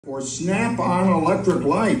For snap-on electric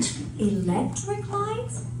lights. Electric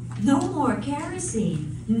lights? No more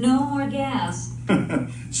kerosene. No more gas.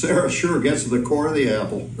 Sarah sure gets to the core of the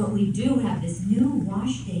apple. But we do have this new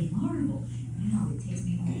wash day marvel. Now it takes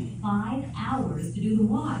me only 5 hours to do the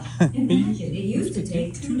wash. Imagine, it used to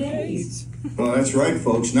take 2 days. Well, that's right,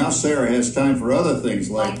 folks. Now Sarah has time for other things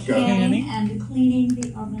like canning and cleaning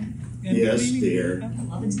the oven. Yes, dear. The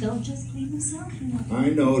ovens don't just clean themselves, you know. I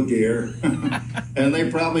know, dear. And they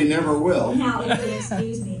probably never will. Now, if you'll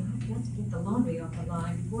excuse me, I've got to get the laundry off the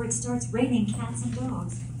line before it starts raining cats and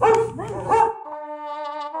dogs.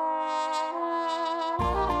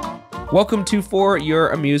 Welcome to For Your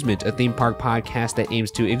Amusement, a theme park podcast that aims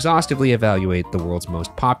to exhaustively evaluate the world's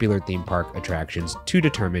most popular theme park attractions to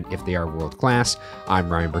determine if they are world class.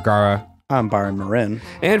 I'm Ryan Bergara. I'm Byron Marin.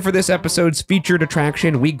 And for this episode's featured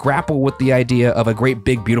attraction, we grapple with the idea of a great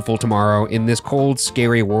big beautiful tomorrow in this cold,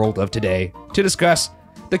 scary world of today to discuss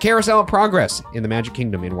the Carousel of Progress in the Magic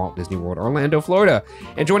Kingdom in Walt Disney World, Orlando, Florida.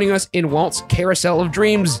 And joining us in Walt's Carousel of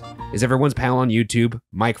Dreams is everyone's pal on YouTube,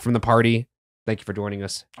 Mike from the party. Thank you for joining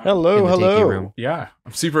us. Hello. Yeah,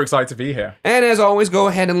 I'm super excited to be here. And as always, go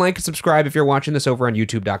ahead and like and subscribe if you're watching this over on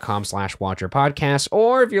youtube.com/watcherpodcast,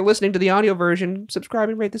 or if you're listening to the audio version, subscribe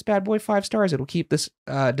and rate this bad boy 5 stars. It'll keep this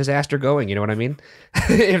disaster going, you know what I mean?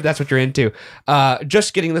 If that's what you're into.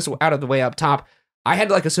 Just getting this out of the way up top, I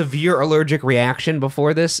had like a severe allergic reaction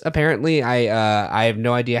before this, apparently. I have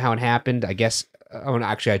no idea how it happened. I guess,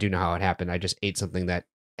 actually I do know how it happened. I just ate something that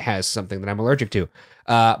has something that I'm allergic to.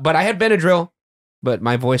 But I had Benadryl, but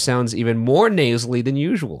my voice sounds even more nasally than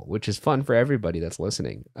usual, which is fun for everybody that's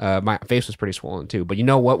listening. My face was pretty swollen too. But you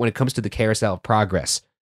know what? When it comes to the Carousel of Progress,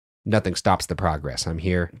 nothing stops the progress. I'm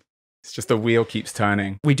here. It's just the wheel keeps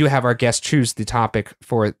turning. We do have our guests choose the topic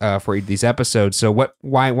for these episodes. So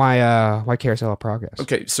why Carousel of Progress?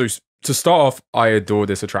 Okay, so to start off, I adore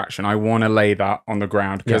this attraction. I want to lay that on the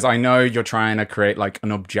ground because I know you're trying to create like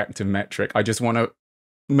an objective metric. I just want to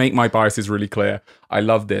make my biases really clear. I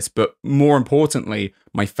love this, but more importantly,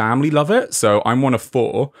 my family love it. So I'm one of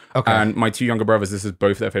 4, and my 2 younger brothers, this is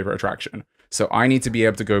both their favorite attraction. So I need to be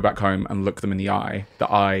able to go back home and look them in the eye that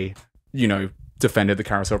I, defended the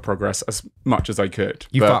Carousel of Progress as much as I could.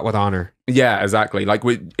 You fought with honor. Yeah, exactly. Like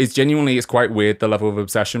it's quite weird, the level of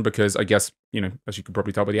obsession, because I guess, as you could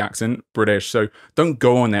probably tell by the accent, British. So don't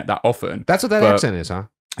go on it that often. That's what that accent is, huh?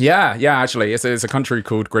 Yeah, actually, it's a country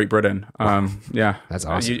called Great Britain. Yeah, that's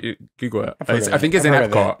awesome. You Google it. I think it's in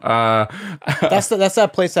Epcot. That's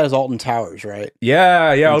that place that has Alton Towers, right?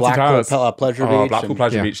 Yeah, Alton Towers. Pleasure Beach. Blackpool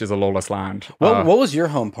Pleasure Beach is a lawless land. What was your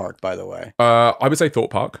home park, by the way? I would say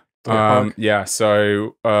Thorpe Park. Yeah,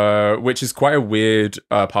 so which is quite a weird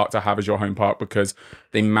park to have as your home park because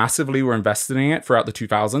they massively were invested in it throughout the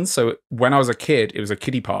 2000s. So when I was a kid, it was a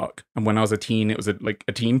kiddie park, and when I was a teen, it was a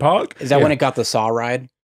teen park. Is that when it got the saw ride?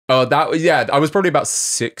 Oh, I was probably about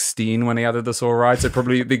 16 when they added the saw ride, so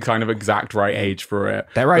probably the kind of exact right age for it.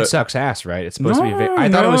 That ride sucks ass, right? It's supposed to be. I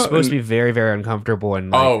thought it was supposed to be very, very uncomfortable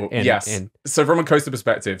and. Yes. So from a coaster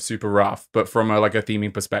perspective, super rough, but from a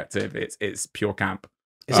theming perspective, it's pure camp.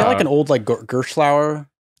 Is that like an old Gerschlauer?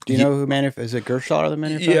 Do you know who is it Gerschlauer the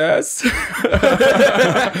manufacturer? Yes.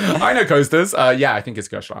 I know coasters. Yeah, I think it's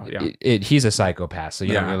Gerschlauer. Yeah. He's a psychopath, so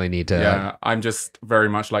you don't really need to. Yeah, I'm just very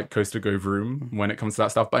much like Coaster Go Vroom when it comes to that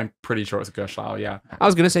stuff, but I'm pretty sure it's a Gerschlauer, yeah. I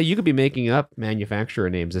was going to say, you could be making up manufacturer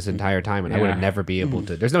names this entire time, and I would never be able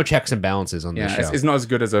to. There's no checks and balances on this show. It's not as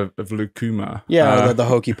good as a Vlukuma. Yeah, the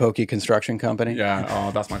Hokey Pokey Construction Company. Yeah, oh,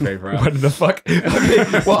 that's my favorite. What the fuck?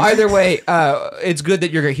 Okay. Well, either way, it's good that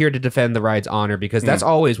you're here to defend the ride's honor, because that's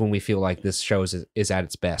always when we feel like this show is at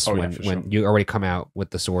its best, when you already come out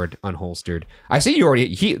with the sword unholstered. I see you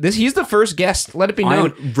already. He's the first guest. Let it be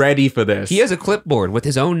known. I'm ready for this. He has a clipboard with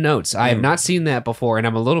his own notes. I have not seen that before, and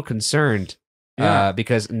I'm a little concerned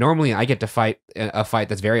because normally I get to fight a fight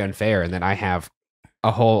that's very unfair, and then I have a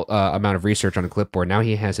whole amount of research on a clipboard. Now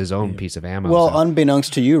he has his own piece of ammo. Well,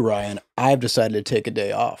 unbeknownst to you, Ryan, I've decided to take a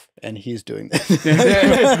day off, and he's doing this.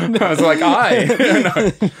 I was like,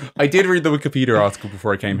 I did read the Wikipedia article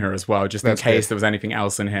before I came here as well, just in case there was anything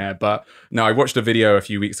else in here. But no, I watched a video a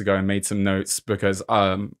few weeks ago and made some notes because,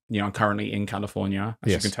 I'm currently in California,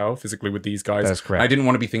 as you can tell, physically with these guys. That's correct. I didn't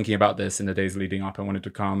want to be thinking about this in the days leading up. I wanted to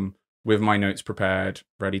come with my notes prepared,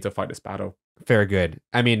 ready to fight this battle. Very good.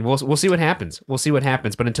 I mean, we'll see what happens. We'll see what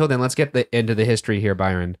happens. But until then, let's get into the history here,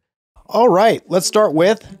 Byron. All right, let's start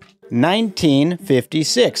with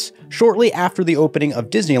 1956. Shortly after the opening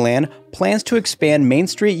of Disneyland, plans to expand Main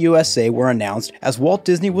Street USA were announced, as Walt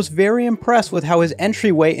Disney was very impressed with how his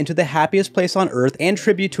entryway into the happiest place on earth and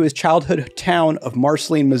tribute to his childhood town of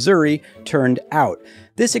Marceline, Missouri, turned out.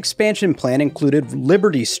 This expansion plan included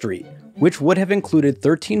Liberty Street, which would have included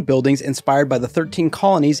 13 buildings inspired by the 13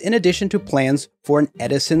 colonies, in addition to plans for an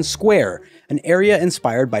Edison Square, an area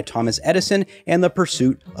inspired by Thomas Edison and the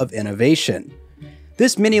pursuit of innovation.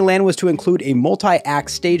 This mini-land was to include a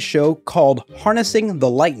multi-act stage show called Harnessing the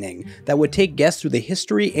Lightning that would take guests through the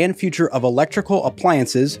history and future of electrical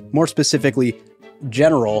appliances, more specifically,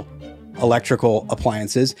 general electrical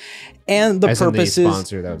appliances, and the As purposes. In the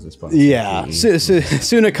sponsor, that was the sponsor. Yeah,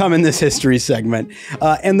 soon to come in this history segment,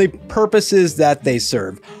 and the purposes that they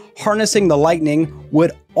serve. Harnessing the Lightning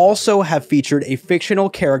would also have featured a fictional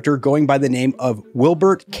character going by the name of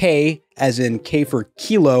Wilbert K, as in K for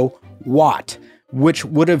Kilo, Watt, which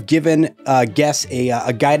would have given guests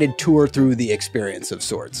a guided tour through the experience of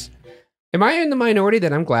sorts. Am I in the minority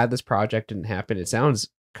that I'm glad this project didn't happen? It sounds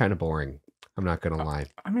kind of boring. I'm not going to lie.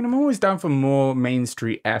 I mean, I'm always down for more Main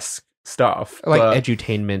Street-esque stuff. Like but,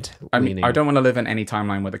 edutainment. I mean, I don't want to live in any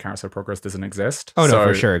timeline where the Carousel Progress doesn't exist. Oh, no, So,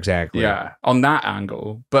 for sure. Exactly. Yeah, on that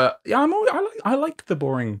angle. But yeah, I like the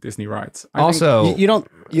boring Disney rides. I Also, think, You don't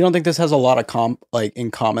think this has a lot of in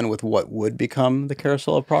common with what would become the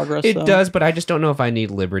Carousel of Progress? it though? does, but I just don't know if I need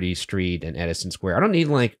Liberty Street and Edison Square. I don't need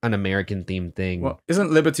like an American themed thing. well,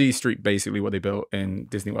 isn't Liberty Street basically what they built in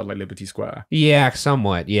Disney World, like Liberty Square? Yeah,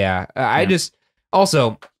 somewhat. Yeah. I Yeah. just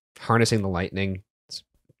also Harnessing the Lightning. It's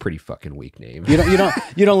a pretty fucking weak name. You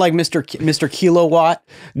don't like Mr. Kilowatt?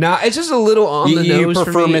 Nah, it's just a little on the You nose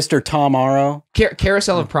prefer for me. Mr. Tom Morrow?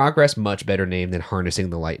 Carousel of Progress, much better name than Harnessing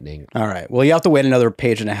the Lightning. All right. Well, you have to wait another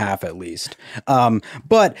page and a half at least.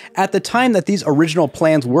 But at the time that these original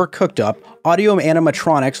plans were cooked up, audio and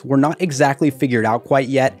animatronics were not exactly figured out quite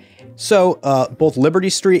yet. So both Liberty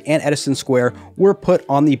Street and Edison Square were put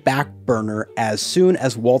on the back burner as soon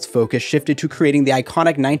as Walt's focus shifted to creating the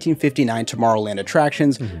iconic 1959 Tomorrowland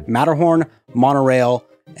attractions, Matterhorn, Monorail,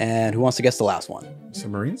 and who wants to guess the last one?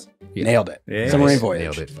 Submarines? Yeah. Nailed it. Yeah. Submarine Voyage.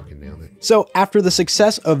 Nailed it. Fucking nailed it. So after the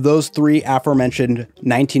success of those three aforementioned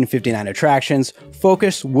 1959 attractions,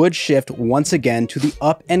 focus would shift once again to the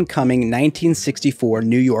up-and-coming 1964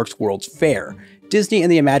 New York's World's Fair. Disney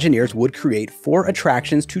and the Imagineers would create 4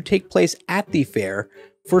 attractions to take place at the fair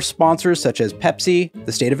for sponsors such as Pepsi,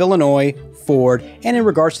 the state of Illinois, Ford, and in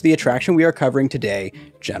regards to the attraction we are covering today,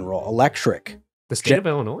 General Electric. The state of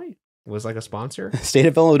Illinois was like a sponsor. The state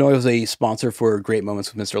of Illinois was a sponsor for Great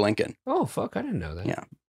Moments with Mr. Lincoln. Oh, fuck. I didn't know that. Yeah.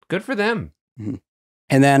 Good for them.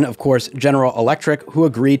 And then, of course, General Electric, who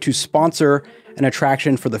agreed to sponsor an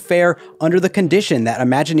attraction for the fair under the condition that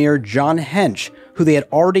Imagineer John Hench, who they had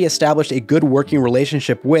already established a good working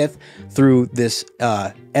relationship with through this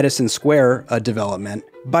Edison Square development.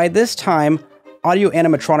 By this time, audio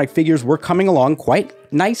animatronic figures were coming along quite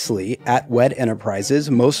nicely at WED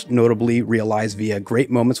Enterprises, most notably realized via Great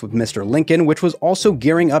Moments with Mr. Lincoln, which was also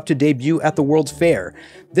gearing up to debut at the World's Fair.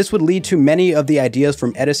 This would lead to many of the ideas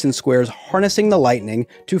from Edison Square's Harnessing the Lightning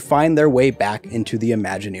to find their way back into the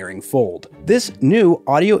Imagineering fold. This new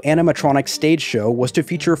audio animatronic stage show was to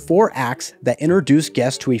feature 4 acts that introduce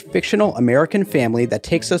guests to a fictional American family that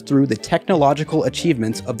takes us through the technological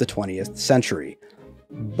achievements of the 20th century.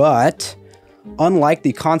 But unlike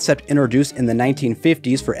the concept introduced in the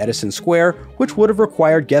 1950s for Edison Square, which would have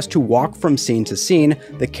required guests to walk from scene to scene,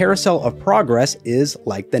 the Carousel of Progress is,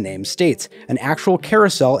 like the name states, an actual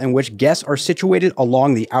carousel in which guests are situated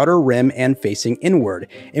along the outer rim and facing inward,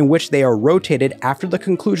 in which they are rotated after the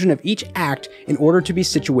conclusion of each act in order to be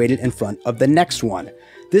situated in front of the next one.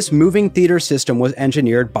 This moving theater system was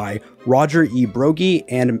engineered by Roger E. Brogy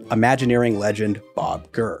and Imagineering legend Bob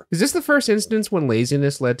Gurr. Is this the first instance when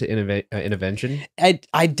laziness led to intervention? It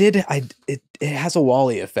has a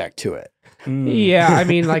Wall-E effect to it. Yeah, I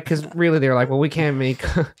mean, like, because really they're like, well, we can't make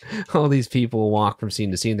all these people walk from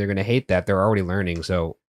scene to scene. They're going to hate that. They're already learning.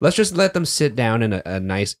 So let's just let them sit down in a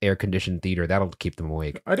nice air-conditioned theater. That'll keep them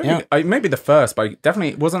awake. I don't think, maybe the first, but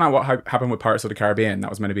definitely wasn't that what happened with Pirates of the Caribbean? That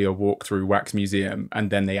was meant to be a walk through Wax Museum, and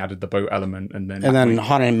then they added the boat element, and then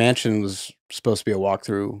Haunted Mansion was supposed to be a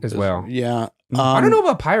walkthrough as well. Yeah, I don't know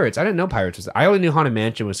about Pirates. I didn't know Pirates was. I only knew Haunted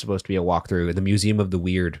Mansion was supposed to be a walkthrough. The Museum of the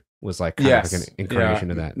Weird was like kind of like an incarnation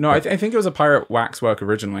of that. No, I think it was a pirate waxwork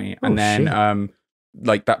originally, and then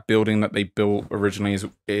like that building that they built originally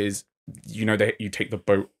is you take the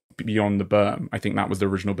boat beyond the berm. I think that was the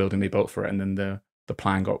original building they built for it, and then the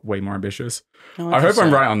plan got way more ambitious. I hope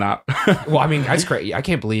I'm right on that. Well, I mean, that's crazy. I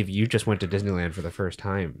can't believe you just went to Disneyland for the first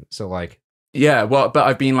time. So like, yeah, well, but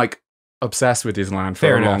I've been like obsessed with Disneyland for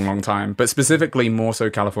Fair a enough. long time, but specifically more so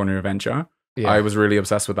California Adventure. I was really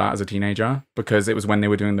obsessed with that as a teenager because it was when they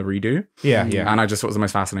were doing the redo. Yeah. And I just thought it was the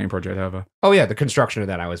most fascinating project ever. Oh yeah, the construction of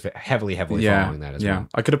that, I was heavily following that as well.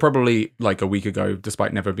 I could have probably, like a week ago,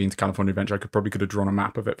 despite never being to California Adventure, I could have drawn a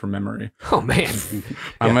map of it from memory. Oh man,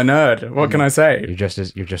 I'm a nerd. What can I say? You're just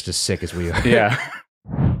as sick as we are. Yeah.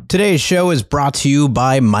 Today's show is brought to you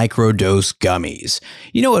by Microdose Gummies.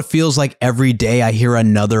 You know, it feels like every day I hear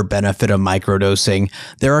another benefit of microdosing.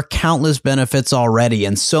 There are countless benefits already,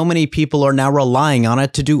 and so many people are now relying on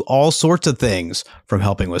it to do all sorts of things, from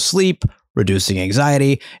helping with sleep, reducing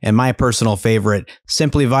anxiety, and my personal favorite,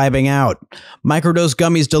 simply vibing out. Microdose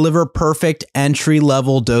Gummies deliver perfect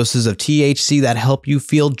entry-level doses of THC that help you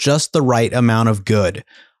feel just the right amount of good.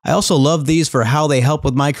 I also love these for how they help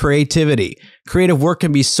with my creativity. Creative work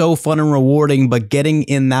can be so fun and rewarding, but getting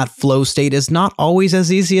in that flow state is not always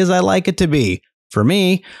as easy as I like it to be. For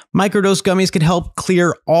me, Microdose Gummies can help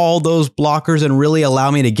clear all those blockers and really allow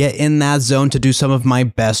me to get in that zone to do some of my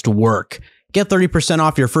best work. Get 30%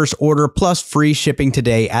 off your first order plus free shipping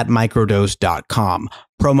today at microdose.com.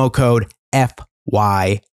 Promo code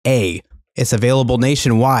FYA. It's available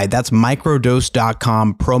nationwide. That's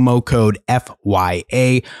microdose.com, promo code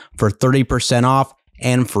FYA for 30% off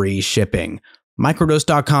and free shipping.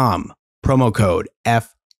 Microdose.com, promo code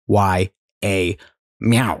FYA.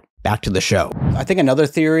 Meow. Back to the show. I think another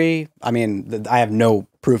theory, I mean, I have no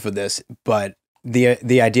proof of this, but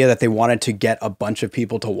the idea that they wanted to get a bunch of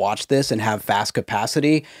people to watch this and have fast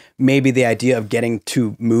capacity, maybe the idea of getting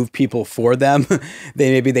to move people for them,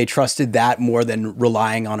 they trusted that more than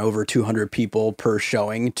relying on over 200 people per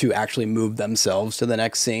showing to actually move themselves to the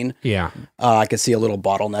next scene. Yeah. I could see a little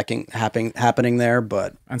bottlenecking happening there,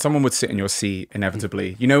 but... And someone would sit in your seat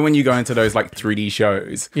inevitably. You know when you go into those like 3D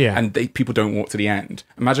shows and people don't walk to the end?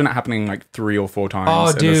 Imagine it happening like 3 or 4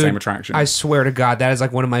 times in the same attraction. I swear to God, that is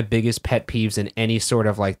like one of my biggest pet peeves in any sort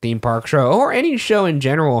of like theme park show or any show in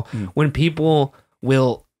general, when people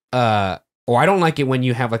will I don't like it when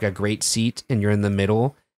you have like a great seat and you're in the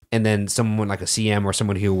middle and then someone like a CM or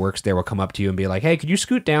someone who works there will come up to you and be like, hey, could you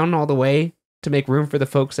scoot down all the way to make room for the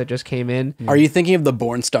folks that just came in? Are you thinking of the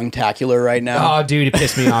Born Stungtacular right now? Oh, dude, it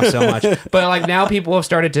pissed me off so much. But like now people have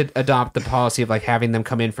started to adopt the policy of like having them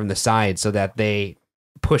come in from the side so that they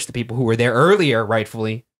push the people who were there earlier,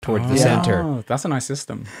 rightfully, towards the center. Oh, that's a nice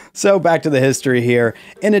system. So back to the history here.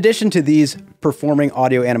 In addition to these performing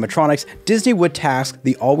audio animatronics, Disney would task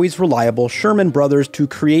the always reliable Sherman Brothers to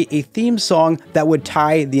create a theme song that would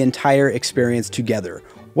tie the entire experience together.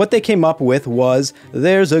 What they came up with was,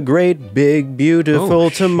 "There's a great big beautiful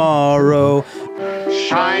tomorrow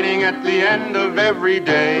shining at the end of every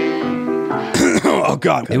day." Oh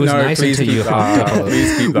God! It was nice until you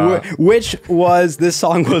Please keep that. Which was, this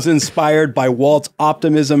song was inspired by Walt's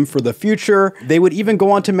optimism for the future. They would even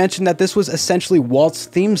go on to mention that this was essentially Walt's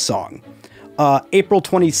theme song. April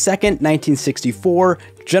 22nd, 1964,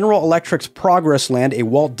 General Electric's Progress Land, a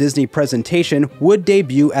Walt Disney presentation, would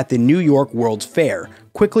debut at the New York World's Fair,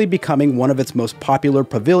 quickly becoming one of its most popular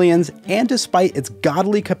pavilions, and despite its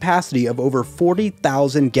godly capacity of over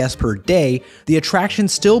 40,000 guests per day, the attraction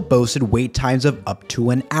still boasted wait times of up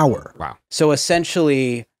to an hour. Wow. So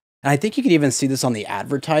essentially, and I think you could even see this on the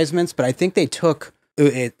advertisements, but I think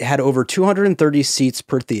it had over 230 seats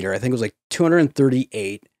per theater. I think it was like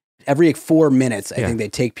 238. Every 4 minutes, I think they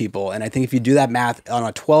take people. And I think if you do that math on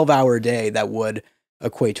a 12-hour day, that would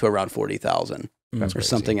equate to around 40,000 or crazy.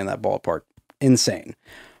 something in that ballpark. Insane.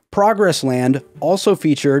 Progress Land also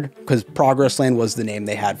featured, because Progress Land was the name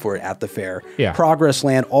they had for it at the fair, Progress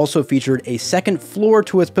Land also featured a second floor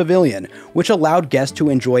to its pavilion, which allowed guests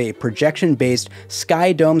to enjoy a projection-based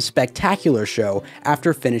Sky Dome spectacular show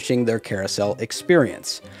after finishing their Carousel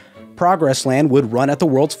experience. Progress Land would run at the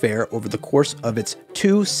World's Fair over the course of its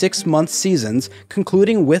 2 6-month seasons,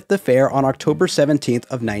 concluding with the fair on October 17th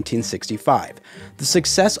of 1965. The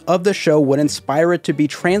success of the show would inspire it to be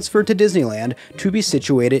transferred to Disneyland to be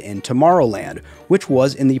situated in Tomorrowland, which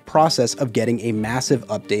was in the process of getting a massive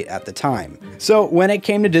update at the time. So when it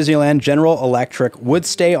came to Disneyland, General Electric would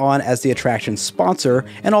stay on as the attraction's sponsor,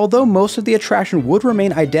 and although most of the attraction would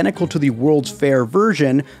remain identical to the World's Fair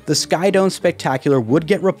version, the Sky Dome Spectacular would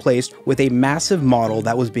get replaced with a massive model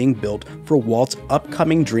that was being built for Walt's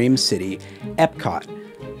upcoming dream city, Epcot.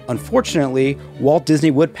 Unfortunately, Walt Disney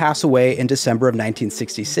would pass away in December of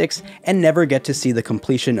 1966 and never get to see the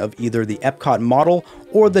completion of either the Epcot model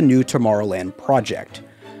or the new Tomorrowland project.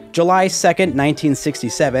 July 2nd,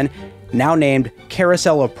 1967, now named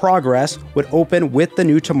Carousel of Progress, would open with the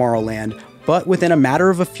new Tomorrowland, but within a matter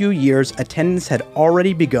of a few years, attendance had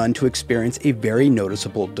already begun to experience a very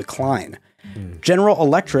noticeable decline. General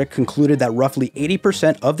Electric concluded that roughly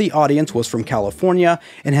 80% of the audience was from California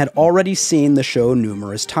and had already seen the show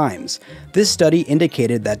numerous times. This study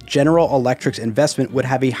indicated that General Electric's investment would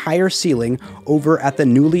have a higher ceiling over at the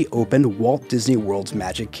newly opened Walt Disney World's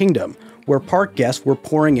Magic Kingdom, where park guests were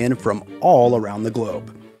pouring in from all around the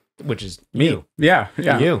globe. Which is Me. you. Yeah.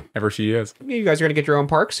 You. Every few years. You guys are going to get your own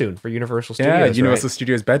park soon for Universal Yeah, Studios, Universal right?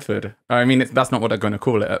 Studios Bedford. I mean, that's not what they're going to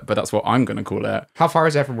call it, but that's what I'm going to call it. How far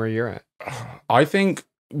is that from where you're at? I think,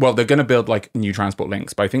 well, they're going to build like new transport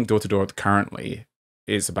links, but I think door to door currently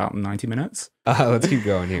is about 90 minutes. Let's keep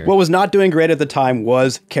going here. What was not doing great at the time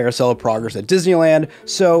was Carousel of Progress at Disneyland,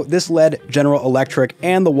 so this led General Electric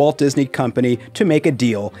and the Walt Disney Company to make a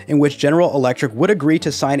deal in which General Electric would agree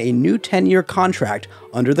to sign a new 10-year contract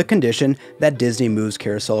under the condition that Disney moves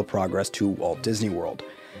Carousel of Progress to Walt Disney World.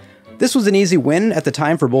 This was an easy win at the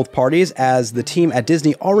time for both parties, as the team at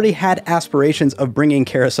Disney already had aspirations of bringing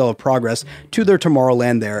Carousel of Progress to their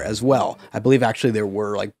Tomorrowland there as well. I believe actually there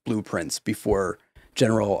were like blueprints before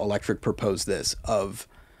General Electric proposed this of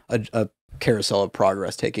a Carousel of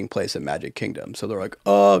Progress taking place at Magic Kingdom. So they're like,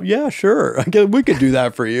 yeah, sure. We could do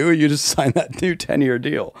that for you. You just sign that new 10-year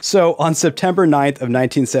deal. So on September 9th of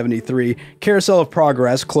 1973, Carousel of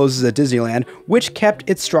Progress closes at Disneyland, which kept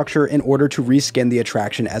its structure in order to reskin the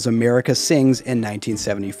attraction as America Sings in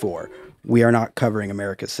 1974. We are not covering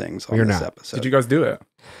America Sings on this episode. Did you guys do it?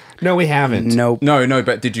 No, we haven't. Nope. No,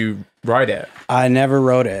 but did you ride it? I never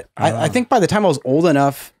wrote it. I think by the time I was old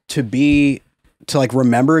enough to like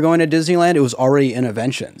remember going to Disneyland, it was already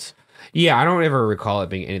Interventions. Yeah, I don't ever recall it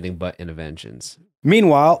being anything but Interventions.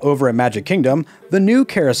 Meanwhile, over at Magic Kingdom, the new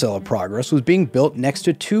Carousel of Progress was being built next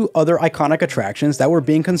to two other iconic attractions that were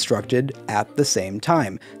being constructed at the same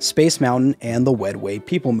time, Space Mountain and the Wedway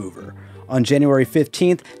People Mover. On January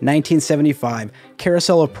 15th, 1975,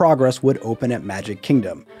 Carousel of Progress would open at Magic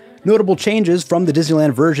Kingdom. Notable changes from the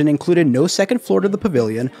Disneyland version included no second floor to the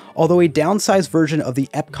pavilion, although a downsized version of the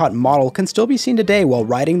Epcot model can still be seen today while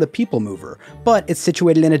riding the People Mover, but it's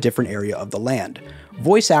situated in a different area of the land.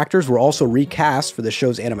 Voice actors were also recast for the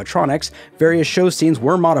show's animatronics, various show scenes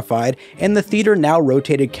were modified, and the theater now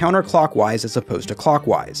rotated counterclockwise as opposed to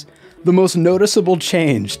clockwise. The most noticeable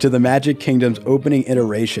change to the Magic Kingdom's opening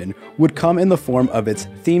iteration would come in the form of its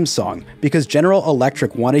theme song, because General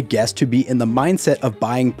Electric wanted guests to be in the mindset of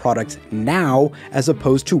buying products now as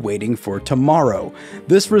opposed to waiting for tomorrow.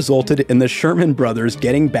 This resulted in the Sherman Brothers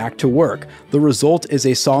getting back to work. The result is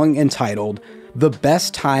a song entitled "The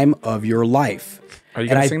Best Time of Your Life." Are you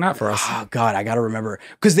going to sing that for us? Oh God, I gotta remember,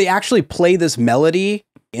 because they actually play this melody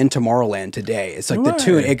in Tomorrowland today. It's like the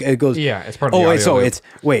tune. It goes. Yeah, it's part of the Oh, wait, audio so loop. it's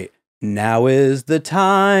wait. Now is the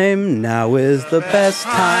time. Now is the best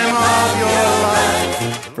time of your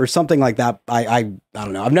life. Or something like that. I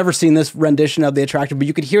don't know. I've never seen this rendition of the attraction, but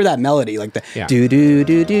you could hear that melody, like the do do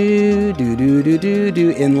do do do do do do do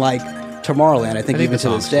in like Tomorrowland. I think even to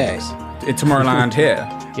this day. In Tomorrowland here.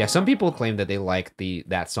 Yeah, some people claim that they like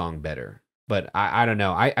that song better, but I don't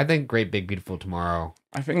know. I think Great Big Beautiful Tomorrow.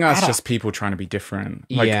 I think that's just people trying to be different.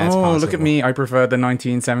 Like, Yeah, it's look at possible. me. I prefer the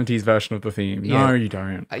 1970s version of the theme. Yeah. No, you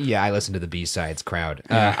don't. Yeah, I listen to the B-sides crowd.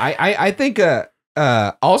 I think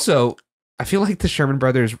also I feel like the Sherman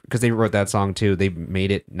Brothers, because they wrote that song too, they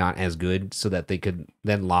made it not as good so that they could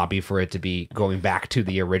then lobby for it to be going back to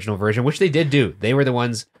the original version, which they did do. They were the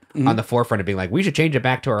ones on the forefront of being like, we should change it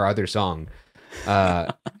back to our other song.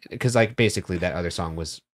 Because like basically that other song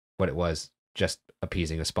was what it was, just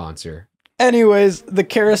appeasing a sponsor. Anyways, the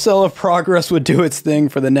Carousel of Progress would do its thing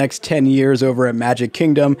for the next 10 years over at Magic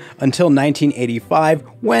Kingdom until 1985,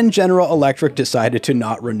 when General Electric decided to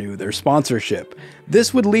not renew their sponsorship.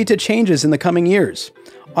 This would lead to changes in the coming years.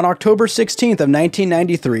 On October 16th of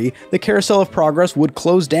 1993, the Carousel of Progress would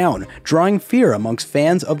close down, drawing fear amongst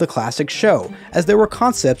fans of the classic show, as there were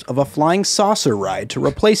concepts of a flying saucer ride to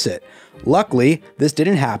replace it. Luckily, this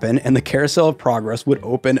didn't happen, and the Carousel of Progress would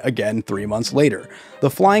open again 3 months later. The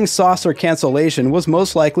flying saucer cancellation was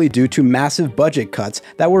most likely due to massive budget cuts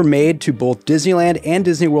that were made to both Disneyland and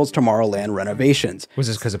Disney World's Tomorrowland renovations. Was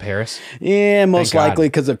this because of Paris? Yeah, most Thank God. likely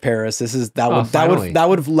because of Paris. That finally.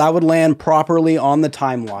 would land properly on the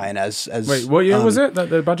timeline as. Wait, what year was it that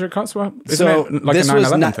the budget cuts were? Isn't So it like this a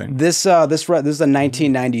 9/11 was thing? this is a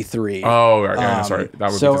 1993. Oh, right, yeah, sorry.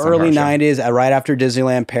 That would So be December, early actually. 90s, right after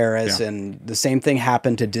Disneyland Paris, Yeah. and the same thing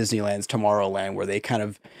happened to Disneyland's Tomorrowland, where they kind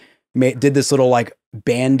of did this little like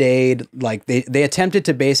Band-Aid, like they attempted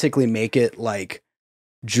to basically make it like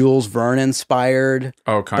Jules Verne inspired,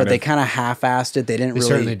 Oh, kind but of. they kind of half-assed it. They didn't They really.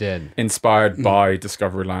 certainly did. Inspired by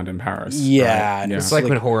Discoveryland in Paris. Yeah, right? and It's like- like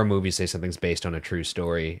when horror movies say something's based on a true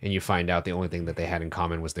story, and you find out the only thing that they had in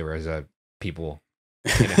common was there was a people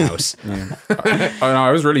in a house.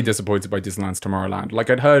 I was really disappointed by Disneyland's Tomorrowland. Like,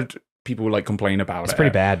 I'd heard people like complain about it. It's pretty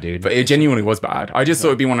bad, dude. But it genuinely was bad. I just thought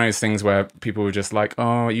it'd be one of those things where people were just like,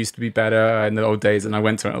 oh, it used to be better in the old days. And I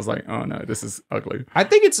went to it and I was like, oh no, this is ugly. I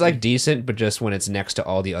think it's like decent, but just when it's next to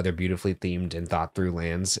all the other beautifully themed and thought through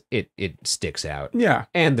lands, it sticks out. Yeah.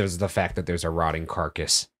 And there's the fact that there's a rotting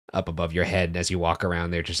carcass up above your head as you walk around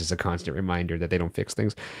there, just as a constant reminder that they don't fix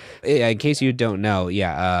things. In case you don't know,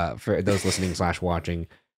 for those listening / watching,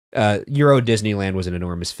 Euro Disneyland was an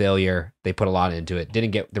enormous failure. They put a lot into it,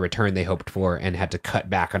 didn't get the return they hoped for, and had to cut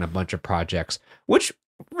back on a bunch of projects, which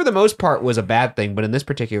for the most part was a bad thing. But in this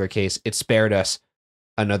particular case, it spared us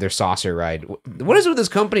another saucer ride. What is it with this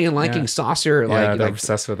company and liking saucer? Yeah, they're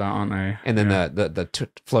obsessed with that, aren't they? And then the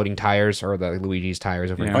floating tires, or the Luigi's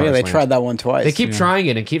tires over in Oh yeah, they Carousel. tried that one twice. They keep trying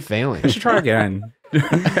it and keep failing. They should try again.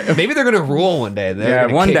 Maybe they're gonna rule one day.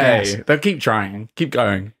 One day they'll keep trying, keep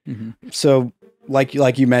going. So, like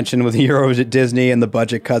you mentioned, with Euros at Disney and the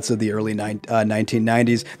budget cuts of the early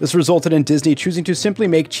 1990s, this resulted in Disney choosing to simply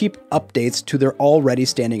make cheap updates to their already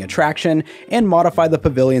standing attraction and modify the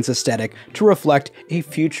pavilion's aesthetic to reflect a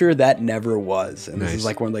future that never was. And this is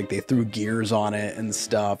like when they threw gears on it and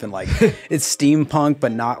stuff, and like it's steampunk,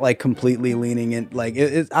 but not like completely leaning in. Like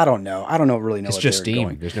I don't know. I don't really know. It's what just they're steam.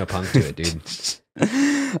 going. There's no punk to it, dude.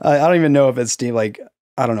 I don't even know if it's steam. Like,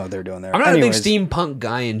 I don't know what they're doing there. I'm not Anyways. a big steampunk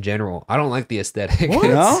guy in general. I don't like the aesthetic.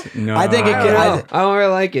 No? No, I think it I could. don't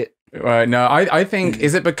really like it. No, I think,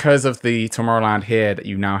 is it because of the Tomorrowland here that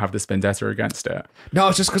you now have this vendetta against it? No,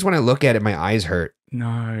 it's just because when I look at it, my eyes hurt. No,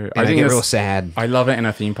 And I I think get it's real sad. I love it in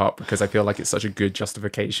a theme park because I feel like it's such a good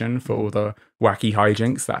justification for all the wacky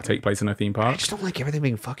hijinks that take place in a theme I park. just don't like everything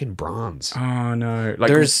being fucking bronze. Oh no! Like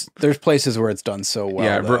There's places where it's done so well.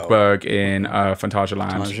 yeah, though. Brookberg in Fantasia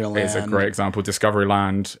is a Fantasia great example.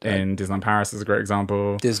 Discoveryland in Disneyland Paris is a great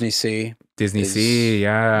example. Disney Sea. Disney Sea,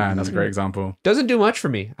 yeah, that's a great example. Doesn't do much for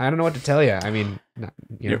me. I don't know what to tell you. I mean,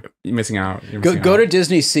 You're missing out. You're Go missing go out. to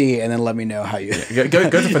Disney Sea and then let me know how you. Go to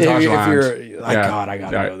Fantasia if you're, God, I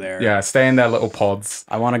gotta go there. Yeah, stay in their little pods.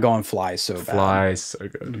 I want to go on Fly so bad. Fly, so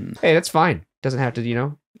good. hey, that's fine. Doesn't have to,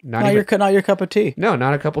 not Not even. your cup of tea. No,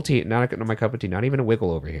 not a cup of tea. Not my cup of tea. Not even a wiggle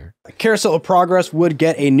over here. Carousel of Progress would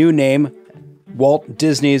get a new name. Walt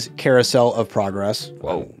Disney's Carousel of Progress.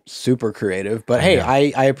 Whoa. Super creative. But hey,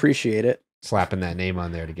 I appreciate it. Slapping that name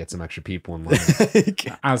on there to get some extra people in line.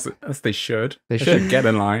 As they should. They should. Get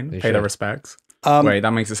in line. They Pay their should. respects. Um, Wait, that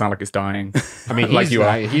makes it sound like it's dying. I mean, Like you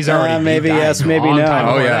are. he's already maybe died yes, a maybe long no. time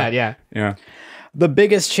Oh, before yeah. that, yeah. Yeah. The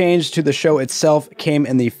biggest change to the show itself came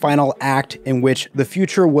in the final act, in which the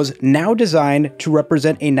future was now designed to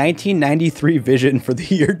represent a 1993 vision for the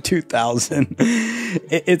year 2000.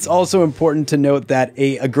 It's also important to note that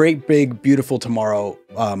a Great Big Beautiful Tomorrow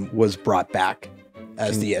was brought back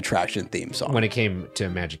as the attraction theme song. When it came to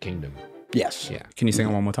Magic Kingdom. Yes. Yeah. Can you sing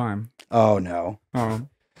it one more time? Oh no. Oh.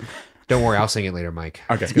 Don't worry, I'll sing it later, Mike.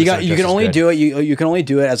 Okay. You sound can just as only good. do it. You can only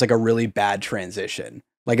do it as like a really bad transition.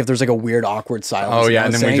 Like if there's like a weird awkward silence. Oh yeah,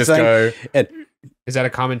 and then we just go. And Is that a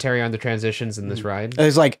commentary on the transitions in this ride?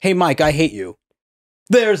 it's like, hey Mike, I hate you.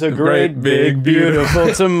 There's a great big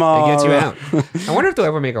beautiful tomorrow. It gets you out. I wonder if they'll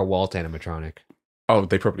ever make a Walt animatronic. Oh,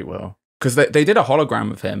 they probably will. Because they did a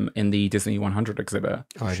hologram of him in the Disney 100 exhibit.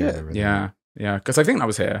 Oh, I do Shit. remember that. Yeah. Yeah. Because I think that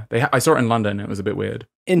was here. I saw it in London. It was a bit weird.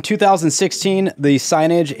 In 2016, the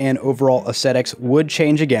signage and overall aesthetics would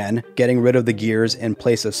change again, getting rid of the gears in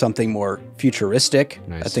place of something more futuristic.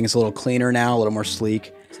 Nice. I think it's a little cleaner now, a little more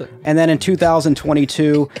sleek. And then in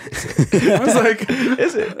 2022, I was like,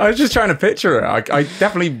 is it? I was just trying to picture it. I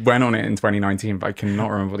definitely went on it in 2019, but I cannot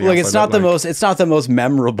remember the like outside it's not looked the like. most, it's not the most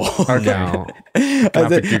memorable. No. have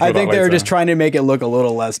to Google I think that they were later. just trying to make it look a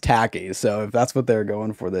little less tacky. So if that's what they're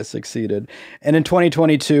going for, they succeeded. And in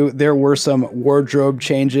 2022, there were some wardrobe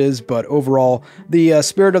changes, but overall, the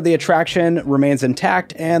spirit of the attraction remains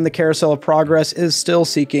intact, and the Carousel of Progress is still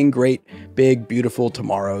seeking great, big, beautiful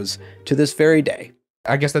tomorrows to this very day.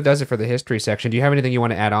 I guess that does it for the history section. Do you have anything you want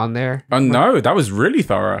to add on there? Oh, no, that was really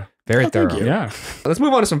thorough. Very thank thorough. you. Yeah. Let's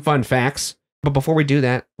move on to some fun facts. But before we do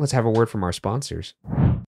that, let's have a word from our sponsors.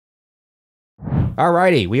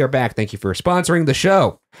 Alrighty, we are back. Thank you for sponsoring the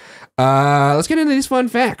show. Let's get into these fun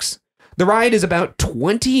facts. The ride is about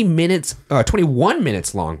 21 minutes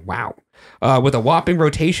long. Wow. With a whopping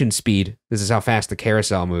rotation speed. This is how fast the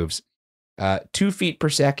carousel moves. 2 feet per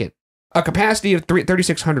second. A capacity of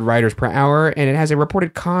 3,600 riders per hour, and it has a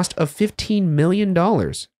reported cost of $15 million in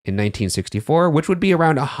 1964, which would be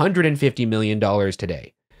around $150 million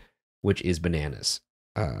today, which is bananas.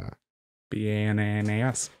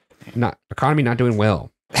 BANAS. Economy not doing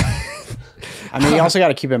well. I mean, you also got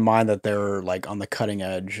to keep in mind that they're like on the cutting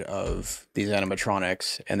edge of these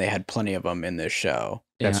animatronics, and they had plenty of them in this show.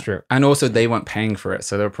 That's true. And also, they weren't paying for it,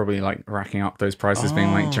 so they're probably like racking up those prices,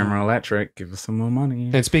 being like, General Electric, give us some more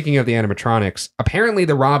money. And speaking of the animatronics, apparently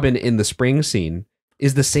the Robin in the spring scene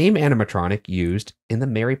is the same animatronic used in the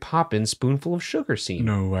Mary Poppins spoonful of sugar scene.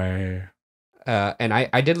 No way. And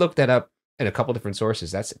I did look that up in a couple different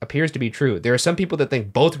sources. That appears to be true. There are some people that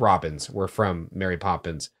think both Robins were from Mary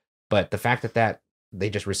Poppins, but the fact that they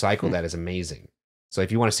just recycled that is amazing. So if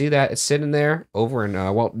you want to see that, it's sitting there over in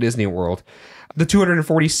Walt Disney World. The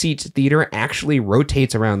 240-seat theater actually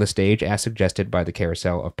rotates around the stage as suggested by the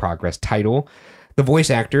Carousel of Progress title. The voice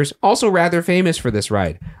actors, also rather famous for this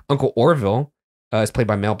ride. Uncle Orville is played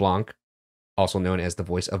by Mel Blanc, also known as the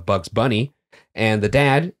voice of Bugs Bunny. And the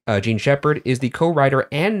dad, Gene Shepard, is the co-writer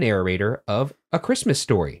and narrator of A Christmas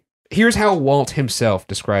Story. Here's how Walt himself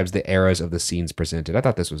describes the eras of the scenes presented. I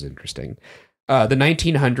thought this was interesting. The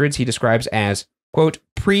 1900s he describes as, quote,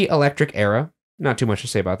 pre-electric era. Not too much to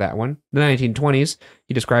say about that one. The 1920s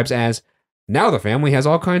he describes as, now the family has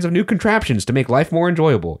all kinds of new contraptions to make life more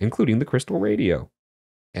enjoyable, including the crystal radio,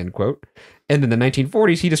 end quote. And then the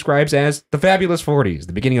 1940s he describes as the fabulous 40s,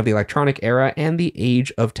 the beginning of the electronic era and the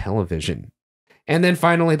age of television. And then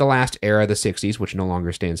finally the last era, the 60s, which no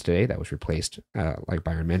longer stands today. That was replaced, like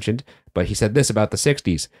Byron mentioned. But he said this about the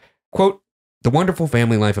 60s, quote, the wonderful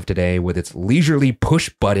family life of today with its leisurely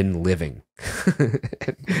push-button living.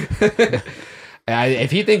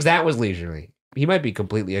 If he thinks that was leisurely, he might be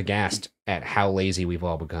completely aghast at how lazy we've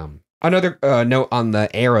all become. Another note on the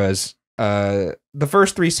eras, the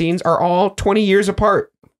first three scenes are all 20 years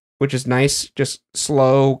apart, which is nice, just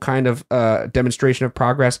slow kind of demonstration of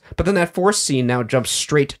progress. But then that fourth scene now jumps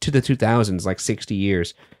straight to the 2000s, like 60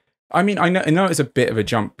 years. I mean, I know it's a bit of a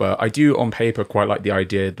jump, but I do on paper quite like the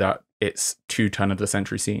idea that it's two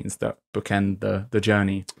turn-of-the-century scenes that bookend the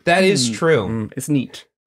journey. That is true. It's neat.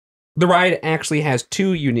 The ride actually has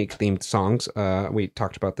two unique themed songs. We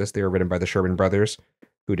talked about this. They were written by the Sherman Brothers,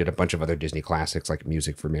 who did a bunch of other Disney classics like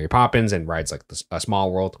music for Mary Poppins and rides like A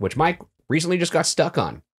Small World, which Mike recently just got stuck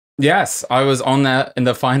on. Yes, I was on there in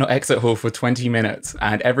the final exit hall for 20 minutes,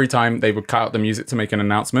 and every time they would cut out the music to make an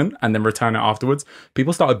announcement and then return it afterwards,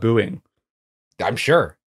 people started booing. I'm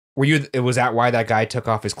sure. Was that why that guy took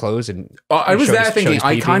off his clothes and I was there thinking,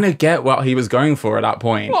 I kind of get what he was going for at that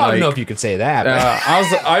point. Well, I don't know if you could say that.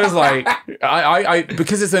 I was like, I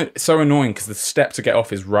because it's so annoying because the step to get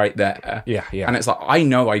off is right there. Yeah. And it's like, I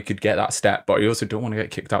know I could get that step, but I also don't want to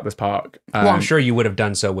get kicked out this park. Well, I'm sure you would have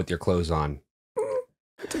done so with your clothes on.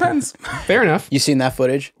 Depends. Fair enough. You seen that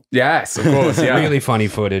footage? Yes, of course. Yeah. Really funny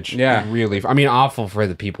footage. Yeah. Really. I mean, awful for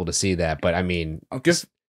the people to see that, but I mean, just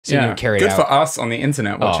seeing him carried good out. for us on the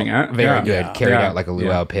internet watching it. Very good. Yeah. Carried out like a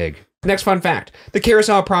luau pig. Next fun fact. The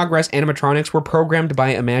Carousel of Progress animatronics were programmed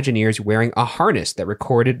by Imagineers wearing a harness that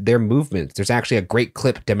recorded their movements. There's actually a great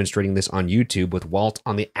clip demonstrating this on YouTube with Walt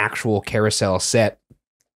on the actual Carousel set.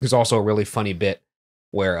 There's also a really funny bit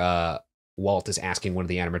where Walt is asking one of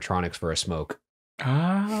the animatronics for a smoke.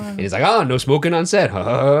 And he's like, no smoking on set.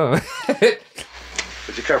 Would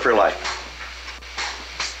you care for your life?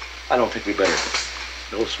 I don't think we better.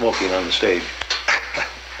 No smoking on the stage.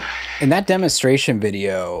 In that demonstration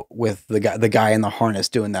video with the guy in the harness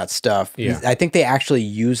doing that stuff, I think they actually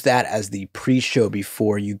use that as the pre-show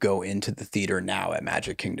before you go into the theater now at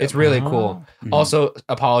Magic Kingdom. It's really cool. Mm-hmm. Also,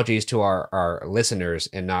 apologies to our listeners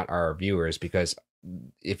and not our viewers, because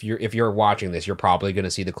if you're watching this, you're probably going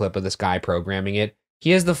to see the clip of this guy programming it.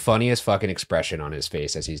 He has the funniest fucking expression on his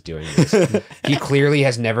face as he's doing this. He clearly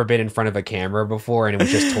has never been in front of a camera before, and it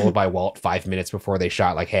was just told by Walt 5 minutes before they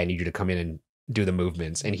shot, like, hey, I need you to come in and do the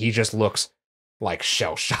movements. And he just looks like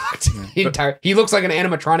shell-shocked. He looks like an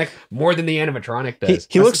animatronic more than the animatronic does.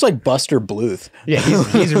 He looks like Buster Bluth. Yeah,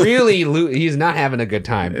 he's not having a good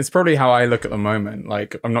time. It's probably how I look at the moment.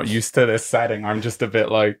 Like, I'm not used to this setting. I'm just a bit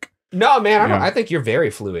like... No, man, I think you're very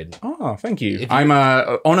fluid. Oh, thank you. If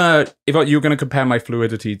you're going to compare my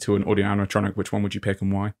fluidity to an audio animatronic, which one would you pick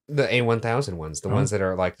and why? The A1000 ones, the ones that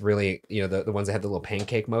are like really, the ones that have the little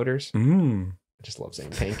pancake motors. Mm. I just love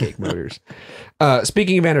saying pancake motors.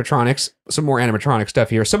 Speaking of animatronics, some more animatronic stuff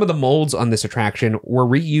here. Some of the molds on this attraction were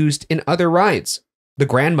reused in other rides. The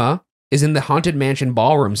Grandma is in the Haunted Mansion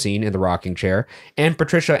ballroom scene in the rocking chair, and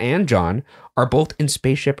Patricia and John are both in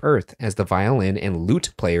Spaceship Earth as the violin and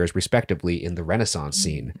lute players, respectively, in the Renaissance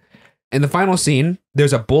scene. In the final scene,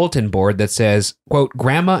 there's a bulletin board that says, quote,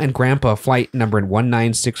 Grandma and Grandpa flight number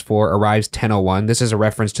 1964 arrives 10:01. This is a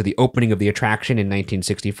reference to the opening of the attraction in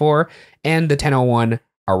 1964, and the 10:01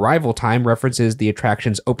 arrival time references the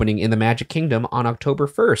attraction's opening in the Magic Kingdom on October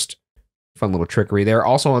 1st. Fun little trickery there.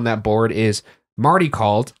 Also on that board is Marty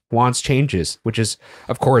called, wants changes, which is,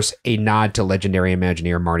 of course, a nod to legendary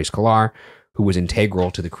Imagineer Marty Sklar, who was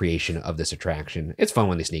integral to the creation of this attraction. It's fun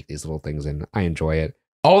when they sneak these little things in. I enjoy it.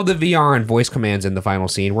 All of the VR and voice commands in the final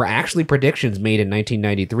scene were actually predictions made in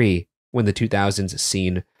 1993 when the 2000s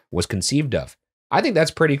scene was conceived of. I think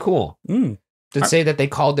that's pretty cool. To say that they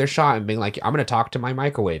called their shot and being like, I'm going to talk to my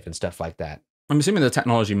microwave and stuff like that. I'm assuming the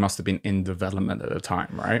technology must have been in development at the time,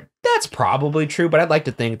 right? That's probably true, but I'd like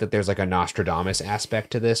to think that there's like a Nostradamus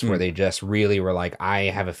aspect to this where they just really were like, I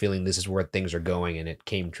have a feeling this is where things are going, and it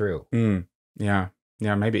came true. Yeah,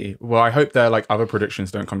 maybe. Well, I hope their like other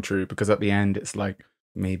predictions don't come true, because at the end it's like,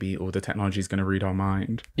 maybe all the technology is going to read our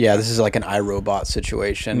mind. Yeah, this is like an iRobot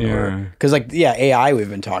situation. Yeah. Because like, yeah, AI we've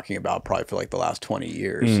been talking about probably for like the last 20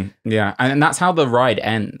 years. Yeah, and that's how the ride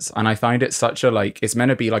ends. And I find it such a like, it's meant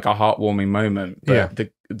to be like a heartwarming moment.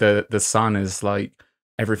 But the sun is like,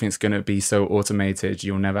 everything's going to be so automated,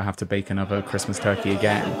 you'll never have to bake another Christmas turkey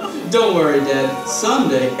again. Don't worry, Dad.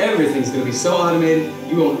 Someday everything's going to be so automated,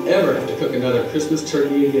 you won't ever have to cook another Christmas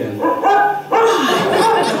turkey again.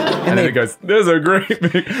 And then it goes, there's a great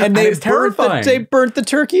big... And it's terrifying. They burnt the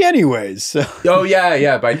turkey anyways. So. Oh,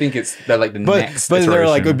 yeah. But I think they're like the next But iteration. they're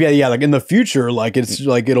like, like in the future, like it's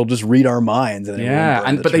like it'll just read our minds.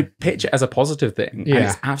 And but they pitch it as a positive thing. Yeah. And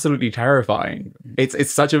it's absolutely terrifying.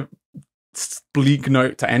 It's such a bleak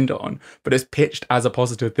note to end on, but it's pitched as a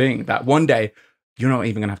positive thing that one day you're not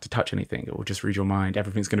even gonna have to touch anything. It will just read your mind.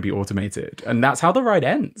 Everything's gonna be automated, and that's how the ride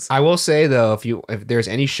ends. I will say though, if there's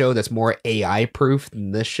any show that's more AI proof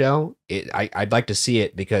than this show, I'd like to see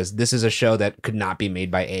it, because this is a show that could not be made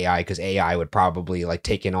by AI, because AI would probably like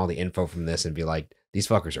take in all the info from this and be like, these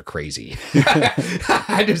fuckers are crazy.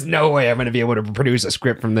 There's no way I'm gonna be able to produce a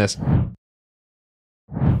script from this.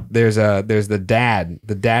 There's the dad.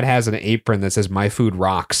 The dad has an apron that says "My food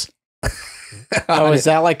rocks." Oh, is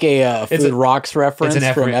that like a Food Rocks reference? It's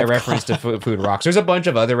a reference to Food Rocks. There's a bunch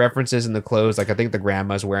of other references in the clothes. Like I think the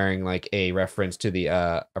grandma's wearing like a reference to the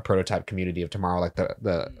a prototype community of tomorrow. Like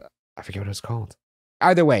the I forget what it's called.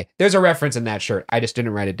 Either way, there's a reference in that shirt. I just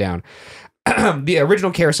didn't write it down. The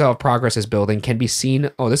original Carousel of Progress's building can be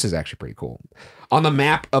seen. Oh, this is actually pretty cool. On the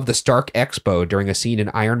map of the Stark Expo during a scene in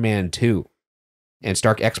Iron Man 2. And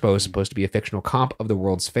Stark Expo is supposed to be a fictional comp of the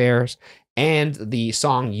World's Fairs. And the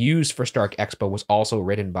song used for Stark Expo was also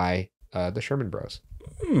written by the Sherman Bros.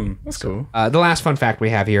 That's cool. The last fun fact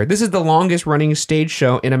we have here. This is the longest running stage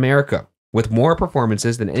show in America, with more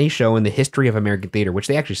performances than any show in the history of American theater, which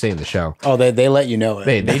they actually say in the show. Oh, they let you know it.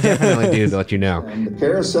 They definitely do let you know. And the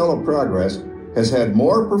Carousel of Progress has had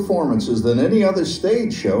more performances than any other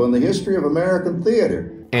stage show in the history of American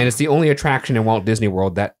theater. And it's the only attraction in Walt Disney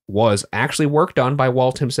World that was actually worked on by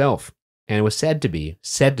Walt himself. And it was said to be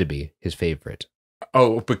his favorite.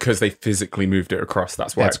 Oh, because they physically moved it across.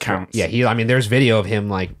 That's why it counts. Yeah, there's video of him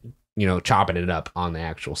like, chopping it up on the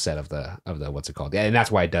actual set of the what's it called? Yeah, and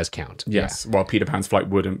that's why it does count. Yes. Yeah. While Peter Pan's Flight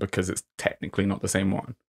wouldn't, because it's technically not the same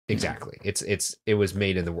one. Exactly. It was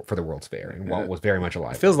made for the World's Fair, and Walt was very much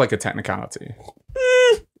alive. It feels like a technicality.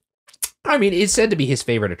 It's said to be his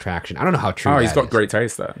favorite attraction. I don't know how true. He's got great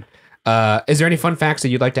taste then. Is there any fun facts that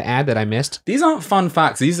you'd like to add that I missed? These aren't fun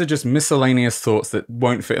facts. These are just miscellaneous thoughts that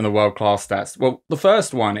won't fit in the world-class stats. Well, the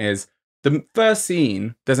first one is the first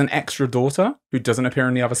scene, there's an extra daughter who doesn't appear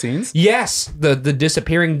in the other scenes. Yes, the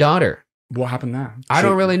disappearing daughter. What happened there? I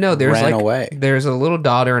don't really know. Ran away. There's a little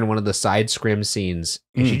daughter in one of the side scrim scenes,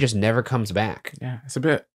 and she just never comes back. Yeah, it's a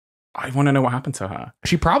bit... I want to know what happened to her.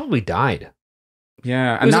 She probably died.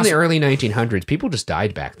 Yeah. And it was in the early 1900s. People just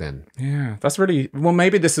died back then. Yeah, that's really... Well,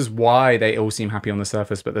 maybe this is why they all seem happy on the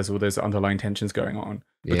surface, but there's all those underlying tensions going on.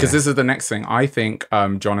 Because this is the next thing. I think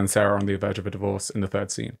John and Sarah are on the verge of a divorce in the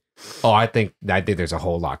third scene. Oh, I think there's a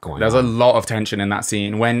whole lot going on. There's a lot of tension in that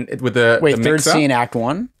scene. With the third mixer, scene, Act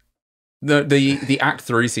 1? The Act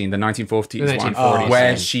 3 scene, the 1940s one,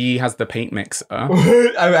 where she has the paint mixer.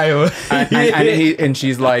 and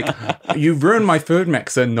she's like, you ruined my food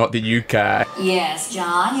mixer, not that you care. Yes,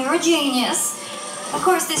 John, you're a genius. Of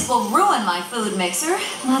course, this will ruin my food mixer.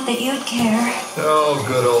 Not that you'd care. Oh,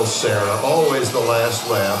 good old Sarah. Always the last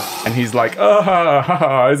laugh. And he's like, isn't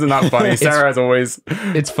that funny? Sarah's always...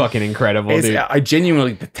 It's fucking incredible, dude. I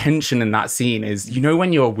genuinely... The tension in that scene is...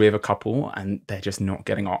 when you're with a couple and they're just not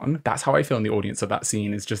getting on? That's how I feel in the audience of that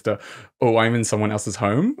scene. Is just I'm in someone else's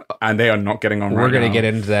home and they are not getting on. We're going to get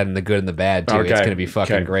into that in the good and the bad, too. Okay, it's going to be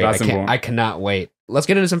fucking great. I cannot wait. let's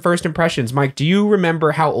get into some first impressions. Mike, do you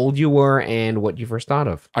remember how old you were and what you first thought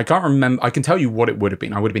of? I can't remember. I can tell you what it would have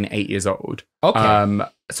been. I would have been 8 years old. Okay.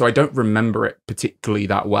 So I don't remember it particularly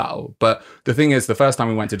that well. But the thing is, the first time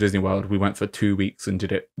we went to Disney World, we went for 2 weeks and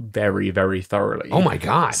did it very, very thoroughly. Oh my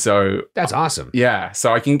God. So that's awesome. Yeah.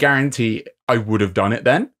 So I can guarantee I would have done it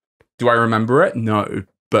then. Do I remember it? No.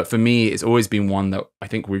 But for me, it's always been one that I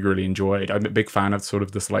think we really enjoyed. I'm a big fan of sort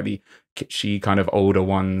of the slightly kitschy kind of older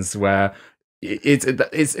ones where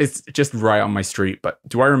it's just right on my street. But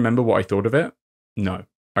do I remember what I thought of it? No,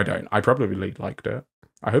 I don't. I probably liked it.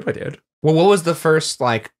 I hope I did. Well, what was the first,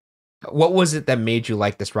 like, what was it that made you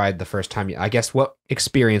like this ride the first time? I guess what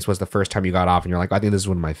experience was the first time you got off and you're like, I think this is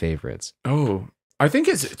one of my favorites? Oh, I think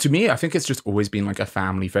it's just always been like a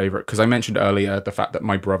family favorite because I mentioned earlier the fact that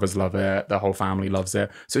my brothers love it, the whole family loves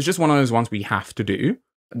it. So it's just one of those ones we have to do.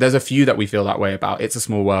 There's a few that we feel that way about. It's a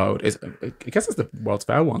Small World. I guess it's the World's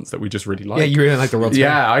Fair ones that we just really like. Yeah, you really like the World's Fair.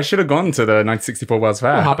 Yeah, I should have gone to the 1964 World's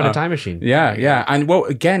Fair. Well, hop in a time machine. Yeah. And well,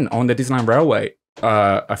 again, on the Disneyland Railway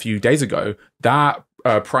a few days ago, that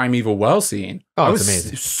Primeval World scene. Oh, it's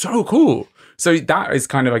amazing. So cool. So that is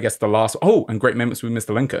kind of, I guess, the last. Oh, and Great Moments with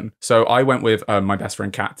Mr. Lincoln. So I went with my best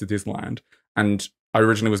friend Kat to Disneyland, and I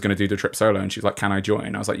originally was going to do the trip solo, and she was like, "Can I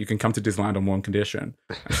join?" I was like, "You can come to Disneyland on one condition."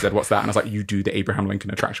 And she said, "What's that?" And I was like, "You do the Abraham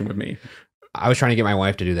Lincoln attraction with me." I was trying to get my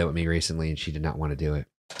wife to do that with me recently, and she did not want to do it.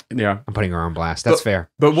 Yeah, I'm putting her on blast. That's fair.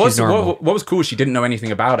 But what was cool? She didn't know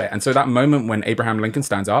anything about it, and so that moment when Abraham Lincoln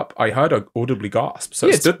stands up, I heard her audibly gasp. So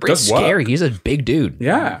it's pretty scary. He's a big dude.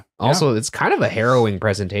 Yeah. Also, it's kind of a harrowing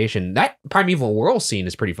presentation. That Primeval World scene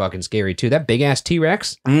is pretty fucking scary too. That big ass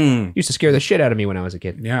T-Rex used to scare the shit out of me when I was a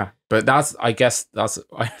kid. Yeah, but I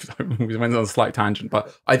we went on a slight tangent,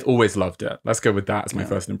 but I've always loved it. Let's go with that as my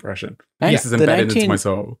first impression. This is embedded into my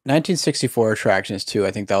soul. 1964 attractions too.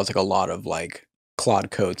 I think that was like a lot of like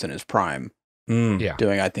Claude Coates in his prime.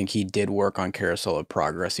 I think he did work on Carousel of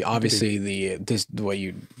Progress. Obviously, the way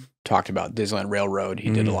you talked about Disneyland Railroad,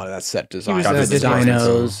 he did a lot of that set design. He was the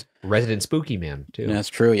dinos. Resident Spooky Man too. That's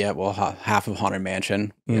true. Yeah. Well, half of Haunted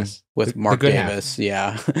Mansion. Yes. With Mark Davis.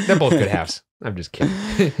 Yeah. They're both good halves. I'm just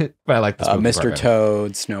kidding. But I like the Mr.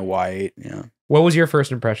 Toad, Snow White. Yeah. What was your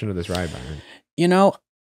first impression of this ride, Byron?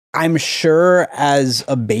 I'm sure as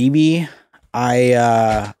a baby,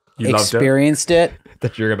 I experienced it.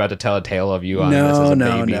 That you're about to tell a tale of you on this as a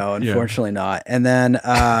baby. No, unfortunately not. And then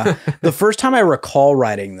the first time I recall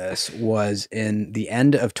riding this was in the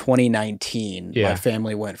end of 2019. My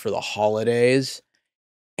family went for the holidays.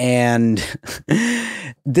 And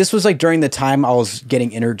this was like during the time I was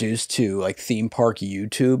getting introduced to like theme park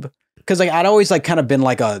YouTube. Because like I'd always like kind of been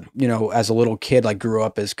like a, as a little kid, like grew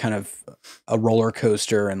up as kind of a roller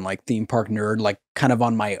coaster and like theme park nerd, like kind of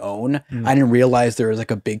on my own. I didn't realize there was like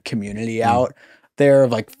a big community out there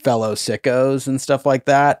of like fellow sickos and stuff like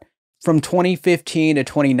that. From 2015 to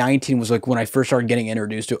 2019 was like when I first started getting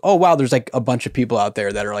introduced to, oh wow, there's like a bunch of people out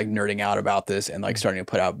there that are like nerding out about this and like starting to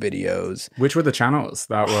put out videos. Which were the channels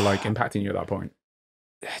that were like impacting you at that point?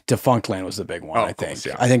 Defunctland was the big one, I think. Course,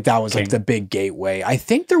 yeah. I think that was like the big gateway. I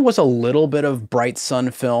think there was a little bit of Bright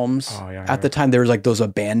Sun Films at the time. There was like those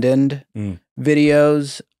abandoned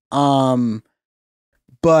videos.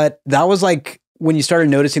 But that was like when you started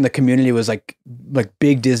noticing the community was like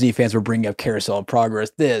big Disney fans were bringing up Carousel of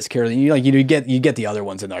Progress, Carousel, you get the other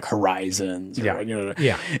ones in like Horizons,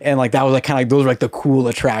 and like that was like kind of like those were like the cool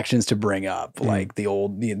attractions to bring up, like the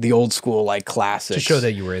old school like classics to show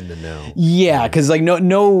that you were in the know. Yeah, because like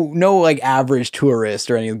no like average tourist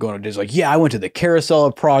or anything going to Disney like I went to the Carousel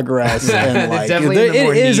of Progress and like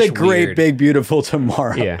it is a great big beautiful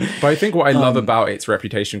tomorrow. Yeah, but I think what I love about its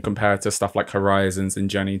reputation compared to stuff like Horizons and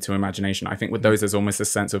Journey to Imagination, I think with those there's almost a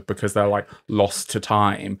sense of because they're like lost to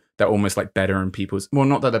time, they're almost like better in people's, well,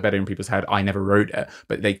 not that they're better in people's head, I never rode it,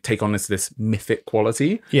 but they take on this mythic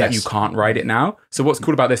quality that you can't ride it now. So what's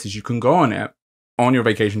cool about this is you can go on it on your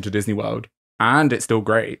vacation to Disney World and it's still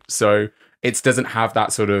great. So it doesn't have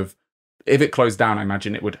that sort of, if it closed down, I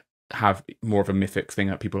imagine it would have more of a mythic thing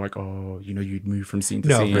that people are like, oh, you'd move from scene to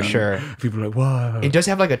scene. No, for sure. People are like, whoa. It does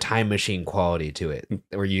have like a time machine quality to it,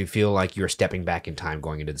 where you feel like you're stepping back in time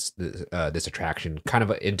going into this attraction, kind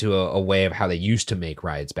of into a way of how they used to make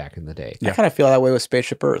rides back in the day. I kind of feel that way with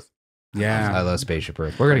Spaceship Earth. Yeah. I love Spaceship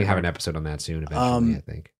Earth. We're going to have an episode on that soon eventually, I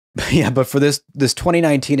think. Yeah, but for this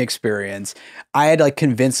 2019 experience, I had like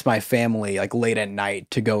convinced my family like late at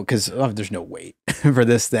night to go because there's no wait for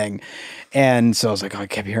this thing, and so I was like, I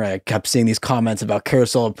kept seeing these comments about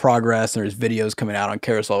Carousel of Progress, and there's videos coming out on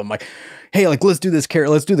Carousel. I'm like, hey, like let's do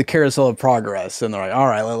the Carousel of Progress, and they're like, all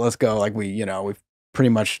right, let's go. Like we've pretty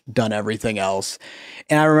much done everything else.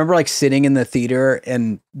 And I remember like sitting in the theater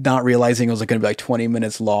and not realizing it was like going to be like 20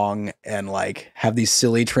 minutes long and like have these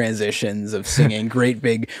silly transitions of singing Great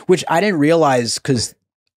Big, which I didn't realize because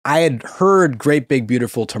I had heard Great Big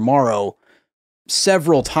Beautiful Tomorrow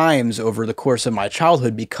several times over the course of my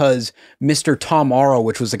childhood because Mr. Tomorrow,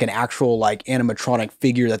 which was like an actual like animatronic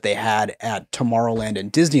figure that they had at Tomorrowland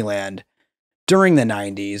and Disneyland during the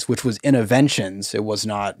 90s, which was Innoventions. It was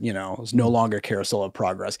not, it was no longer Carousel of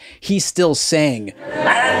Progress. He still sang.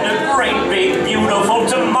 And a great big beautiful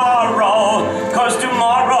tomorrow, 'cause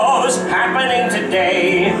tomorrow's happening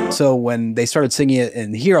today. So when they started singing it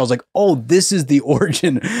in here, I was like, oh, this is the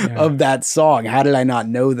origin of that song. How did I not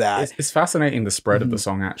know that? It's fascinating the spread of the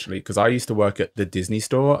song, actually, because I used to work at the Disney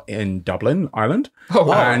store in Dublin, Ireland. Oh,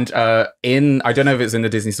 wow. And I don't know if it's in the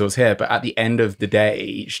Disney stores here, but at the end of the day,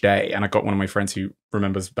 each day, and I got one of my friends who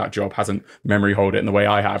remembers that job, hasn't memory hold it in the way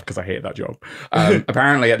I have because I hate that job.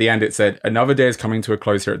 Apparently at the end it said, another day is coming to a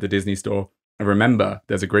close here at the Disney store. And remember,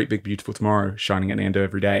 there's a great big beautiful tomorrow shining at the end of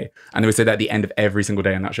every day. And they would say that at the end of every single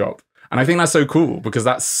day in that shop. And I think that's so cool because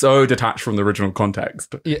that's so detached from the original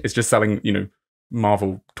context. Yeah. It's just selling,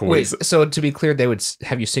 Marvel toys. Wait, so to be clear, they would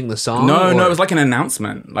have you sing the song? No, it was like an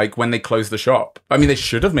announcement, like when they closed the shop. I mean, they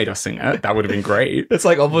should have made us sing it. That would have been great. It's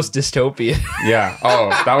like almost dystopian. Yeah. Oh,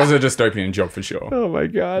 that was a dystopian job for sure. Oh my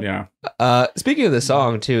God. Yeah. Speaking of the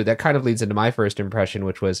song too, that kind of leads into my first impression,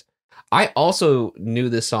 which was I also knew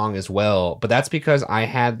this song as well, but that's because I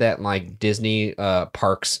had that like Disney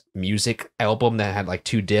Parks music album that had like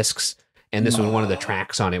 2 discs. And this was one of the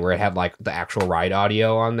tracks on it where it had like the actual ride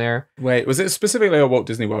audio on there. Wait, was it specifically a Walt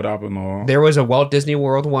Disney World album or? There was a Walt Disney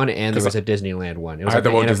World one and there was a Disneyland one. It was I had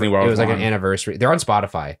the Walt Disney World. It was like one. an anniversary. They're on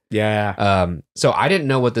Spotify. Yeah. So I didn't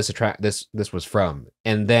know what this was from,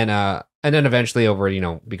 and then eventually over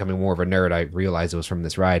becoming more of a nerd, I realized it was from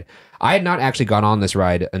this ride. I had not actually gone on this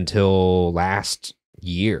ride until last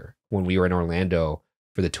year when we were in Orlando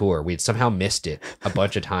for the tour. We had somehow missed it a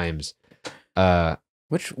bunch of times.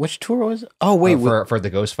 Which tour was it? Oh, wait. For the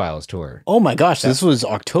Ghost Files tour. Oh my gosh, this was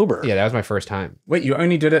October. Yeah, that was my first time. Wait, you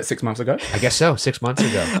only did it 6 months ago? I guess so, 6 months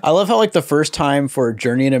ago. I love how like the first time for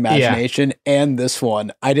Journey in Imagination and this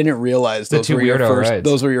one, I didn't realize those were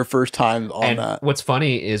your first time on that. What's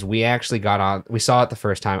funny is we actually we saw it the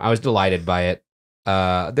first time. I was delighted by it.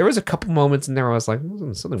 There was a couple moments in there where I was like,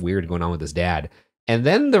 something weird going on with his dad. And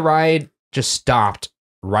then the ride just stopped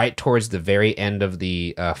right towards the very end of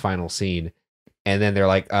the final scene. And then they're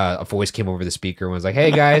like, a voice came over the speaker and was like, hey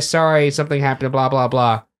guys, sorry, something happened, blah, blah,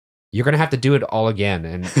 blah. You're going to have to do it all again.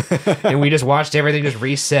 And we just watched everything just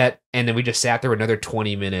reset. And then we just sat through another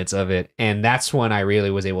 20 minutes of it. And that's when I really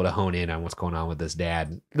was able to hone in on what's going on with this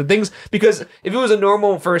dad. Because if it was a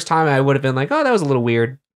normal first time, I would have been like, oh, that was a little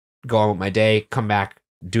weird. Go on with my day, come back,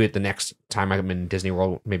 do it the next time I'm in Disney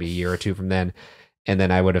World, maybe a year or two from then. And then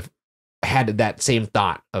I would have had that same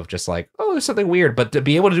thought of just like, oh, there's something weird, but to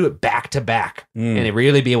be able to do it back to back and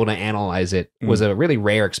really be able to analyze it was a really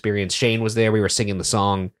rare experience. Shane was there. We were singing the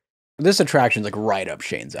song. This attraction's like right up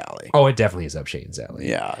Shane's alley. Oh, it definitely is up Shane's alley.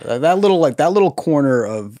 Yeah. That little corner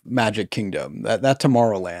of Magic Kingdom, that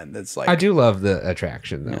Tomorrowland. That's like, I do love the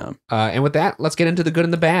attraction though. Yeah. And with that, let's get into the good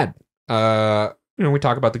and the bad. We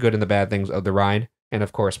talk about the good and the bad things of the ride. And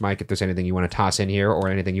of course, Mike, if there's anything you want to toss in here or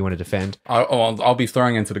anything you want to defend. I'll be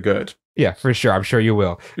throwing into the good. Yeah, for sure. I'm sure you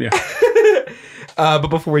will. Yeah. But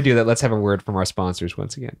before we do that, let's have a word from our sponsors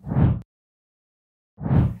once again.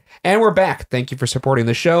 And we're back. Thank you for supporting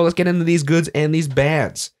the show. Let's get into these goods and these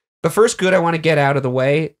bads. The first good I want to get out of the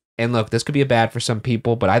way, and look, this could be a bad for some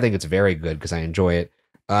people, but I think it's very good because I enjoy it.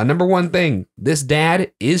 Number one thing, this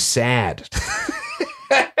dad is sad.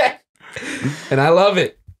 And I love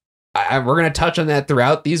it. We're going to touch on that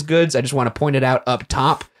throughout these goods. I just want to point it out up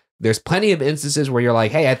top. There's plenty of instances where you're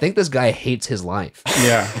like, hey, I think this guy hates his life.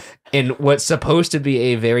 Yeah. In what's supposed to be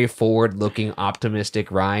a very forward-looking,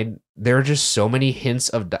 optimistic ride, there are just so many hints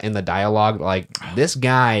in the dialogue, like, this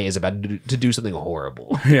guy is about to do something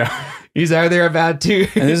horrible. Yeah. He's either about to...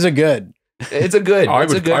 And this is a good. It's a good. I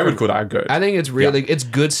would call that good. I think it's really... It's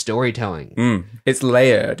good storytelling. It's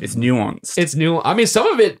layered. It's nuanced. It's new. I mean, some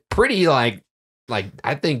of it pretty, like,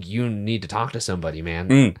 I think you need to talk to somebody,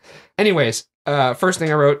 man. Anyways, first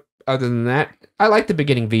thing I wrote, other than that, I like the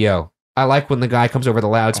beginning VO. I like when the guy comes over the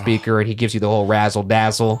loudspeaker and he gives you the whole razzle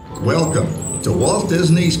dazzle. Welcome to Walt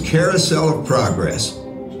Disney's Carousel of Progress.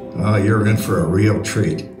 Oh, you're in for a real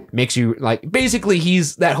treat. Makes you like, basically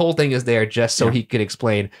that whole thing is there just so he could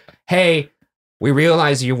explain, hey, we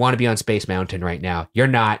realize you want to be on Space Mountain right now. You're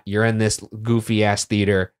not. You're in this goofy ass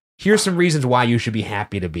theater. Here's some reasons why you should be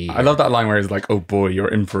happy to be here. I love that line where it's like, oh boy, you're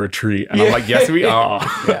in for a treat. And I'm like, yes, we are.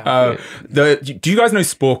 Do you guys know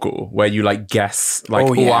Sporkle, where you like guess like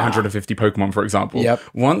all 150 Pokemon, for example? Yep.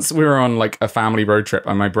 Once we were on like a family road trip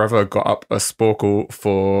and my brother got up a Sporkle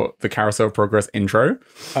for the Carousel Progress intro.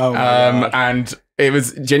 Oh, and it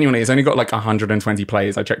was genuinely, it's only got like 120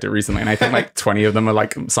 plays. I checked it recently, and I think like 20 of them are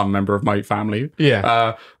like some member of my family.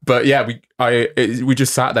 Yeah. But yeah, we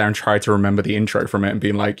just sat there and tried to remember the intro from it and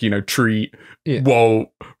being like, you know, treat,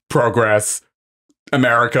 Walt, progress,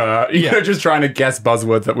 America, you know, just trying to guess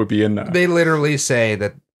buzzwords that would be in there. They literally say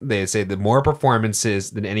that the more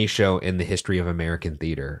performances than any show in the history of American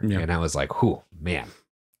theater. Yeah. And I was like, whew, man.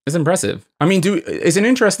 It's impressive. I mean, it's an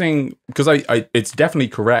interesting, because it's definitely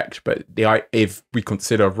correct, but if we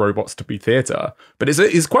consider robots to be theater, but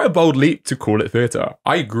it's quite a bold leap to call it theater.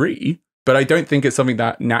 I agree, but I don't think it's something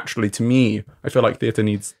that naturally, to me, I feel like theater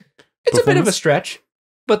needs. It's a bit of a stretch,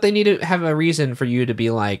 but they need to have a reason for you to be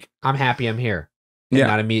like, I'm happy I'm here. And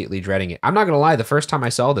not immediately dreading it. I'm not going to lie. The first time I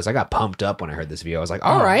saw this, I got pumped up when I heard this video. I was like,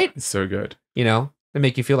 all right. It's so good. You know? They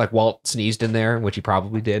make you feel like Walt sneezed in there, which he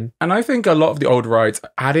probably did. And I think a lot of the old rides,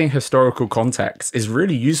 adding historical context is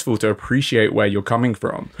really useful to appreciate where you're coming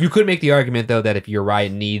from. You could make the argument, though, that if your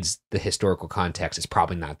ride needs the historical context, it's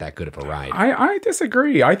probably not that good of a ride. I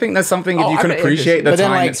disagree. I think there's something if you can appreciate the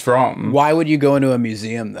time it's from. Why would you go into a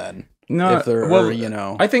museum then? No, if there you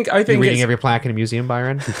know. I think you're reading every plaque in a museum,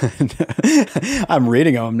 Byron. I'm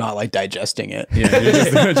reading them. I'm not like digesting it. Yeah,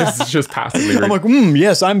 you're just passively reading. I'm like,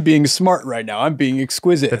 yes, I'm being smart right now. I'm being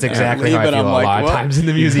exquisite. That's exactly how I feel a lot of times in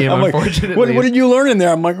the museum. I'm unfortunately, like, what did you learn in there?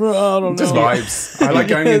 I'm like, I don't know. Just vibes. I like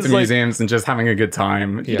going into museums and just having a good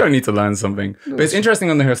time. You don't need to learn something. But it's interesting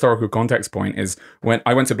on the historical context point is when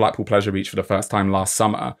I went to Blackpool Pleasure Beach for the first time last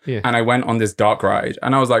summer, and I went on this dark ride,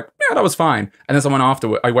 and I was like, yeah, that was fine. And then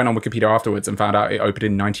I went on Wikipedia afterwards and found out it opened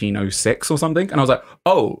in 1906 or something, and I was like,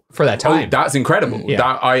 oh, for that time, that's incredible.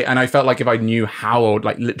 I felt like if I knew how old,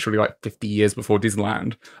 like literally like 50 years before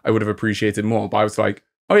Disneyland, I would have appreciated more. But I was like,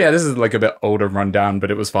 oh yeah, this is like a bit older, run down, but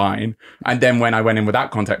it was fine. And then when I went in with that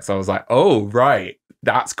context, I was like, oh right,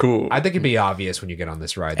 that's cool. I think it'd be obvious when you get on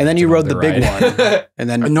this ride. And then you rode the big one, and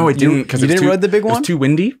then no, I didn't, because you didn't ride the big one. It was too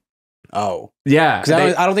windy. Oh yeah,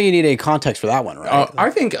 because I don't think you need any context for that one, right? I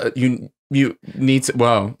think you need to,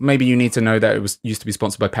 well, maybe you need to know that it used to be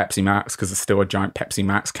sponsored by Pepsi Max, because it's still a giant Pepsi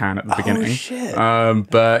Max can at the beginning. Oh, shit.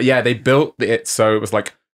 But yeah, they built it so it was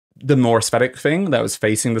like the more aesthetic thing that was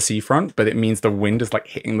facing the seafront, but it means the wind is like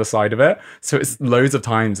hitting the side of it. So it's loads of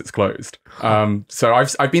times it's closed. So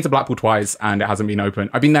I've been to Blackpool twice and it hasn't been open.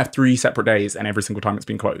 I've been there 3 separate days and every single time it's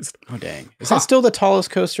been closed. Oh, dang. Is that still the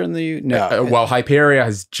tallest coaster in the... No. Well, Hyperia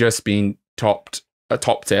has just been topped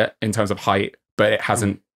it in terms of height, but it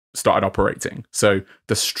hasn't started operating. So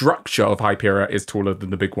the structure of Hyperia is taller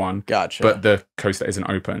than the big one. Gotcha. But the coaster isn't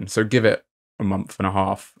open. So give it a month and a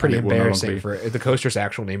half. Pretty embarrassing for the coaster's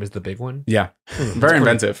actual name is the big one. Yeah. Very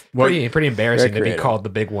inventive. Pretty embarrassing to be called the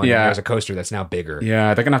big one. Yeah. There's a coaster that's now bigger.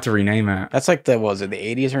 Yeah, they're gonna have to rename it. That's like the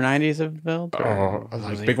 80s or 90s of build?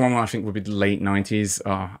 The big one I think would be the late 90s.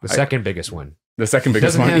 The second biggest one. The second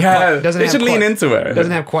biggest one. They should lean into it. It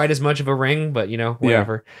doesn't have quite as much of a ring, but you know,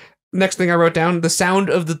 whatever. Yeah. Next thing I wrote down, the sound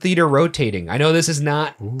of the theater rotating. I know this is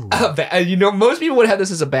not a bad, you know, most people would have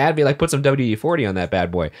this as a bad, be like, put some WD-40 on that bad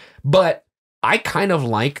boy. But I kind of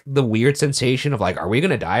like the weird sensation of like, are we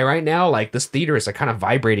going to die right now? Like this theater is like kind of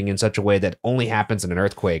vibrating in such a way that only happens in an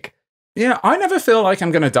earthquake. Yeah, I never feel like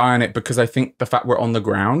I'm going to die on it because I think the fact we're on the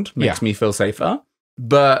ground makes me feel safer.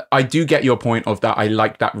 But I do get your point of that. I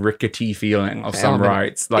like that rickety feeling of some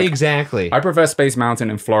rides. Like, exactly. I prefer Space Mountain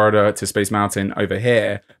in Florida to Space Mountain over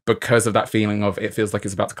here because of that feeling of it feels like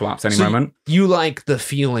it's about to collapse any moment. You like the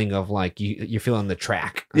feeling of like you're feeling the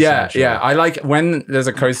track. Yeah. I like when there's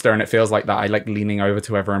a coaster and it feels like that. I like leaning over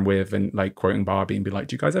to everyone with and like quoting Barbie and be like,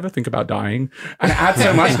 do you guys ever think about dying? And it adds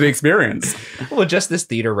so much to the experience. Well, just this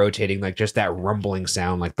theater rotating, like just that rumbling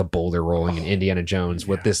sound, like the boulder rolling in Indiana Jones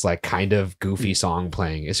with this like kind of goofy song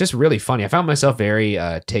playing. It's just really funny. I found myself very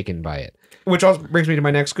taken by it. Which also brings me to my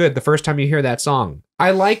next good. The first time you hear that song,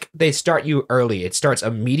 I like they start you early. It starts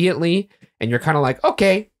immediately and you're kind of like,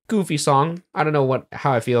 okay, goofy song. I don't know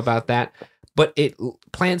how I feel about that. But it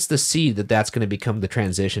plants the seed that's going to become the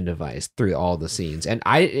transition device through all the scenes. And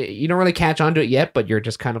you don't really catch on to it yet, but you're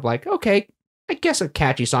just kind of like, okay, I guess a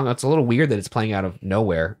catchy song. It's a little weird that it's playing out of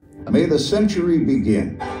nowhere. May the century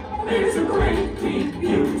begin. There's a great, big,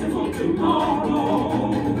 beautiful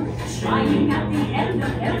tomorrow, shining at the end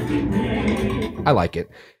of every day. I like it.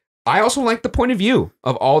 I also like the point of view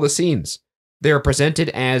of all the scenes. They're presented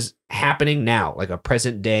as happening now, like a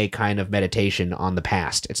present day kind of meditation on the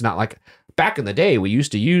past. It's not like back in the day, we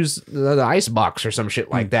used to use the ice box or some shit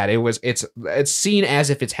like that. It's seen as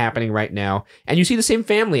if it's happening right now, and you see the same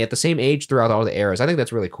family at the same age throughout all the eras. I think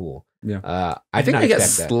that's really cool. Yeah, I think they get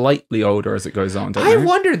slightly older as it goes on. Don't I they?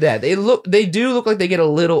 wondered that they do look like they get a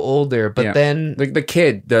little older, but then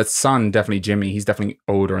the son, definitely Jimmy, he's definitely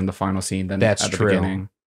older in the final scene than at the beginning.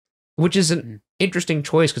 Which is an interesting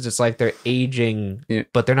choice because it's like they're aging,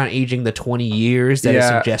 but they're not aging the 20 years that is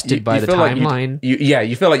suggested by the timeline.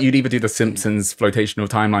 You feel like you'd either do the Simpsons flotational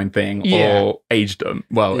timeline thing or age them.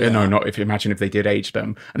 Well, no, not if you imagine if they did age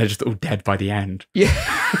them and they're just all dead by the end. Yeah,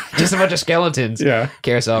 just a bunch of skeletons. Yeah,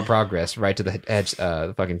 Carousel of Progress right to the edge,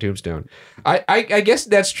 the fucking tombstone. I guess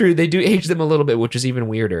that's true. They do age them a little bit, which is even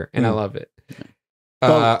weirder, and I love it.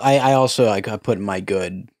 Well, I also I put in my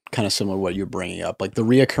good. Kind of similar to what you're bringing up, like the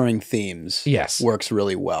reoccurring themes works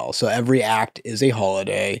really well. So every act is a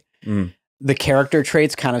holiday. The character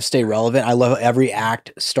traits kind of stay relevant. I love every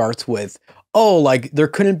act starts with, like there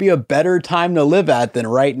couldn't be a better time to live at than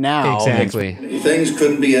right now. Exactly. Things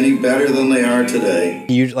couldn't be any better than they are today.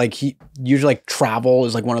 Usually travel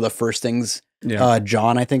is like one of the first things.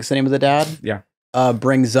 John, I think is the name of the dad. Yeah.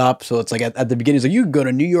 Brings up. So it's like at the beginning, it's like you can go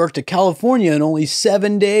to New York to California in only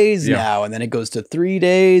 7 days now, and then it goes to 3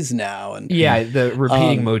 days now. And the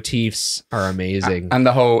repeating motifs are amazing. And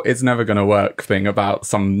the whole "it's never gonna work" thing about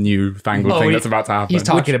some new fangled thing that's about to happen. He's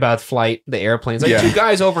talking about flight, the airplanes. Like two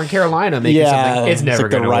guys over in Carolina making something. It's never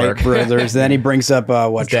like gonna work. The Wright brothers. Then he brings up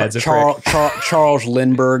Charles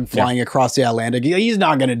Lindbergh flying across the Atlantic. He's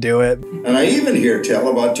not gonna do it. And I even hear tell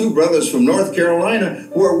about 2 brothers from North Carolina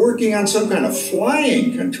who are working on some kind of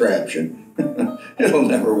flying contraption. It'll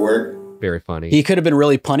never work. Very funny. He could have been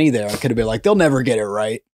really punny there. It could have been like, they'll never get it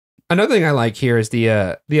right. Another thing I like here is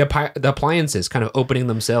the appliances kind of opening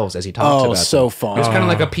themselves as he talks about so them. Fun. There's kind of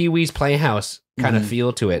like a Pee-wee's Playhouse kind of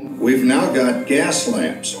feel to it. We've now got gas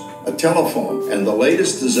lamps, a telephone, and the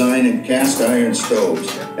latest design in cast iron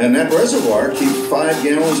stoves. And that reservoir keeps 5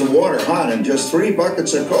 gallons of water hot and just 3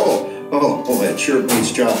 buckets of coal. Oh, that sure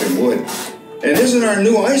beats chopping wood. And isn't our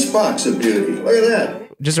new icebox a beauty? Look at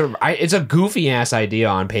that. It's a goofy ass idea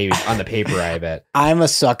on the paper, I bet. I'm a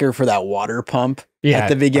sucker for that water pump at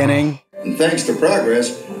the beginning. And thanks to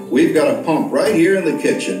progress, we've got a pump right here in the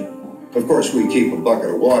kitchen. Of course, we keep a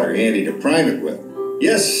bucket of water handy to prime it with.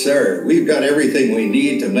 Yes, sir. We've got everything we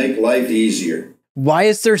need to make life easier. Why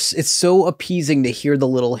is there? It's so appeasing to hear the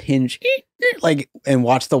little hinge, and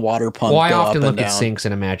watch the water pump. Well, I often go up look and at down. sinks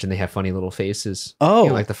and imagine they have funny little faces. Oh,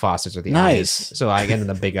 like the faucets or the nice. eyes. So I get in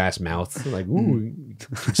the big ass mouth, like, ooh,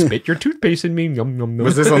 spit your toothpaste in me. Yum, yum, yum.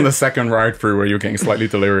 Was this on the second ride through where you're getting slightly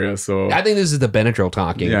delirious? Or I think this is the Benadryl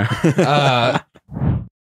talking. Yeah.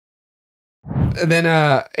 And then,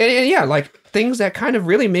 like things that kind of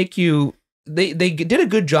really make you. They did a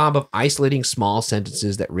good job of isolating small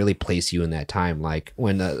sentences that really place you in that time. Like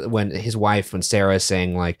when Sarah is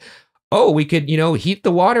saying like, "Oh, we could heat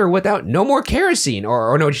the water without no more kerosene,"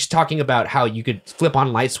 or no, she's talking about how you could flip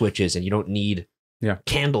on light switches and you don't need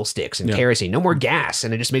candlesticks and kerosene, no more gas.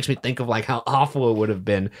 And it just makes me think of like how awful it would have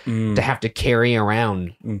been to have to carry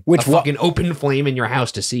around a fucking open flame in your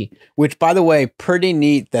house to see. Which, by the way, pretty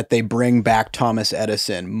neat that they bring back Thomas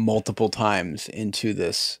Edison multiple times into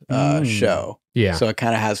this show. Yeah. So it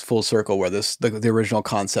kind of has full circle where the original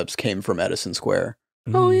concepts came from Edison Square.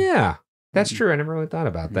 Oh yeah. That's true. I never really thought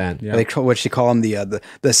about that. Yeah. What she call them the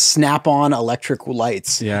snap-on electric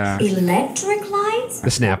lights. Yeah. Electric lights? The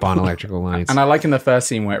snap-on electrical lights. And I like in the first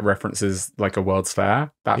scene where it references like a World's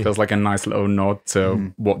Fair. That feels like a nice little nod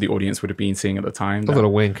to what the audience would have been seeing at the time. A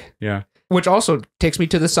little wink. Yeah. Which also takes me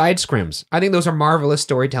to the side scrims. I think those are marvelous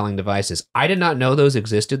storytelling devices. I did not know those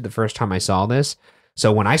existed the first time I saw this.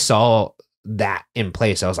 So when I saw that in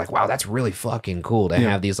place, I was like, wow, that's really fucking cool to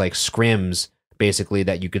have these like scrims basically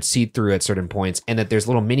that you could see through at certain points, and that there's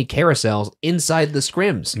little mini carousels inside the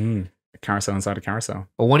scrims. A carousel inside a carousel.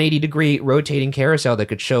 A 180-degree rotating carousel that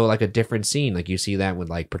could show like a different scene. Like you see that with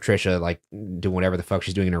like Patricia like doing whatever the fuck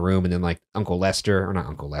she's doing in her room, and then like Uncle Lester, or not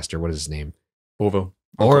Uncle Lester, what is his name?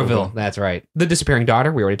 Orville, that's right. The disappearing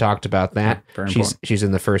daughter, we already talked about that. She's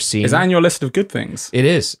in the first scene. Is that in your list of good things? It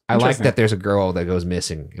is. I like that there's a girl that goes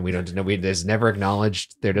missing, and we don't know. It's never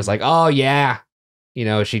acknowledged. They're just like, oh yeah,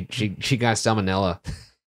 she got salmonella.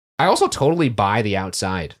 I also totally buy the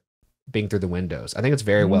outside being through the windows. I think it's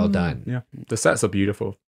very well done. Yeah, the sets are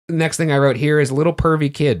beautiful. The next thing I wrote here is little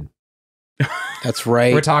pervy kid. That's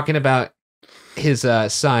right. We're talking about his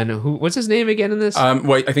son. What's his name again in this?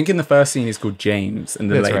 Wait, I think in the first scene he's called James, and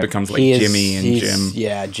then later becomes like Jimmy and Jim.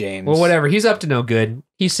 Yeah, James. Well, whatever. He's up to no good.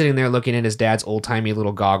 He's sitting there looking at his dad's old timey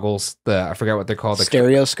little goggles. I forgot what they're called.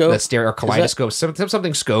 Stereoscope. The stereo kaleidoscope.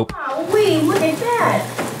 Something scope. Oh, wait, look at that.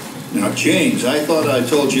 Now, James, I thought I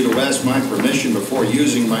told you to ask my permission before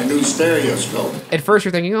using my new stereoscope. At first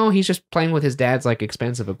you're thinking, oh, he's just playing with his dad's like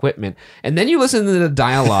expensive equipment. And then you listen to the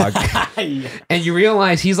dialogue and you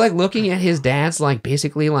realize he's like looking at his dad's like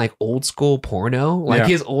basically like old school porno, like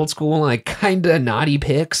his old school like kind of naughty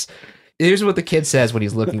pics. Here's what the kid says when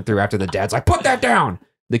he's looking through after the dad's like, put that down.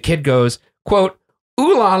 The kid goes, quote,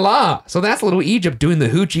 ooh la la. So that's little Egypt doing the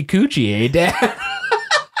hoochie coochie, eh, Dad?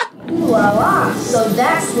 Ooh la la. So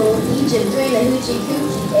that's little Egypt doing the hoochie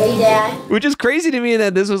coochie, eh, Dad? Which is crazy to me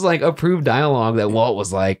that this was like approved dialogue that Walt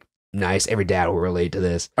was like, nice, every dad will relate to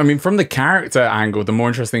this. I mean, from the character angle, the more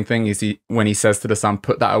interesting thing is when he says to the son,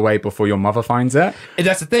 put that away before your mother finds it. And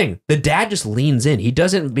that's the thing. The dad just leans in. He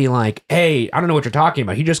doesn't be like, hey, I don't know what you're talking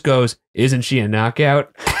about. He just goes, isn't she a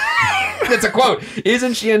knockout? That's a quote.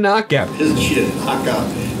 Isn't she a knockout? Isn't she a knockout?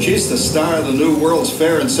 She's the star of the new World's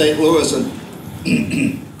Fair in St. Louis,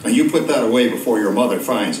 and you put that away before your mother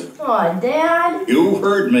finds it. Aw, Dad. You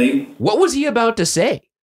heard me. What was he about to say?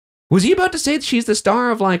 Was he about to say that she's the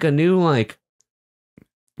star of like a new, like,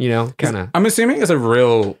 you know, kind of... I'm assuming it's a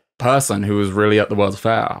real person who was really at the World's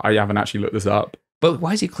Fair. I haven't actually looked this up. But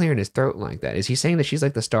why is he clearing his throat like that? Is he saying that she's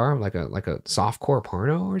like the star of like a softcore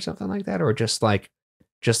porno or something like that? Or just like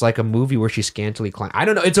a movie where she's scantily clad? I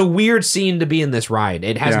don't know. It's a weird scene to be in this ride.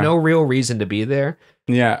 It has no real reason to be there.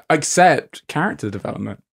 Yeah, except character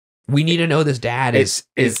development. We need to know this dad is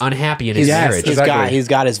unhappy in his marriage. He's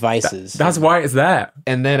got his vices. That's why it's there.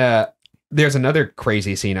 And then there's another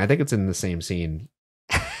crazy scene. I think it's in the same scene.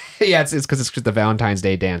 Yeah, it's because it's just the Valentine's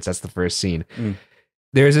Day dance. That's the first scene. Mm.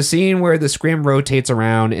 There's a scene where the scrim rotates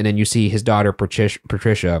around, and then you see his daughter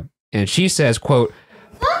Patricia, and she says, "quote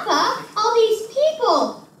Papa, all these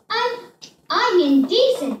people, I'm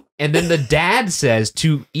indecent." And then the dad says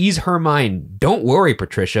to ease her mind, "Don't worry,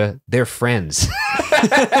 Patricia, they're friends."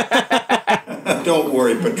 Don't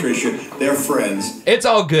worry, Patricia. They're friends. It's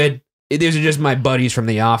all good. These are just my buddies from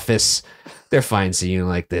the office. They're fine seeing you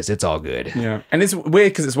like this. It's all good. Yeah. And it's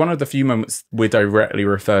weird because it's one of the few moments we're directly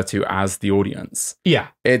referred to as the audience. Yeah.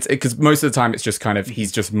 It's because most of the time it's just kind of,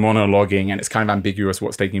 he's just monologuing and it's kind of ambiguous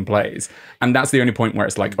what's taking place. And that's the only point where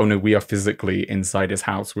it's like, oh no, we are physically inside his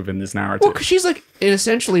house within this narrative. Well, because she's like,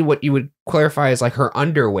 essentially what you would clarify is like her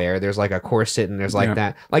underwear. There's like a corset and there's like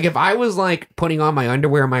that. Like if I was like putting on my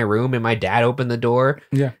underwear in my room and my dad opened the door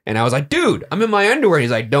and I was like, dude, I'm in my underwear. And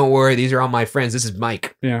he's like, don't worry, these are all my friends. This is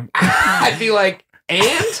Mike. Yeah. I'd be like,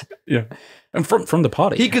 and? Yeah. And from the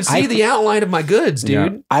party. He could see the outline of my goods,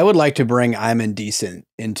 dude. Yeah. I would like to bring I'm indecent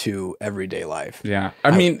into everyday life. Yeah.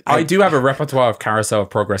 I mean, I do have a repertoire of Carousel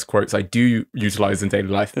progress quotes I do utilize in daily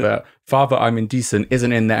life, but Father, I'm indecent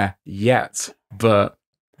isn't in there yet. But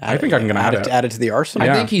I think I'm going to add it to the arsenal.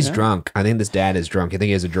 I think he's drunk. I think this dad is drunk. I think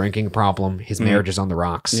he has a drinking problem. His marriage is on the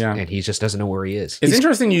rocks. Yeah. And he just doesn't know where he is. It's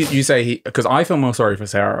interesting you say because I feel more sorry for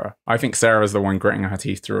Sarah. I think Sarah's the one gritting her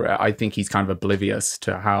teeth through it. I think he's kind of oblivious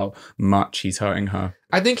to how much he's hurting her.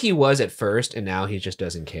 I think he was at first, and now he just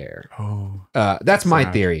doesn't care. Oh. That's my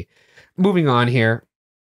theory. Moving on here.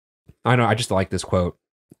 I just like this quote.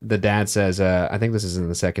 The dad says, I think this is in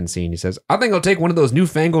the second scene. He says, I think I'll take one of those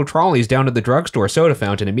newfangled trolleys down to the drugstore soda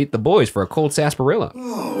fountain and meet the boys for a cold sarsaparilla.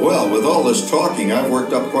 Oh, well, with all this talking, I've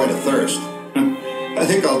worked up quite a thirst. I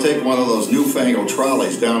think I'll take one of those newfangled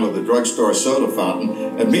trolleys down to the drugstore soda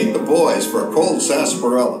fountain and meet the boys for a cold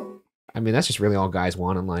sarsaparilla. I mean, that's just really all guys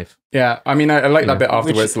want in life. Yeah, I mean, I like that bit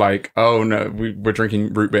afterwards, like, oh no, we're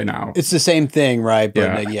drinking root beer now. It's the same thing, right?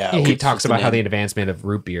 But He talks about how the advancement of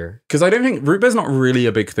root beer. Because I don't think root beer's not really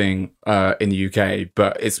a big thing in the UK,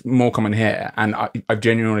 but it's more common here. And I've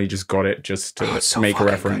genuinely just got it just to make a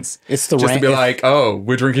reference. Good. It's the just to be like, oh,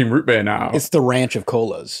 we're drinking root beer now. It's the ranch of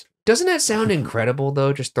colas. Doesn't that sound incredible,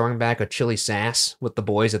 though, just throwing back a chili sass with the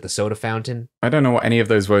boys at the soda fountain? I don't know what any of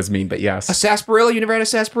those words mean, but yes. A sarsaparilla? You never had a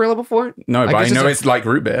sarsaparilla before? No, but I know it's like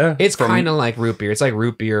root beer. It's kind of like root beer. It's like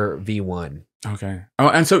root beer V1. Okay. Oh,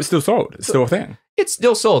 and so it's still sold. It's still a thing. It's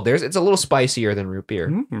still sold. It's a little spicier than root beer.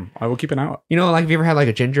 Mm-hmm. I will keep an eye out. You know, like have you ever had like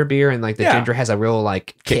a ginger beer and like the ginger has a real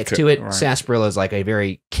like kick to it? Right. Sarsaparilla is like a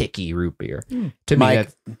very kicky root beer. To Mike,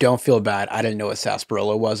 don't feel bad. I didn't know what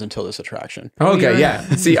sarsaparilla was until this attraction. Okay, yeah.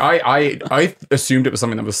 See, I assumed it was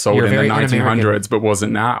something that was sold in the 1900s, but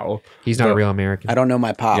wasn't now. He's not a real American. I don't know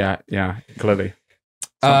my pop. Yeah, clearly.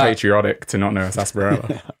 It's not patriotic to not know a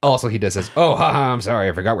sarsaparilla. Also, he does this, oh, haha, I'm sorry,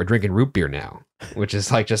 I forgot we're drinking root beer now. Which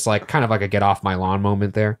is like just like kind of like a get off my lawn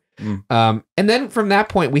moment there. And then from that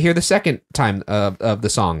point, we hear the second time of the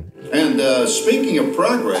song. And speaking of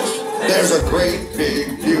progress, there's a great,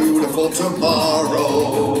 big, beautiful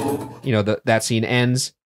tomorrow. You know, that scene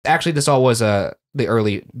ends. Actually, this all was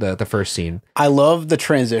the first scene. I love the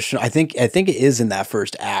transition. I think it is in that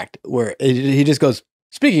first act where he just goes,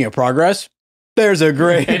 speaking of progress, there's a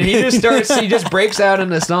great, and he just breaks out in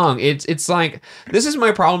the song. It's like, this is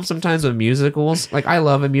my problem sometimes with musicals. Like, I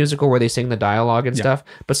love a musical where they sing the dialogue and stuff,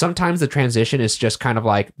 but sometimes the transition is just kind of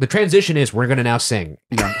like, the transition is, we're gonna now sing.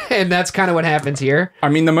 And that's kind of what happens here. I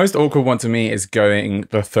mean, the most awkward one to me is going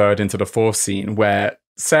the third into the fourth scene where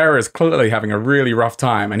Sarah is clearly having a really rough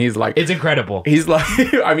time, and he's like, it's incredible. He's like,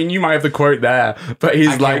 I mean, you might have the quote there, but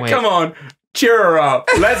he's like, come on, cheer her up.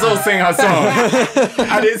 Let's all sing her song.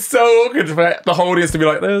 And it's so awkward for the whole audience to be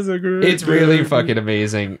like, there's a great. It's really fucking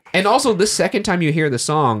amazing. And also, the second time you hear the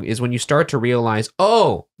song is when you start to realize,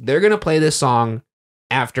 oh, they're going to play this song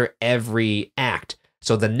after every act.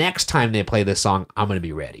 So the next time they play this song, I'm going to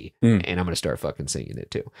be ready. And I'm going to start fucking singing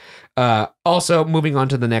it too. Also, moving on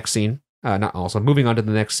to the next scene. Moving on to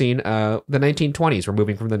the next scene. The 1920s. We're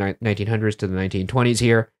moving from the 1900s to the 1920s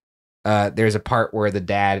here. There's a part where the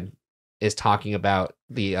dad is talking about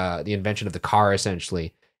the invention of the car,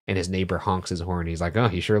 essentially, and his neighbor honks his horn. He's like, oh,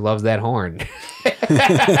 he sure loves that horn.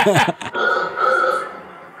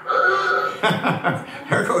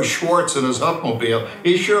 There goes Schwartz in his Upmobile.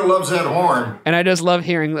 He sure loves that horn. And I just love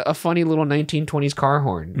hearing a funny little 1920s car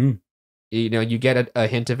horn. You know, you get a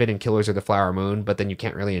hint of it in Killers of the Flower Moon, but then you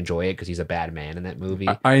can't really enjoy it because he's a bad man in that movie.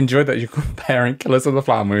 I enjoyed that you're comparing Killers of the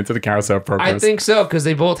Flower Moon to the Carousel progress. I think so, because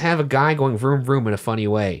they both have a guy going vroom vroom in a funny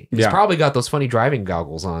way. He's probably got those funny driving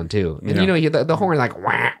goggles on too. And you know, the horn like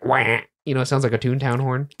wah wah. You know, it sounds like a Toontown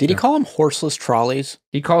horn. Did he call them horseless trolleys?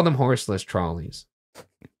 He called them horseless trolleys.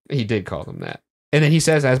 He did call them that. And then he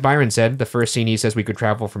says, as Byron said, the first scene, he says we could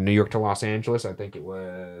travel from New York to Los Angeles. I think it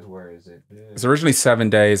was, where is it? It's originally 7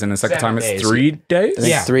 days, and the second time it's 3 days? I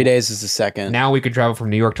think 3 days is the second. Now we could travel from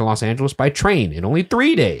New York to Los Angeles by train in only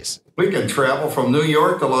 3 days. We can travel from New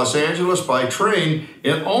York to Los Angeles by train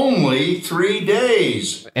in only 3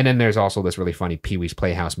 days. And then there's also this really funny Pee-wee's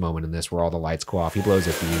Playhouse moment in this where all the lights go off. He blows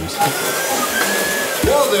a fuse.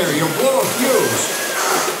 Whoa there, you blow a fuse.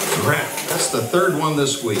 Crap, that's the third one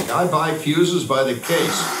this week. I buy fuses by the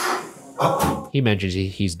case. He mentions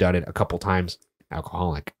he's done it a couple times.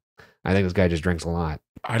 Alcoholic. I think this guy just drinks a lot.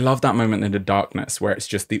 I love that moment in the darkness where it's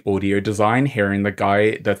just the audio design, hearing the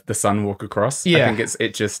guy, the sun walk across. Yeah. I think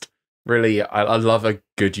it just really, I love a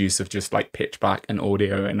good use of just like pitch black and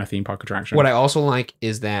audio in a theme park attraction. What I also like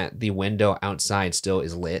is that the window outside still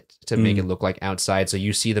is lit to make it look like outside. So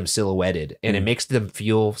you see them silhouetted and it makes them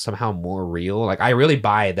feel somehow more real. Like, I really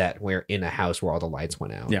buy that we're in a house where all the lights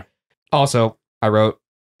went out. Yeah. Also, I wrote,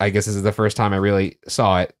 I guess this is the first time I really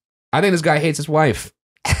saw it. I think this guy hates his wife.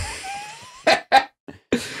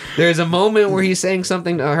 There's a moment where he's saying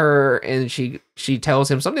something to her and she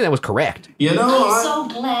tells him something that was correct. You know, I'm so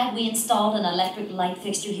glad we installed an electric light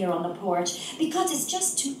fixture here on the porch because it's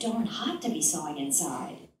just too darn hot to be sewing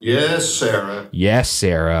inside. Yes, Sarah. Yes,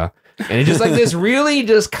 Sarah. And it's just like this really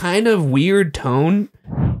just kind of weird tone.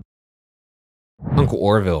 Uncle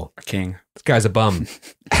Orville. A king. This guy's a bum.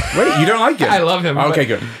 Wait, you don't like him? I love him. Okay,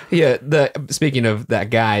 good. Yeah, speaking of that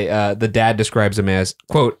guy, the dad describes him as,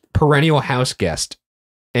 quote, perennial house guest.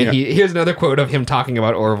 And here's another quote of him talking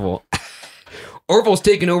about Orville. Orville's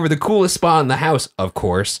taken over the coolest spot in the house, of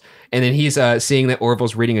course. And then he's seeing that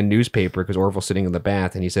Orville's reading a newspaper because Orville's sitting in the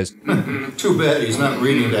bath, and he says, too bad he's not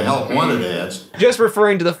reading the help wanted ads. Just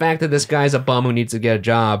referring to the fact that this guy's a bum who needs to get a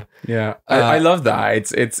job. Yeah, I love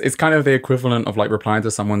that. It's kind of the equivalent of like replying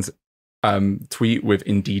to someone's tweet with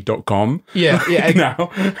Indeed.com. Yeah.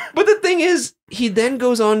 Now. But the thing is, he then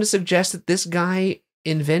goes on to suggest that this guy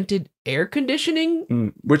invented air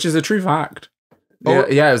conditioning, which is a true fact.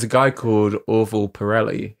 Yeah, it was a guy called Orville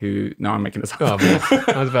Pirelli who. No, I'm making this up. Oh, man.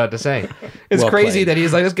 I was about to say, it's crazy that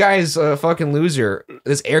he's like, this guy's a fucking loser.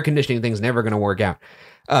 This air conditioning thing's never going to work out.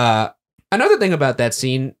 Another thing about that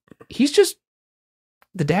scene,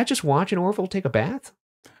 the dad just watching Orville take a bath.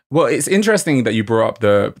 Well, it's interesting that you brought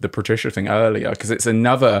up the Patricia thing earlier because it's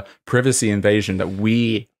another privacy invasion that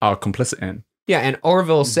we are complicit in. Yeah, and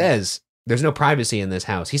Orville says there's no privacy in this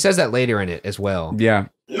house. He says that later in it as well. Yeah.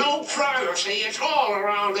 No privacy. It's all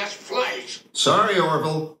around this place. Sorry,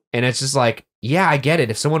 Orville. And it's just like, yeah, I get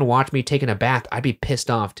it. If someone watched me taking a bath, I'd be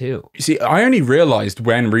pissed off too. You see, I only realized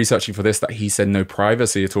when researching for this that he said no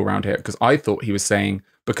privacy at all around here because I thought he was saying,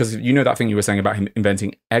 because you know that thing you were saying about him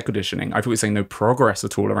inventing air conditioning, I thought he was saying no progress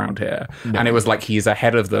at all around here. No. And it was like he's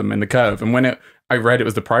ahead of them in the curve. And when I read it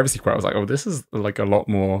was the privacy quote, I was like, oh, this is like a lot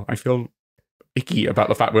more, I feel icky about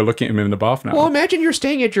the fact we're looking at him in the bath now. Well, imagine you're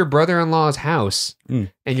staying at your brother-in-law's house and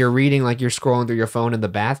you're reading, like you're scrolling through your phone in the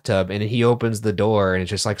bathtub and he opens the door and it's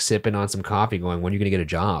just like sipping on some coffee going, when are you going to get a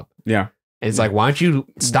job? Yeah. And it's like, why don't you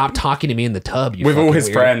stop talking to me in the tub? You with all fucking his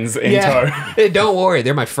weirdo. friends in tow. Hey, don't worry,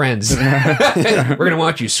 they're my friends. We're gonna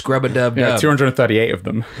watch you scrub a dub. Yeah, 238 of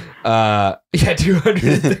them.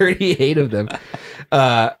 238 of them.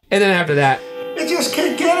 And then after that, It just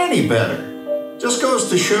can't get any better. Just goes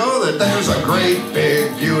to show that there's a great,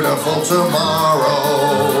 big, beautiful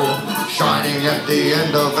tomorrow shining at the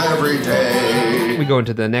end of every day. we go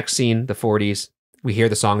into the next scene, the 40s. We hear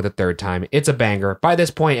the song the third time. It's a banger. By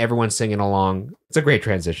this point, everyone's singing along. It's a great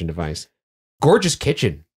transition device. Gorgeous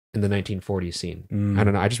kitchen in the 1940s scene. I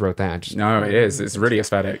don't know. I just wrote that. No, it is. It's really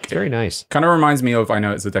aesthetic. Very nice. Kind of reminds me of, I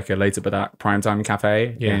know it's a decade later, but that Primetime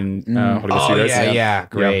Cafe in Hollywood Studios. Yeah,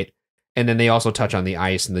 great. Yeah. And then they also touch on the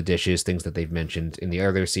ice and the dishes, things that they've mentioned in the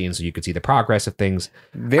earlier scenes, so you could see the progress of things.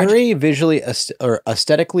 Very visually or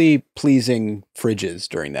aesthetically pleasing fridges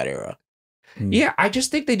during that era. Yeah, I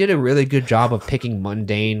just think they did a really good job of picking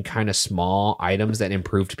mundane, kind of small items that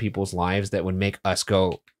improved people's lives that would make us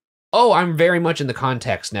go, oh, I'm very much in the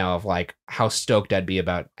context now of like how stoked I'd be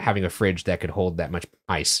about having a fridge that could hold that much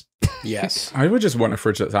ice. Yes. I would just want a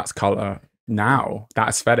fridge that's color now, that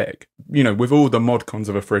aesthetic. You know, with all the mod cons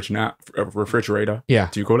of a fridge now, a refrigerator. Yeah.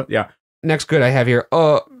 Do you call it? Yeah. Next good I have here.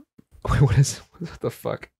 What the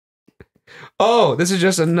fuck? Oh, this is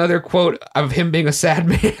just another quote of him being a sad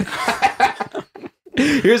man.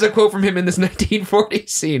 Here's a quote from him in this 1940s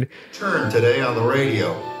scene. Turn today on the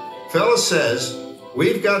radio. Fella says,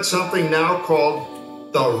 we've got something now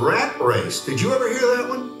called the rat race. Did you ever hear that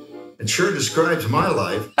one? It sure describes my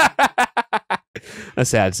life. A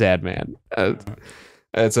sad man. I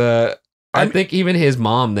think even his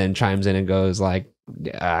mom then chimes in and goes like,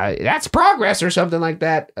 that's progress or something like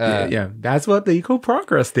that. Yeah, that's what they call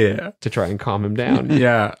progress there. To try and calm him down.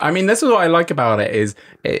 Yeah. I mean, this is what I like about it is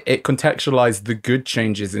it contextualized the good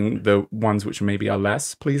changes in the ones which maybe are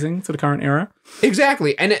less pleasing to the current era.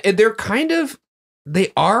 Exactly. And they're kind of,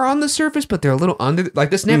 they are on the surface, but they're a little under,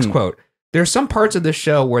 like this next quote. There's some parts of the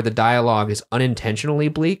show where the dialogue is unintentionally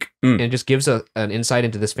bleak and just gives an insight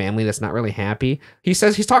into this family that's not really happy. He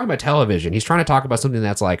says he's talking about television. He's trying to talk about something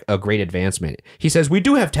that's like a great advancement. He says, we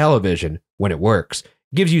do have television when it works.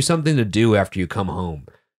 Gives you something to do after you come home.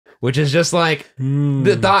 Which is just like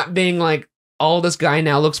the thought being like, all this guy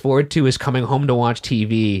now looks forward to is coming home to watch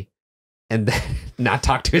TV and then not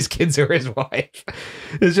talk to his kids or his wife.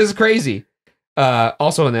 It's just crazy.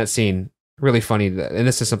 Also in that scene, really funny, and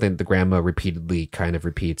this is something the grandma repeatedly kind of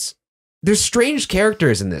repeats. There's strange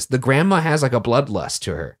characters in this. The grandma has like a bloodlust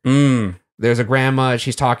to her. There's a grandma,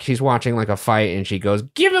 she's watching like a fight, and she goes,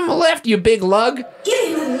 give him a left, you big lug.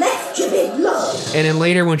 Give him a left, you big lug. And then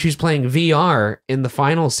later when she's playing VR in the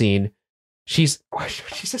final scene, she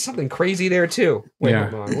says something crazy there too. Wait,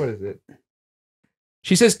 hold on, what is it?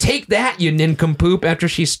 She says, take that, you nincompoop, after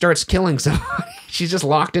she starts killing somebody. She's just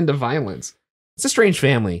locked into violence. It's a strange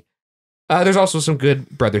family. There's also some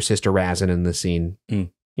good brother-sister razzing in the scene. You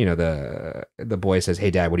know, the boy says, hey,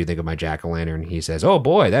 Dad, what do you think of my jack-o'-lantern? He says, oh,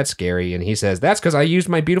 boy, that's scary. And he says, that's because I used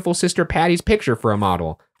my beautiful sister Patty's picture for a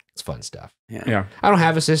model. It's fun stuff. Yeah. I don't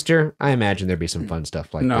have a sister. I imagine there'd be some fun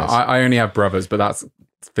stuff like this. No, I only have brothers, but that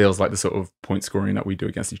feels like the sort of point scoring that we do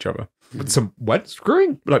against each other. Some what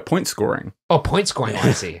scoring? Like point scoring. Oh, point scoring.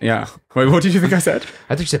 I see. Yeah. Wait, what did you think I said?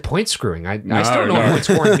 I think you said point screwing. I still don't know what point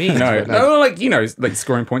scoring means. No, like, you know, like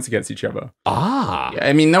scoring points against each other. Ah. Yeah,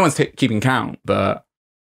 I mean, no one's keeping count, but...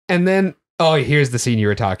 And then, here's the scene you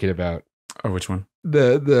were talking about. Oh, which one?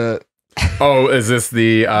 Oh, is this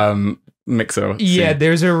the mixer scene? Yeah,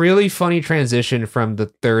 there's a really funny transition from the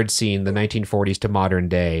third scene, the 1940s, to modern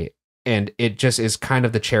day. And it just is kind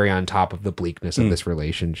of the cherry on top of the bleakness of this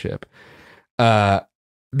relationship.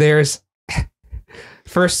 There's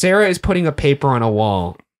first, Sarah is putting a paper on a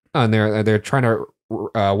wall, and they're trying to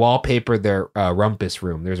wallpaper their rumpus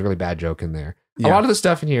room. There's a really bad joke in there. Yeah. A lot of the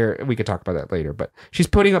stuff in here, we could talk about that later. But she's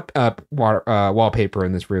putting up wallpaper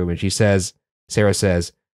in this room, and Sarah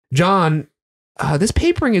says, John, this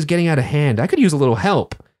papering is getting out of hand. I could use a little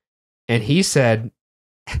help. And he says,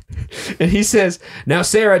 now,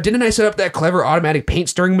 Sarah, didn't I set up that clever automatic paint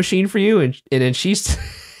stirring machine for you? And then she's...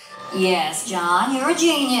 Yes, John, you're a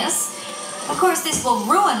genius. Of course, this will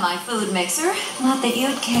ruin my food mixer. Not that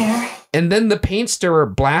you'd care. And then the paint stirrer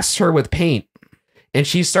blasts her with paint. And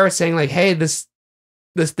she starts saying, like, hey, this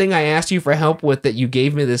thing I asked you for help with, that you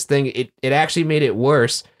gave me this thing, it actually made it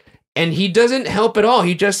worse. And he doesn't help at all.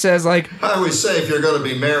 He just says, like... I always say if you're going to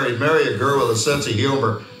be married, marry a girl with a sense of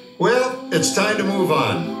humor. Well, it's time to move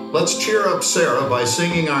on. Let's cheer up Sarah by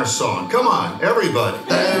singing our song. Come on, everybody.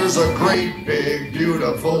 There's a great, big,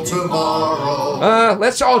 beautiful tomorrow.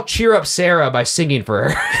 Let's all cheer up Sarah by singing for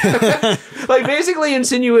her. Like basically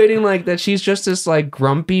insinuating like that she's just this like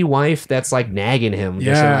grumpy wife that's like nagging him.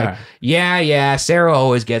 Just like, yeah, Sarah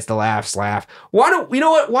always gets the laugh. Why don't we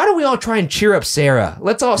all try and cheer up Sarah?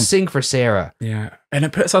 Let's all sing for Sarah. Yeah. And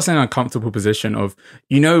it puts us in an uncomfortable position of,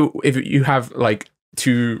 if you have like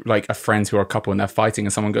two, like a friends who are a couple and they're fighting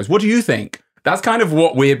and someone goes, what do you think? That's kind of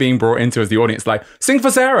what we're being brought into as the audience. Like, sing for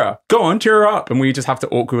Sarah. Go on, cheer her up. And we just have to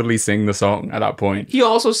awkwardly sing the song at that point. He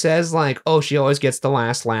also says like, oh, she always gets the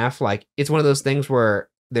last laugh. Like, it's one of those things where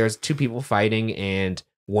there's two people fighting and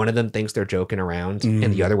one of them thinks they're joking around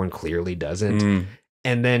and the other one clearly doesn't.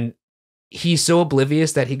 And then he's so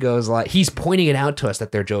oblivious that he goes like, he's pointing it out to us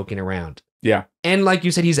that they're joking around. Yeah. And like you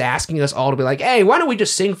said, he's asking us all to be like, hey, why don't we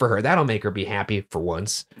just sing for her? That'll make her be happy for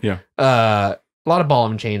once. Yeah. A lot of ball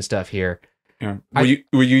and chain stuff here. Yeah.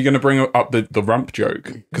 Were you going to bring up the rump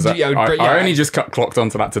joke? Because I only just clocked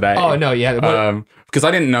onto that today. Oh, no, yeah. Because I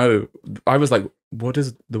didn't know. I was like, what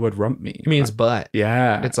does the word rump mean? It means butt.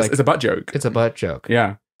 Yeah. It's like it's a butt joke. It's a butt joke.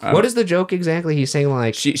 Yeah. What is the joke exactly? He's saying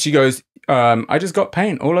like... She goes, I just got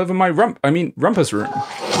paint all over my rumpus room.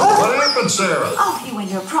 What happened, Sarah? Oh, you and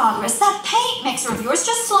your progress. That paint mixer of yours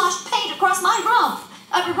just sloshed paint across my rump.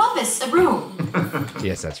 A room.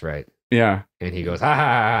 Yes, that's right. Yeah. And he goes, ha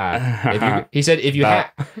ha ha. He said, if you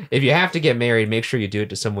have to get married, make sure you do it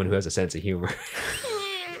to someone who has a sense of humor.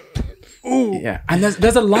 Ooh. Yeah. And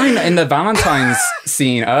there's a line in the Valentine's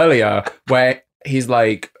scene earlier where he's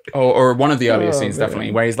like, or one of the earlier scenes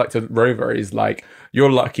definitely, where he's like to Rover, he's like,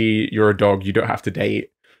 you're lucky you're a dog, you don't have to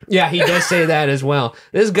date. Yeah, he does say that as well.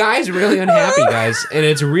 This guy's really unhappy, guys, and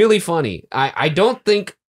it's really funny. I don't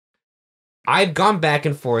think... I've gone back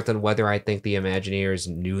and forth on whether I think the Imagineers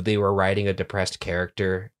knew they were writing a depressed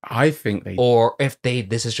character. I think they... Or if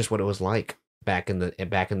this is just what it was like back in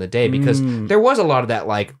the day, because there was a lot of that,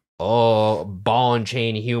 like, ball and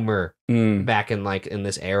chain humor back in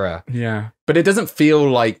this era. Yeah. But it doesn't feel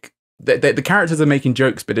like... The characters are making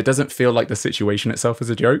jokes, but it doesn't feel like the situation itself is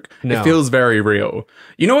a joke. No. It feels very real.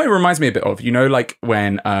 You know what it reminds me a bit of? You know, like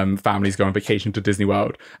when families go on vacation to Disney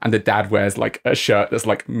World and the dad wears like a shirt that's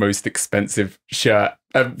like most expensive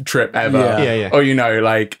trip ever. Yeah.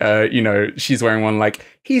 Or, she's wearing one like,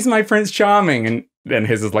 he's my Prince Charming. And then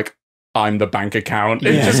his is like, I'm the bank account.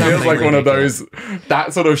 It just feels like one of those,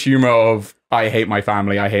 that sort of humor of, I hate my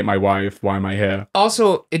family, I hate my wife, why am I here?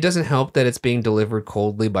 Also, it doesn't help that it's being delivered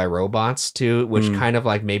coldly by robots too, which kind of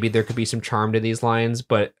like maybe there could be some charm to these lines,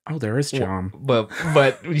 but... Oh, there is charm. But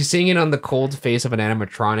you're seeing it on the cold face of an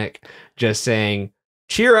animatronic just saying,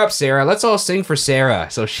 cheer up, Sarah, let's all sing for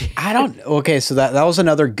Sarah. So so that was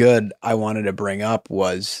another good I wanted to bring up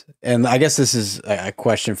was, and I guess this is a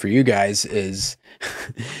question for you guys is...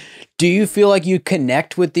 Do you feel like you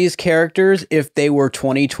connect with these characters if they were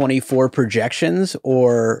 2024 projections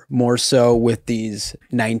or more so with these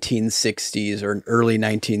 1960s or early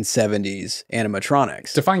 1970s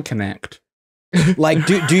animatronics? Define connect. Like,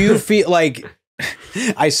 do you feel like...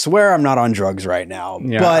 I swear I'm not on drugs right now.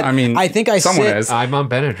 Yeah, but I mean, I think someone is. I'm on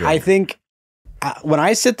Benadryl. I think when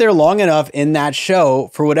I sit there long enough in that show,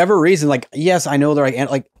 for whatever reason, like, yes, I know they're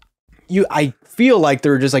I feel like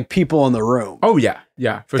they're just like people in the room. Oh yeah,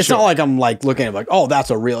 for sure. It's not like I'm like looking at like, oh, that's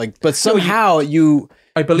a real but somehow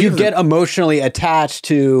I believe you get emotionally attached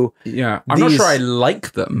to. Yeah, I'm not sure I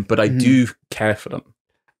like them, but I do care for them.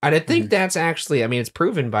 And I think that's actually, I mean, it's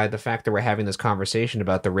proven by the fact that we're having this conversation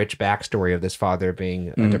about the rich backstory of this father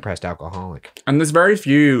being a depressed alcoholic. And there's very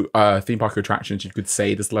few theme park attractions you could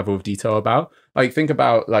say this level of detail about. Like, think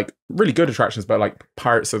about, like, really good attractions, but, like,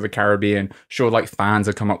 Pirates of the Caribbean. Sure, like, fans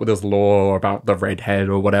have come up with this lore about the redhead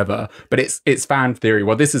or whatever, but it's fan theory.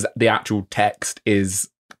 Well, this is the actual text is,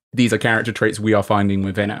 these are character traits we are finding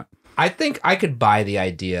within it. I think I could buy the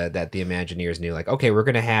idea that the Imagineers knew, like, okay, we're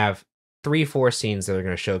going to have 3-4 scenes that are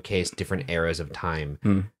going to showcase different eras of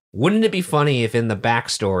time. Wouldn't it be funny if in the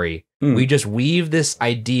backstory we just weave this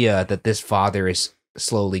idea that this father is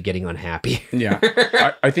slowly getting unhappy? Yeah.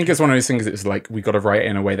 I think it's one of those things, it's like, we got to write it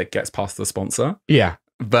in a way that gets past the sponsor. Yeah.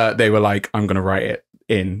 But they were like, I'm going to write it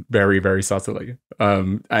in very, very subtly.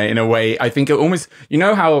 In a way, I think it almost, you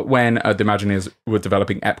know how when the Imagineers were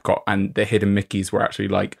developing Epcot and the hidden Mickeys were actually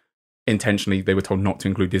like intentionally they were told not to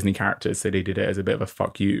include Disney characters, so they did it as a bit of a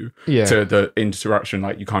fuck you Yeah. to the interaction,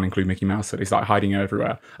 like you can't include Mickey Mouse, so they start hiding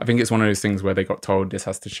everywhere. I think it's one of those things where they got told this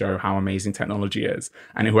has to show how amazing technology is,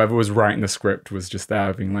 and whoever was writing the script was just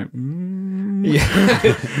there being like,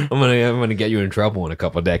 Yeah. I'm gonna get you in trouble in a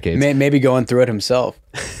couple of decades. Maybe going through it himself.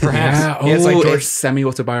 Perhaps. Yeah, it's like George, it's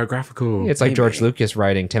semi-autobiographical. it's like George Lucas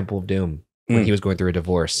writing Temple of Doom when he was going through a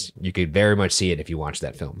divorce. You could very much see it if you watched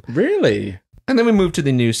that film. Really? And then we move to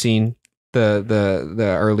the new scene, the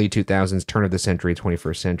early 2000s, turn of the century,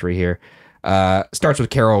 21st century here. Starts with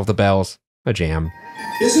Carol of the Bells, a jam.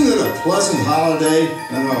 Isn't it a pleasant holiday?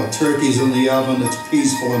 Oh, turkey's in the oven, it's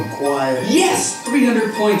peaceful and quiet. Yes!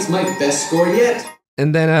 300 points, my best score yet.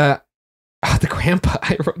 And then the grandpa,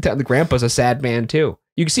 I wrote down the grandpa's a sad man too.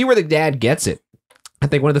 You can see where the dad gets it. I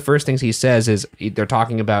think one of the first things he says is they're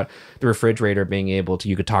talking about the refrigerator being able to,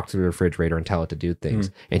 you could talk to the refrigerator and tell it to do things.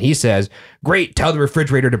 And he says, great, tell the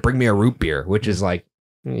refrigerator to bring me a root beer, which is like,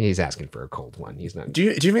 he's asking for a cold one. He's not. Do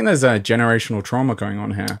you think there's a generational trauma going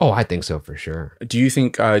on here? Oh, I think so for sure. Do you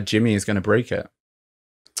think Jimmy is going to break it?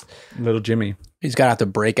 Little Jimmy. He's got to have to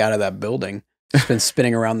break out of that building. He's been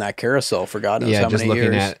spinning around that carousel for God knows how just many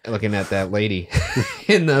looking years. looking at that lady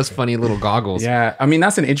in those funny little goggles. Yeah, I mean,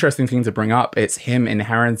 that's an interesting thing to bring up. It's him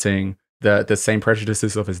inheriting the same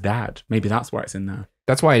prejudices of his dad. Maybe that's why it's in there.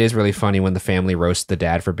 That's why it is really funny when the family roasts the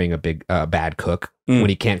dad for being a big bad cook when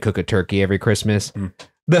he can't cook a turkey every Christmas.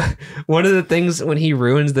 One of the things when he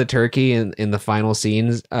ruins the turkey in the final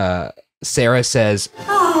scenes, Sarah says,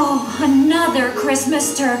 Oh, another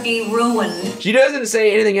Christmas turkey ruined. she doesn't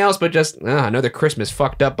say anything else but just another Christmas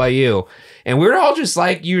fucked up by you. And we're all just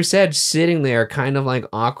like you said, sitting there kind of like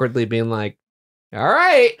awkwardly being like, all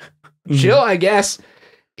right, chill, I guess.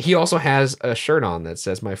 He also has a shirt on that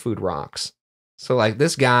says my food rocks. So like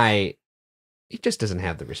this guy, he just doesn't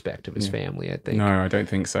have the respect of his family, I think. No, I don't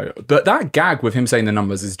think so. But that gag with him saying the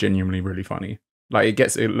numbers is genuinely really funny. Like it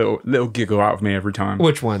gets a little giggle out of me every time.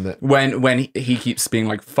 Which one? When he keeps being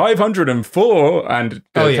like 504 and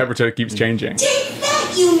the temperature keeps changing. Take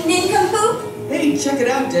that, you nincompoop! Hey, check it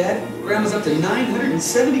out, Dad. Grandma's up to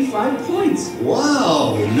 975 points.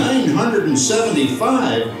 Wow,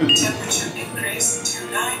 975? Temperature increase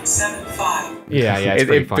to 975. Yeah, it's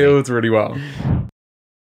pretty it funny. builds really well.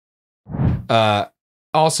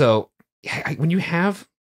 Also, when you have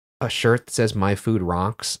a shirt that says my food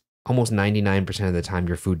rocks, almost 99% of the time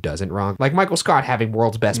your food doesn't rock. Like Michael Scott having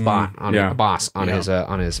world's best boss on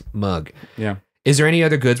his mug. Yeah. Is there any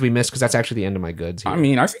other goods we missed? Because that's actually the end of my goods here. I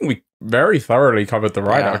mean, I think we very thoroughly covered the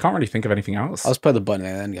writer. Yeah. I can't really think of anything else. I'll just play the button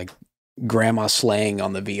and then like grandma slaying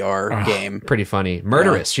on the VR game. Pretty funny.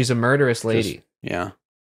 Murderous. She's a murderous lady. Yeah.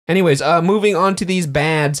 Anyways, moving on to these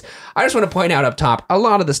bads, I just want to point out up top, a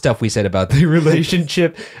lot of the stuff we said about the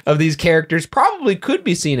relationship of these characters probably could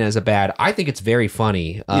be seen as a bad. I think it's very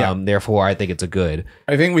funny. Therefore, I think it's a good.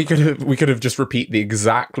 I think we could have just repeat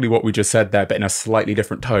exactly what we just said there, but in a slightly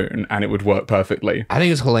different tone, and it would work perfectly. I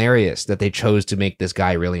think it's hilarious that they chose to make this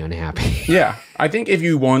guy really unhappy. Yeah, I think if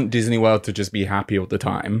you want Disney World to just be happy all the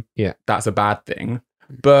time, that's a bad thing.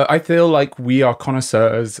 But I feel like we are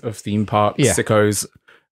connoisseurs of theme parks, sickos.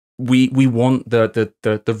 We want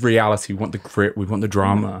the reality, we want the grit, we want the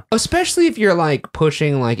drama. Especially if you're like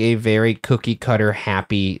pushing like a very cookie cutter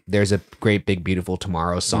happy, there's a great big beautiful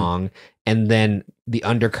tomorrow song. And then the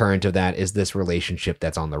undercurrent of that is this relationship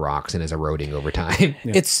that's on the rocks and is eroding over time.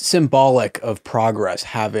 It's symbolic of progress,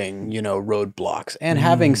 having, roadblocks and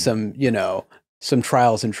having some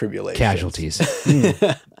trials and tribulations. Casualties.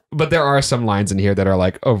 But there are some lines in here that are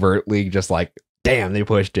like overtly just like, damn, they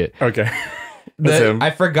pushed it. Okay. I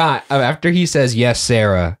forgot after he says, yes,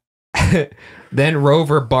 Sarah, then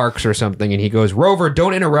Rover barks or something. And he goes, Rover,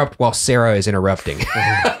 don't interrupt while Sarah is interrupting.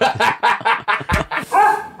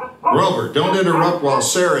 Rover, don't interrupt while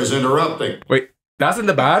Sarah is interrupting. Wait, that's in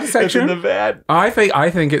the bad section? That's in the bad. I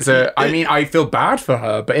think it's I feel bad for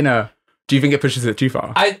her, but do you think it pushes it too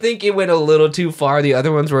far? I think it went a little too far. The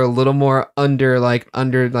other ones were a little more under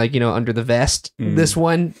the vest. This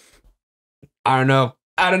one, I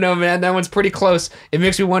don't know, man. That one's pretty close. It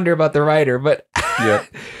makes me wonder about the writer, but yeah.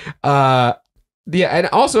 And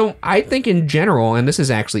also I think in general, and this is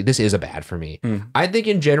a bad for me. I think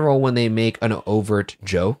in general, when they make an overt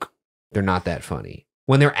joke, they're not that funny.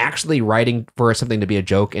 When they're actually writing for something to be a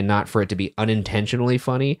joke and not for it to be unintentionally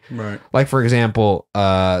funny. Right. Like, for example,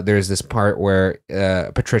 there's this part where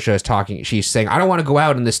Patricia is talking. She's saying, I don't want to go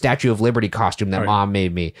out in the Statue of Liberty costume that Mom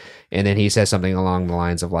made me. And then he says something along the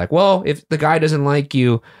lines of like, well, if the guy doesn't like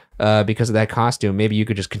you because of that costume, maybe you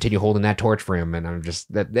could just continue holding that torch for him. And I'm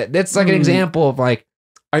just, that's like an example of like.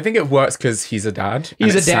 I think it works because he's a dad.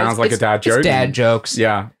 He's a dad. Sounds like a dad joke. It's dad jokes.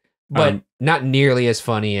 Yeah. but not nearly as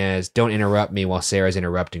funny as "Don't interrupt me while Sarah's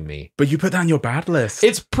interrupting me." But you put that on your bad list.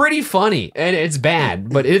 It's pretty funny, and it's bad,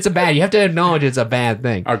 but it's a bad. You have to acknowledge it's a bad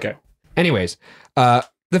thing. Okay. Anyways,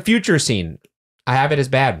 the future scene, I have it as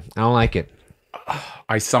bad. I don't like it.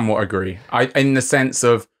 I somewhat agree. In the sense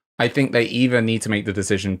of, I think they either need to make the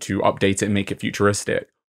decision to update it and make it futuristic,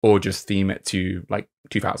 or just theme it to like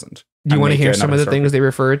 2000. Do you want to hear some of the things they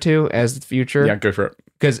refer to as the future? Yeah, go for it.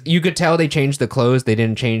 Because you could tell they changed the clothes. They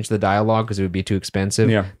didn't change the dialogue because it would be too expensive.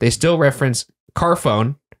 Yeah. They still reference car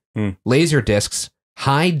phone, laser discs,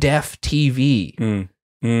 high def TV.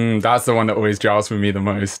 That's the one that always jars with me the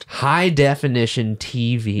most. High definition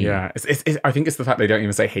TV. Yeah, I think it's the fact they don't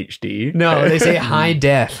even say HD. No, they say high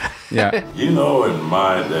def. Yeah. You know, in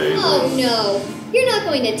my day. Oh no, you're not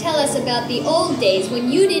going to tell us about the old days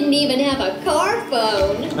when you didn't even have a car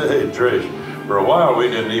phone. Hey Trish, for a while we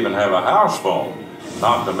didn't even have a house phone.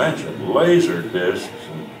 Not to mention laser discs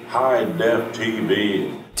and high def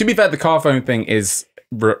TV. To be fair, the car phone thing is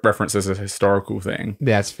referenced as a historical thing.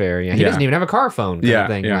 That's fair. Yeah, he doesn't even have a car phone. Kind of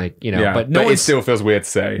thing. Like, you know, but it still feels weird to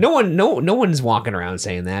say. No one's walking around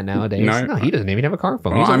saying that nowadays. No, he doesn't even have a car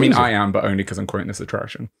phone. Well, I mean, I am, but only because I'm quoting this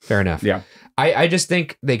attraction. Fair enough. Yeah. I just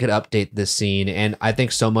think they could update this scene, and I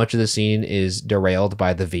think so much of the scene is derailed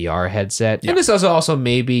by the VR headset. And this is also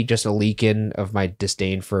maybe just a leak in of my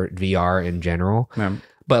disdain for VR in general.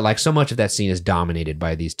 But like so much of that scene is dominated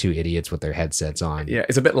by these two idiots with their headsets on. Yeah,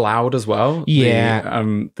 it's a bit loud as well. Yeah.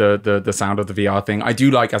 The sound of the VR thing. I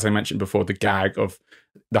do like, as I mentioned before, the gag of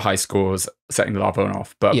the high scores setting the lava phone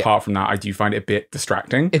off. But apart from that, I do find it a bit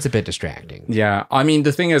distracting. It's a bit distracting. Yeah. I mean,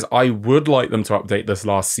 the thing is, I would like them to update this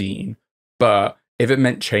last scene, but if it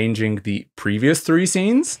meant changing the previous 3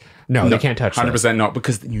 scenes, no, they can't touch 100% not,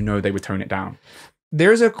 because they would tone it down.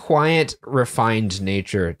 There's a quiet, refined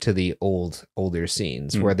nature to the older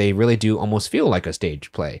scenes where they really do almost feel like a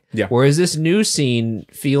stage play. Yeah. Whereas this new scene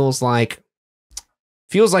feels like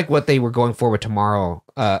what they were going for with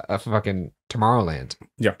a fucking Tomorrowland.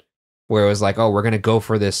 Yeah. Where it was like, oh, we're gonna go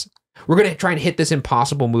for this. We're gonna try and hit this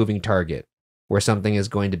impossible moving target where something is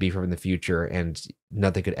going to be from the future and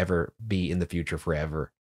nothing could ever be in the future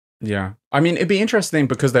forever. Yeah. I mean, it'd be interesting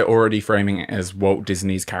because they're already framing it as Walt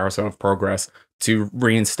Disney's Carousel of Progress to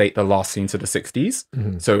reinstate the last scene to the 60s.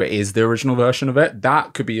 So it is the original version of it.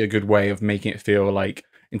 That could be a good way of making it feel like,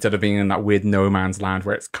 instead of being in that weird no man's land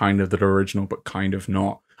where it's kind of the original, but kind of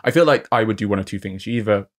not. I feel like I would do one of two things. You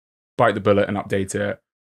either bite the bullet and update it,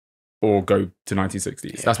 or go to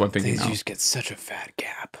 1960s. Yeah, that's one thing. They just get such a fat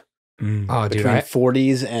gap. Oh, dude, between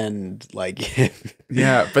 40s and like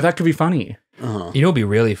yeah, but that could be funny. You know, it'd be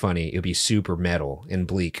really funny. It'd be super metal and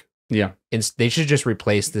bleak. Yeah, and they should just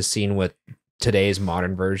replace this scene with today's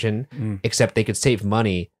modern version. Except they could save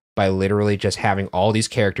money by literally just having all these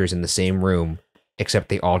characters in the same room, except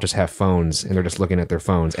they all just have phones and they're just looking at their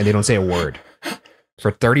phones and they don't say a word for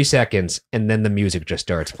 30 seconds, and then the music just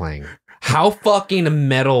starts playing. How fucking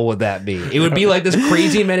metal would that be? It would be like this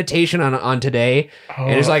crazy meditation on today.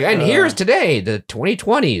 And it's like, and here's today, the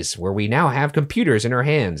 2020s, where we now have computers in our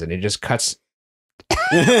hands. And it just cuts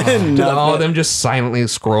to all of them just silently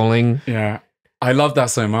scrolling. Yeah. I love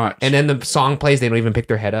that so much. And then the song plays, they don't even pick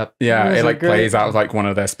their head up. Yeah, it like plays out of like one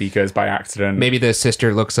of their speakers by accident. Maybe the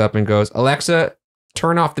sister looks up and goes, Alexa,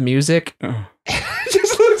 turn off the music.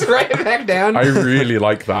 Just looks right back down. I really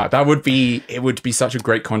like that. It would be such a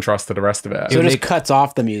great contrast to the rest of it. So it just cuts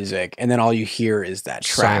off the music, and then all you hear is that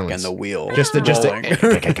track Silence. and the wheel. Just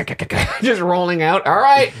rolling out. All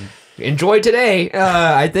right. Enjoy today.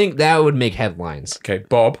 I think that would make headlines. Okay,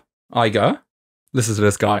 Bob Iger. Listen to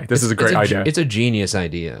this guy. This is a great idea. It's a genius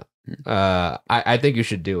idea. I think you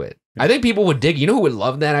should do it. I think people would dig. You know who would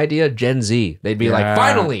love that idea? Gen Z. They'd be like,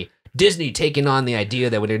 finally, Disney taking on the idea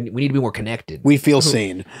that we need to be more connected. We feel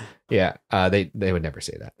seen. Yeah, they would never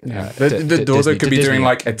say that. Yeah. The daughter could be doing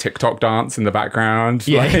like a TikTok dance in the background.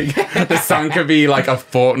 Yeah. Like, the son could be like a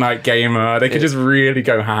Fortnite gamer. They could just really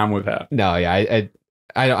go ham with it. No, yeah,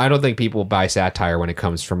 I don't think people buy satire when it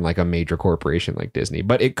comes from like a major corporation like Disney,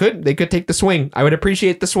 but they could take the swing. I would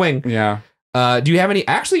appreciate the swing. Yeah. Do you have any?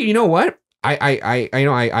 Actually, you know what?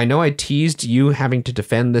 I know I teased you having to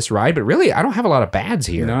defend this ride, but really I don't have a lot of bads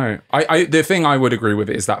here. No, the thing I would agree with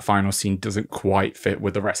is that final scene doesn't quite fit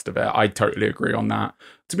with the rest of it. I totally agree on that.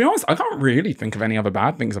 To be honest, I can't really think of any other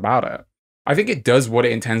bad things about it. I think it does what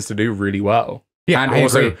it intends to do really well. Yeah, and I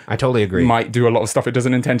also agree. I totally agree. Might do a lot of stuff it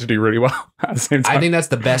doesn't intend to do really well at the same time. I think that's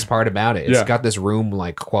the best part about it. It's got this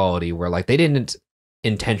room-like quality where like they didn't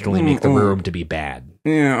intentionally make the room to be bad.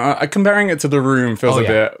 Yeah, comparing it to The Room feels a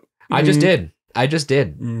bit... I just did. I just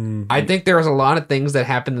did. I think there was a lot of things that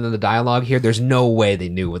happened in the dialogue here. There's no way they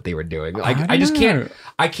knew what they were doing. Like I just can't.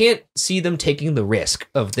 I can't see them taking the risk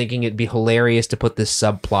of thinking it'd be hilarious to put this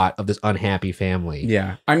subplot of this unhappy family.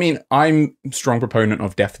 Yeah, I mean, I'm a strong proponent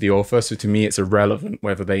of death of the author, so to me, it's irrelevant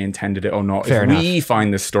whether they intended it or not. Fair enough. We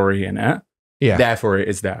find this story in it, therefore it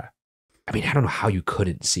is there. I mean, I don't know how you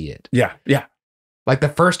couldn't see it. Yeah. Like the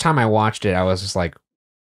first time I watched it, I was just like,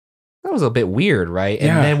 that was a bit weird, right?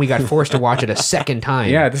 And then we got forced to watch it a second time.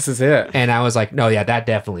 Yeah, this is it. And I was like, no, yeah, that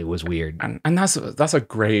definitely was weird. And that's a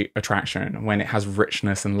great attraction when it has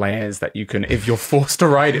richness and layers that you can, if you're forced to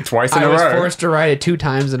ride it twice in a row. I was forced to ride it 2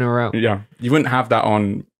 times in a row. Yeah, you wouldn't have that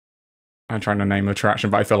on. I'm trying to name the attraction,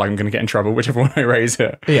 but I feel like I'm going to get in trouble whichever one I raise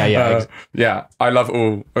here. Yeah. I love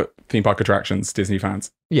all theme park attractions, Disney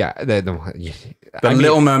fans. Yeah. The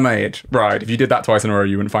Little Mermaid ride. If you did that twice in a row,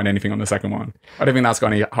 you wouldn't find anything on the second one. I don't think that's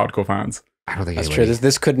got any hardcore fans. I don't think that's anybody.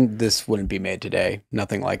 true. This wouldn't be made today.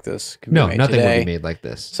 Nothing like this. Nothing would be made like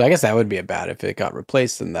this. So I guess that would be a bad. If it got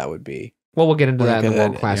replaced, then that would be. Well, we'll get into that in the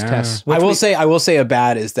world class tests. I will say a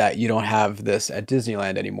bad is that you don't have this at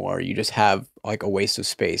Disneyland anymore. You just have like a waste of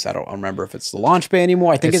space. I don't remember if it's the launch bay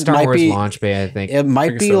anymore. I think it's it might be launch bay. I think it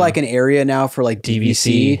might be like an area now for like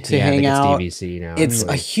DVC to hang out. DVC now. It's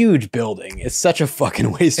a huge building. It's such a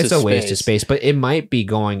fucking waste of space. It's a waste of space, but it might be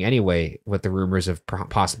going anyway with the rumors of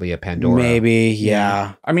possibly a Pandora. Maybe,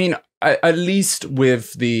 yeah. I mean, at least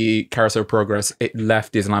with the Carousel Progress, it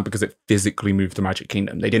left Disneyland because it physically moved to Magic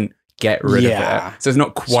Kingdom. They didn't get rid of it. So it's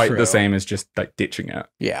not quite the same as just like ditching it.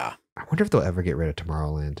 Yeah. I wonder if they'll ever get rid of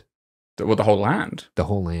Tomorrowland. Well, the whole land. The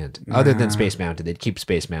whole land. Other than Space Mountain. They'd keep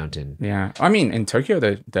Space Mountain. Yeah. I mean, in Tokyo,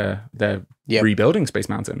 they're rebuilding Space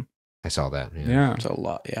Mountain. I saw that. Yeah. It's a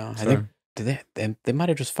lot, yeah. So, I think they might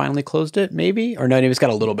have just finally closed it, maybe? Or no, it's got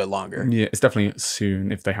a little bit longer. Yeah, it's definitely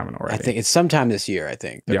soon if they haven't already. I think it's sometime this year, I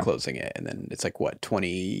think. They're closing it. And then it's like, what,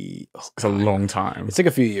 20... Oh, it's a long time. It's like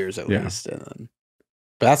a few years at least. And then,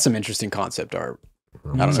 but that's some interesting concept art.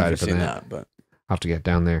 I don't know if you've seen that, but... I'll have to get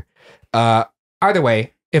down there. Either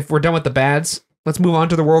way, if we're done with the bads, let's move on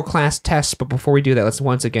to the world-class tests. But before we do that, let's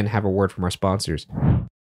once again have a word from our sponsors.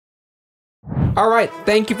 All right,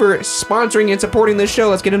 thank you for sponsoring and supporting this show.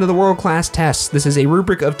 Let's get into the world-class tests. This is a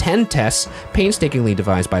rubric of 10 tests, painstakingly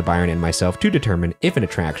devised by Byron and myself to determine if an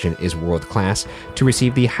attraction is world-class. To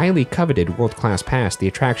receive the highly coveted world-class pass, the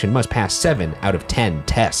attraction must pass 7 out of 10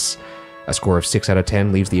 tests. A score of 6 out of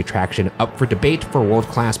 10 leaves the attraction up for debate for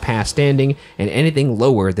world-class pass standing, and anything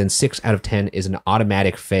lower than 6 out of 10 is an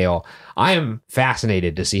automatic fail. I am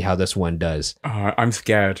fascinated to see how this one does. I'm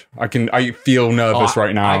scared. I feel nervous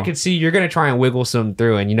right now. I can see you're going to try and wiggle some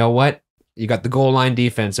through, and you know what? You got the goal line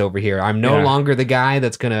defense over here. I'm no longer the guy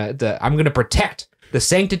that's I'm going to protect the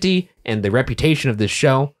sanctity and the reputation of this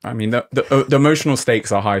show. I mean, the emotional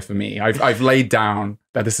stakes are high for me. I've laid down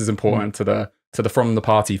that this is important to the From the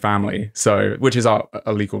Party family, which is our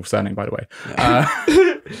illegal surname, by the way.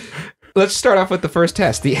 Let's start off with the first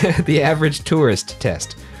test, the average tourist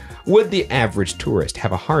test. Would the average tourist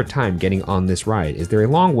have a hard time getting on this ride? Is there a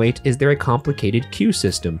long wait? Is there a complicated queue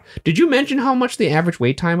system? Did you mention how much the average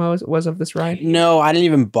wait time was of this ride? No, I didn't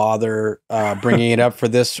even bother bringing it up for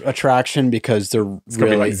this attraction because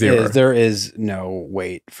there is no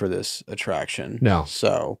wait for this attraction. No.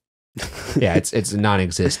 So... yeah, it's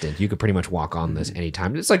non-existent. You could pretty much walk on this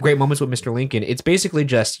anytime. It's like Great Moments with Mr. Lincoln. It's basically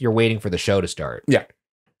just you're waiting for the show to start.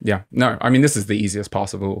 Yeah. No, I mean, this is the easiest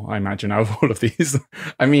possible, I imagine, out of all of these.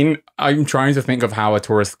 I mean, I'm trying to think of how a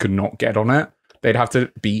tourist could not get on it. They'd have to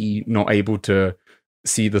be not able to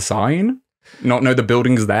see the sign, not know the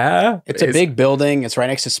building's there. It's a big building. It's right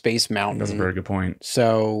next to Space Mountain. That's a very good point.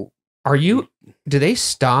 So do they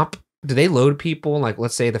stop? Do they load people? Like,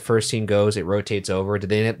 let's say the first scene goes, it rotates over. Do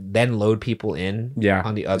they then load people in? Yeah.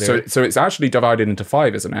 On the other. So it's actually divided into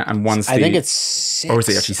 5, isn't it? And once I think it's 6. Or is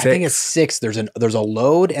it actually 6? I think it's 6. There's a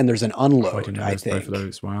load and there's an unload. I didn't know both of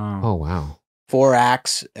those. Wow. Oh wow. 4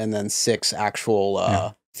 acts and then 6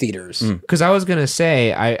 actual theaters. Because I was gonna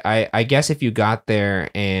say, I guess if you got there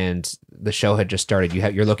and the show had just started,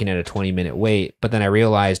 you're looking at a 20-minute wait. But then I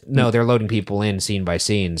realized no, they're loading people in scene by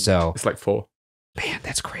scene. So it's like 4. Man,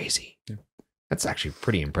 that's crazy. Yeah. That's actually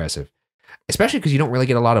pretty impressive. Especially because you don't really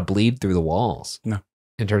get a lot of bleed through the walls. No.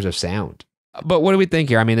 In terms of sound. But what do we think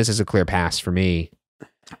here? I mean, this is a clear pass for me.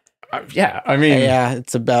 Yeah, I mean... Yeah,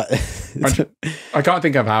 it's about... I can't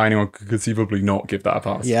think of how anyone could conceivably not give that a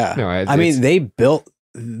pass. Yeah. No, I mean, they built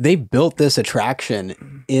this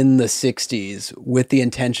attraction in the 60s with the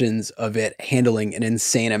intentions of it handling an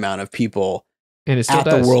insane amount of people and it still at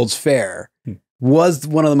does. the World's Fair. was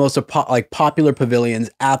one of the most popular pavilions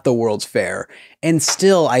at the World's Fair. And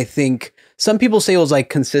still, I think some people say it was like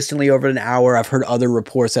consistently over an hour. I've heard other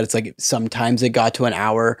reports that it's like sometimes it got to an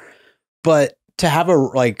hour. But to have a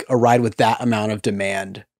ride with that amount of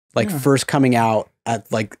demand, first coming out at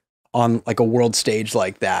on a world stage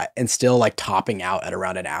like that and still topping out at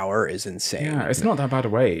around an hour is insane. Yeah, it's not that bad a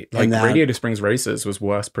wait. Radiator Springs Races was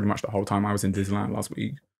worse pretty much the whole time I was in Disneyland last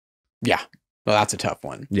week. Yeah. Well, that's a tough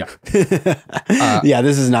one. Yeah. Yeah,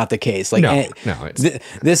 this is not the case.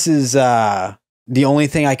 This is the only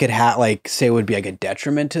thing I could say would be a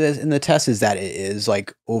detriment to this in the test is that it is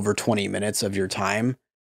over 20 minutes of your time.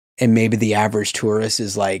 And maybe the average tourist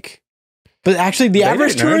is but actually the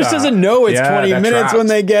average tourist doesn't know it's 20 minutes trapped. When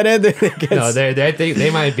they get in. They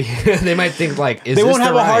might be, they might think they won't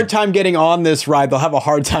have a hard time getting on this ride. They'll have a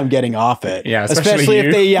hard time getting off it. Yeah. Especially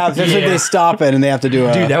if they stop it and they have to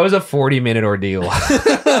do Dude, that was a 40-minute ordeal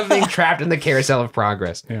being trapped in the Carousel of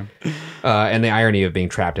Progress. Yeah. And the irony of being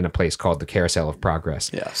trapped in a place called the Carousel of Progress.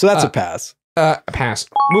 Yeah. So that's a pass. A pass.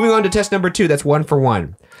 Moving on to test number 2. That's 1 for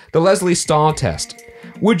 1. The Leslie Stahl test.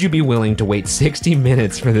 Would you be willing to wait 60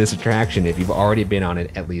 minutes for this attraction if you've already been on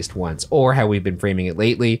it at least once? Or how we've been framing it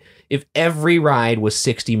lately, if every ride was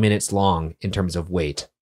 60 minutes long in terms of wait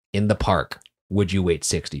in the park, would you wait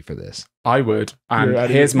 60 for this? I would.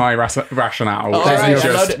 And here's my rationale.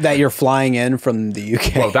 That you're flying in from the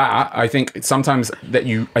UK. Well, I think sometimes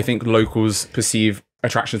I think locals perceive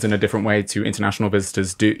attractions in a different way to international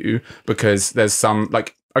visitors do, because there's some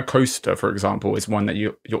a coaster, for example, is one that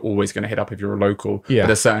you're always going to hit up if you're a local. Yeah. But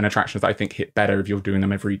there's certain attractions that I think hit better if you're doing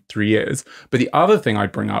them every 3 years. But the other thing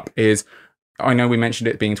I'd bring up is, I know we mentioned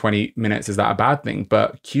it being 20 minutes. Is that a bad thing?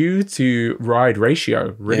 But queue to ride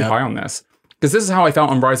ratio, really high on this. Because this is how I felt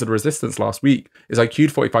on Rise of the Resistance last week, is I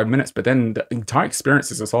queued 45 minutes, but then the entire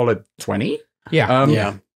experience is a solid 20.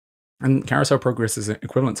 Yeah. And Carousel Progress is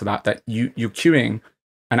equivalent to that you're queuing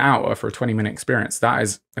an hour for a 20-minute experience. That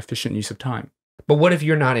is efficient use of time. But what if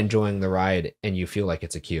you're not enjoying the ride and you feel like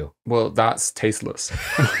it's a queue? Well, that's tasteless.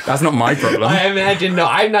 That's not my problem. I imagine, no,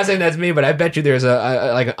 I'm not saying that's me, but I bet you there's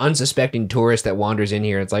an unsuspecting tourist that wanders in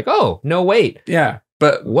here and it's like, oh, no, wait. Yeah,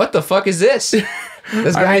 but what the fuck is this?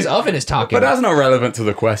 This guy's oven is talking. But that's not relevant to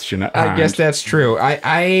the question at hand. I guess that's true.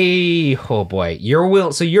 Oh boy.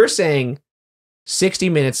 So you're saying 60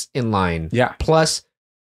 minutes in line. Yeah. Plus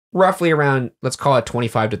roughly around, let's call it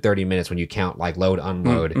 25 to 30 minutes when you count load,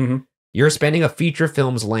 unload. Mm-hmm. You're spending a feature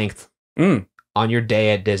film's length on your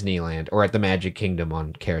day at Disneyland or at the Magic Kingdom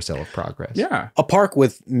on Carousel of Progress. Yeah. A park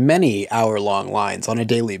with many hour-long lines on a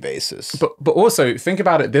daily basis. But also, think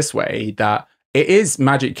about it this way, that it is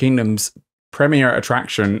Magic Kingdom's premier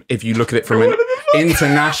attraction if you look at it from an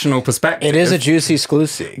international perspective. It is a juicy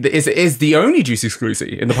exclusive. It is the only juicy exclusive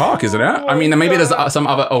in the park, isn't it? I mean, maybe there's some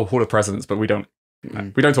other, Hall of Presidents, but we don't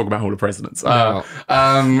talk about Hall of Presidents. No.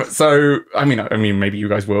 So I mean, maybe you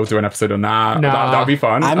guys will do an episode on that. No. That'd be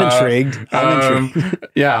fun. I'm intrigued.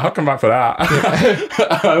 Yeah, I'll come back for that.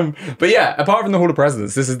 But yeah, apart from the Hall of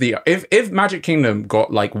Presidents, this is if Magic Kingdom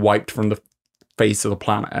got wiped from the face of the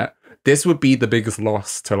planet, this would be the biggest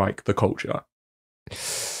loss to the culture.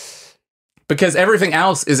 Because everything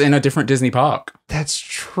else is in a different Disney park. That's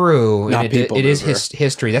true. It is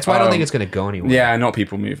history. That's why I don't think it's going to go anywhere. Yeah, not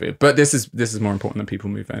People Mover. But this is more important than People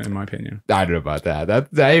Mover, in my opinion. I don't know about that.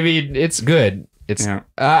 I mean, it's good. It's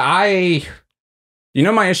You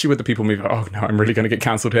know my issue with the People Mover? Oh no, I'm really going to get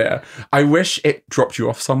cancelled here. I wish it dropped you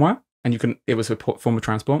off somewhere and it was a form of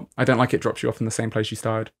transport. I don't like it drops you off in the same place you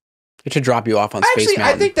started. It should drop you off on Space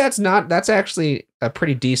Mountain. I think that's actually a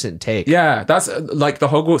pretty decent take. Yeah, that's like the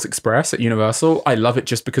Hogwarts Express at Universal. I love it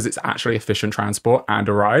just because it's actually efficient transport and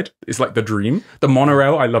a ride. It's like the dream. The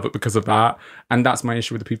monorail, I love it because of that. And that's my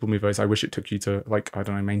issue with the People Movers. I wish it took you to I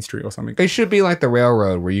don't know, Main Street or something. It should be like the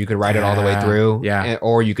railroad where you could ride it all the way through. Yeah.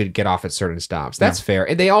 Or you could get off at certain stops. That's fair.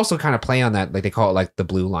 And they also kind of play on that, they call it the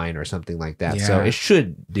Blue Line or something like that. Yeah. So it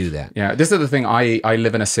should do that. Yeah. This is the thing. I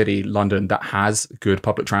live in a city, London, that has good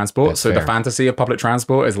public transport. That's so fair. The fantasy of public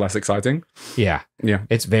transport is less exciting. Yeah. Yeah.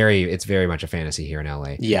 It's very much a fantasy here in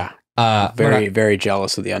LA. Yeah. Very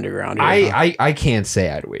jealous of the underground. Here, I can't say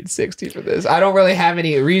I'd wait 60 for this. I don't really have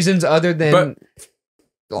any reasons other than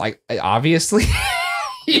obviously.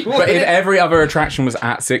 But if every other attraction was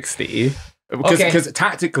at 60, because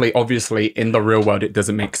tactically, obviously, in the real world, it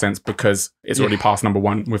doesn't make sense because it's already past number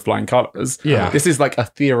one with flying colors. Yeah. This is like a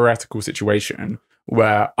theoretical situation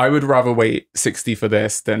where I would rather wait 60 for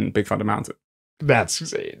this than Big Thunder Mountain. That's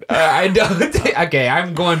insane. I don't think. Okay,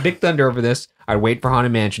 I'm going Big Thunder over this. I'd wait for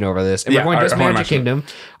Haunted Mansion over this. If we're going just Magic Kingdom,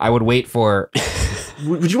 I would wait for.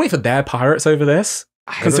 Would you wait for their Pirates over this?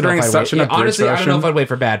 Considering it's such an abridged honestly, I don't know version. if I'd wait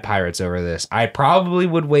for Bad Pirates over this. I probably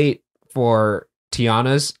would wait for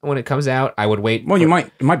Tiana's when it comes out. I would wait. Well, it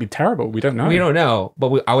might be terrible. We don't know. We don't know,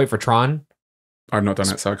 but I'll wait for Tron. I've not done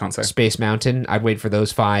it, so I can't say. Space Mountain. I'd wait for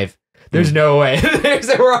those 5. There's no way.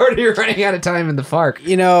 We're already running out of time in the park.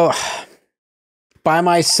 You know, by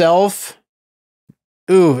myself,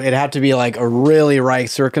 it'd have to be like a really right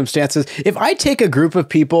circumstances. If I take a group of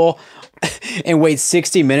people and wait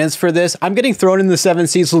 60 minutes for this, I'm getting thrown in the 7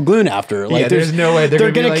 Seas Lagoon after. Like, there's no way.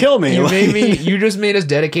 They're going to kill me. You just made us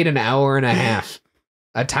dedicate an hour and a half.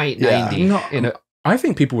 A tight 90. I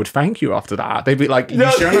think people would thank you after that. They'd be like,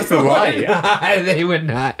 "You've shown us the light." They would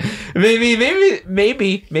not. Maybe.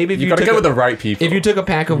 If you gotta go with the right people. If you took a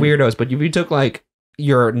pack of weirdos, but if you took like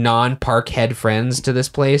your non-park head friends to this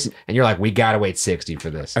place, and you're like, "We gotta wait 60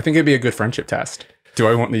 for this." I think it'd be a good friendship test. Do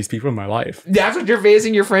I want these people in my life? That's what you're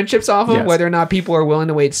basing your friendships off of, Yes. whether or not people are willing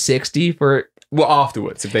to wait 60 for. Well,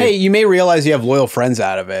 afterwards, if they. Hey, you may realize you have loyal friends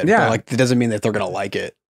out of it. Yeah. But like, it doesn't mean that they're gonna like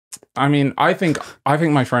it. I mean, I think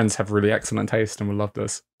my friends have really excellent taste and would love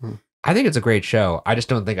this. I think it's a great show. I just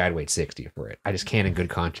don't think I'd wait 60 for it. I just can't in good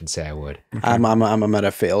conscience say I would. I'm a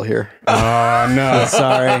meta fail here. Oh no,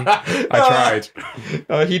 sorry. I tried.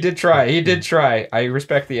 Oh, he did try. He did try. I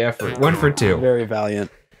respect the effort. 1 for 2. Very valiant.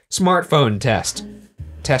 Smartphone test.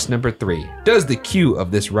 Test number 3. Does the queue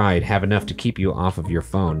of this ride have enough to keep you off of your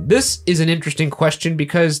phone? This is an interesting question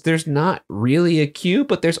because there's not really a queue,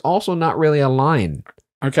 but there's also not really a line.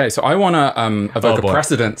 Okay, so I want to evoke a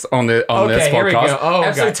precedence on this here we podcast. go. Oh,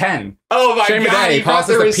 Episode God. 10. Oh my Shane God, he Madej brought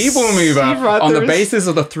passes the the people mover he brought on the the basis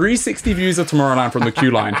of the 360 views of Tomorrowland from the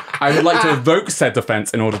queue line. I would like to evoke said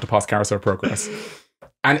defense in order to pass Carousel Progress.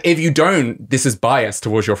 And if you don't, this is bias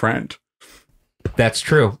towards your friend. That's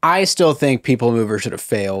true. I still think People Mover should have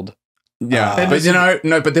failed. Yeah,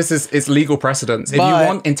 but this is it's legal precedence. If you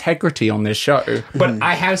want integrity on this show, but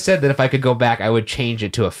I have said that if I could go back, I would change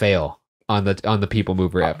it to a fail on the People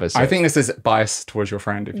Mover episode. I think this is bias towards your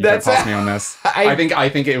friend. If you don't pass me on this, I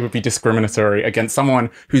think it would be discriminatory against someone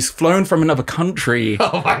who's flown from another country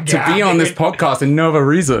to be on this podcast and no other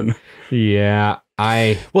reason. Yeah,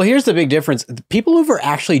 Well, here's the big difference. People Mover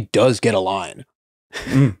actually does get a line.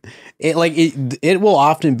 It will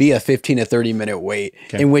often be a 15 to 30 minute wait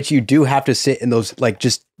in which you do have to sit in those like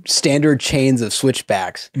just standard chains of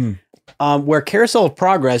switchbacks. Where Carousel of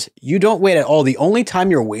Progress, you don't wait at all. The only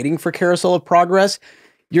time you're waiting for Carousel of Progress,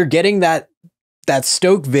 you're getting that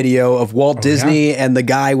Stoke video of Walt Disney and the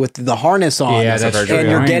guy with the harness on. Yeah, that's true.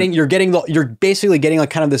 And you're basically getting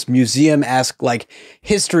like kind of this museum-esque like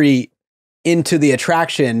history into the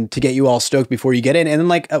attraction to get you all stoked before you get in. And then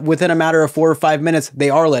like within a matter of 4 or 5 minutes, they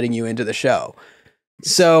are letting you into the show.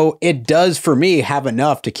 So it does for me have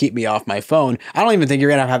enough to keep me off my phone. I don't even think you're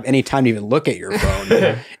going to have any time to even look at your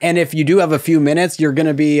phone. And if you do have a few minutes, you're going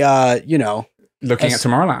to be, looking at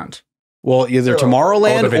Tomorrowland. Well, either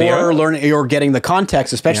Tomorrowland or learning or getting the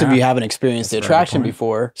context, especially if you haven't experienced the attraction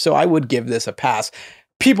before. So I would give this a pass.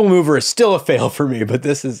 People Mover is still a fail for me, but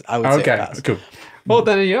this is, I would say a pass. Cool. Well,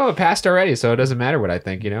 then, it passed already, so it doesn't matter what I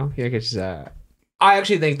think, I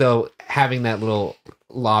actually think, though, having that little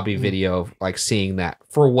lobby video of, like, seeing that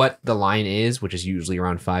for what the line is, which is usually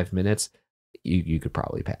around 5 minutes, you could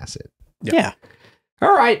probably pass it. Yeah.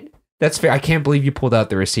 All right. That's fair. I can't believe you pulled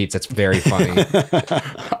out the receipts. That's very funny.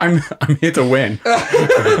 I'm here to win.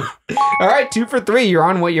 All right, 2 for 3. You're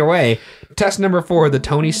on your way. Test number 4, the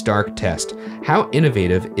Tony Stark test. How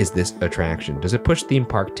innovative is this attraction? Does it push theme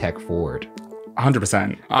park tech forward? 100%.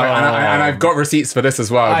 And I've got receipts for this as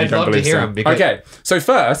well. I'd love to hear them. Okay, so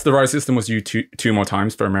first, the ride system was used two more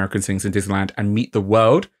times for American Things in Disneyland and Meet the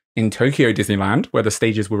World in Tokyo Disneyland, where the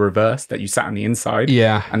stages were reversed, that you sat on the inside.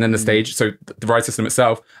 Yeah. And then the stage, so the ride system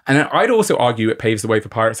itself. And then I'd also argue it paves the way for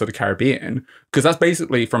Pirates of the Caribbean, because that's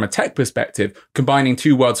basically, from a tech perspective, combining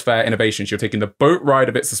 2 World's Fair innovations. You're taking the boat ride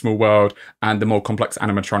of It's a Small World and the more complex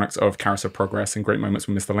animatronics of Carousel of Progress and Great Moments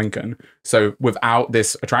with Mr. Lincoln. So without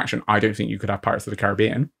this attraction, I don't think you could have Pirates of the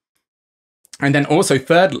Caribbean. And then also,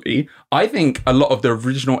 thirdly, I think a lot of the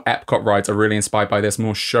original Epcot rides are really inspired by this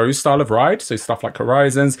more show style of ride. So stuff like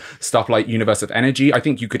Horizons, stuff like Universe of Energy. I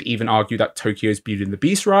think you could even argue that Tokyo's Beauty and the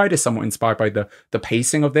Beast ride is somewhat inspired by the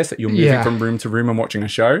pacing of this, that you're moving from room to room and watching a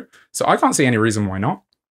show. So I can't see any reason why not.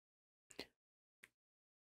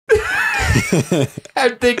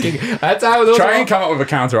 I'm thinking. That's how those Try and come up with a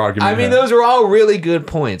counter argument. I mean, those are all really good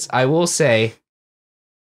points. I will say.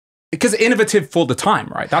 Because innovative for the time,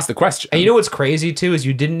 right? That's the question. And you know what's crazy too is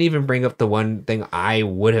you didn't even bring up the one thing I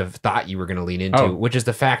would have thought you were going to lean into, which is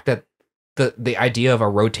the fact that the idea of a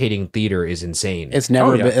rotating theater is insane. It's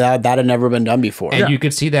never been, that had never been done before. And you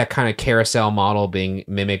could see that kind of carousel model being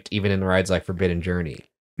mimicked even in rides like Forbidden Journey.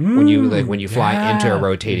 When you fly into a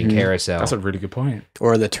rotating carousel. That's a really good point.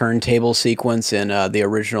 Or the turntable sequence in the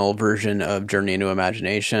original version of Journey into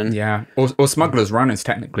Imagination. Yeah. Or Smuggler's Run is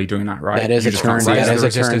technically doing that, right? That is a turntable. The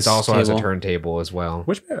Resistance also has a turntable as well.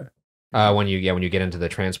 Which bit? When you get into the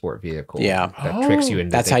transport vehicle. Yeah. That tricks you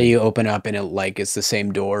into That's how you open up and it's the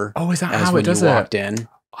same door. Oh, is that as how when it does you it? walked in.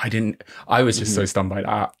 I was just so stunned by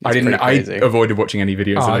that. It's I avoided watching any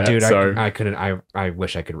videos of it. Dude, so. I couldn't. I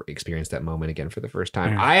wish I could experience that moment again for the first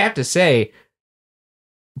time. I have to say,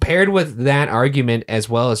 paired with that argument as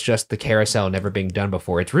well as just the carousel never being done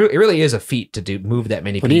before, it really is a feat to move that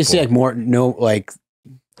many people. But do you see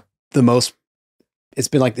the most? It's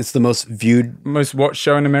been it's the most viewed, most watched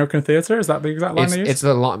show in American theater. Is that the exact line? It's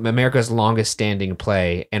America's longest standing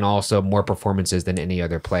play, and also more performances than any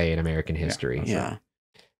other play in American history. Yeah.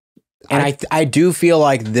 And I do feel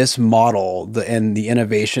like this model and the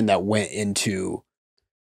innovation that went into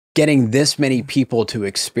getting this many people to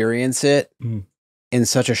experience it in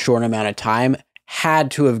such a short amount of time had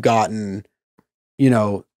to have gotten,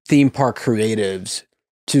 theme park creatives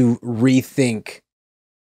to rethink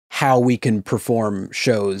how we can perform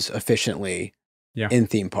shows efficiently in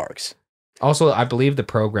theme parks. Also, I believe the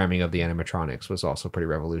programming of the animatronics was also pretty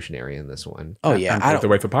revolutionary in this one. Oh yeah, I have to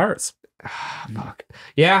wait for Pirates. Fuck.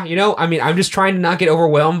 Yeah, I'm just trying to not get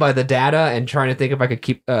overwhelmed by the data and trying to think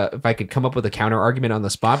if I could come up with a counter argument on the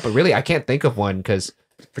spot, but really I can't think of one because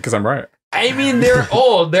I'm right. I mean, they're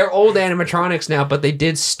old animatronics now, but they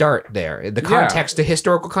did start there. The context, the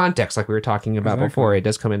historical context, like we were talking about before, it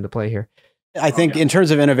does come into play here. I think in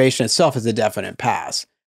terms of innovation itself is a definite pass.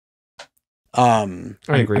 I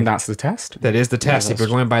agree. And that's the test. That is the test. If you're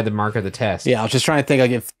going by the mark of the test. Yeah, I was just trying to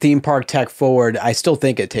think if theme park tech forward, I still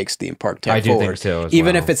think it takes theme park tech forward. I do think so as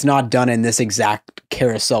even if it's not done in this exact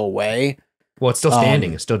carousel way. Well, it's still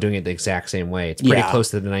standing. It's still doing it the exact same way. It's pretty close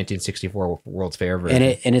to the 1964 World's Fair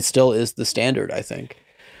version. And it still is the standard, I think.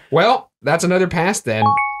 Well, that's another pass then.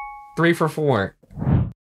 3 for 4.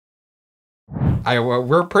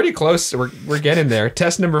 We're pretty close. We're getting there.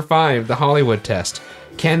 Test number 5, the Hollywood test.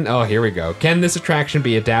 Here we go. Can this attraction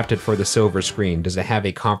be adapted for the silver screen? Does it have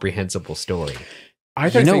a comprehensible story? I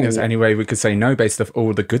don't think there's any way we could say no based off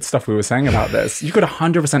all the good stuff we were saying about this. You could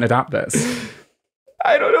 100% adapt this.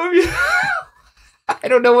 I don't know if you... I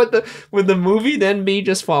don't know would the movie then be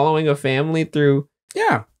just following a family through...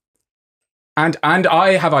 Yeah. And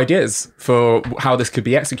I have ideas for how this could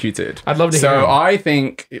be executed. I'd love to hear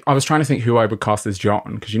them. I was trying to think who I would cast as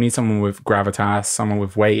John, because you need someone with gravitas, someone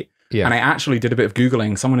with weight. Yeah. And I actually did a bit of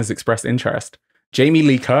Googling. Someone has expressed interest. Jamie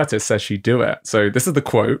Lee Curtis says she'd do it. So this is the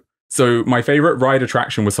quote. So my favorite ride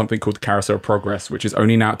attraction was something called Carousel Progress, which is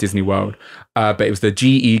only now at Disney World. But it was the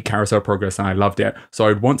GE Carousel Progress, and I loved it. So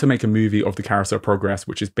I'd want to make a movie of the Carousel Progress,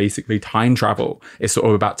 which is basically time travel. It's sort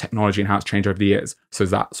of about technology and how it's changed over the years. So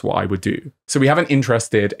that's what I would do. So we have an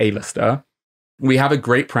interested A-lister. We have a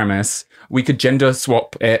great premise. We could gender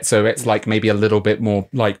swap it so it's maybe a little bit more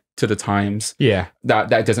to the times. Yeah.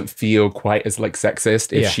 That doesn't feel quite as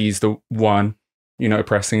sexist if she's the one,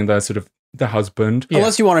 oppressing the sort of the husband. Yeah.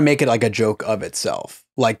 Unless you want to make it a joke of itself,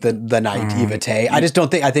 like the naivete. I just don't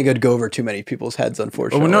think, I think it'd go over too many people's heads,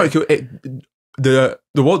 unfortunately. Well, no, the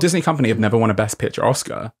Walt Disney Company have never won a Best Picture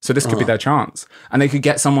Oscar, so this could be their chance. And they could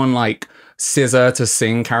get someone like SZA to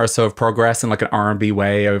sing Carousel of Progress in an R&B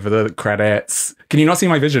way over the credits. Can you not see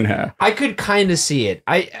my vision here? I could kind of see it.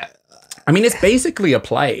 I mean, it's basically a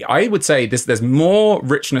play. I would say there's more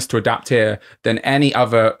richness to adapt here than any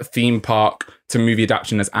other theme park to movie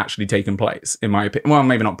adaptation that's actually taken place, in my opinion. Well,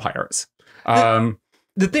 maybe not Pirates. The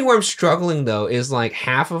thing where I'm struggling, though, is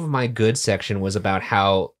half of my good section was about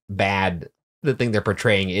how bad the thing they're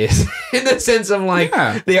portraying is, in the sense of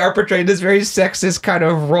they are portraying this very sexist kind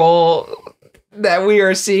of role that we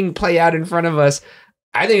are seeing play out in front of us.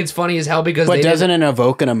 I think it's funny as hell because doesn't it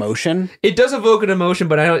evoke an emotion? It does evoke an emotion,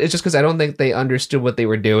 but it's just because I don't think they understood what they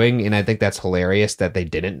were doing, and I think that's hilarious that they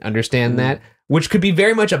didn't understand that, which could be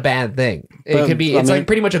very much a bad thing. It could be. It's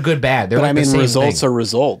pretty much a good bad. They're the same results thing. Are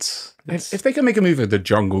results. If they can make a movie of the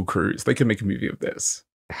Jungle Cruise, they can make a movie of this.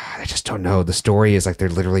 I just don't know. The story is they're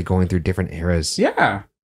literally going through different eras. Yeah.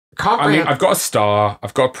 I've got a star.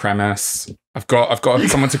 I've got a premise. I've got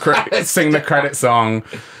someone to sing the credit song.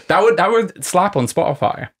 That would slap on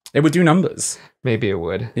Spotify. It would do numbers. Maybe it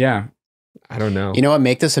would. Yeah. I don't know. You know what?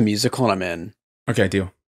 Make this a musical and I'm in. Okay,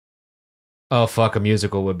 deal. Oh, fuck. A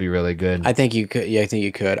musical would be really good. I think you could. Yeah, I think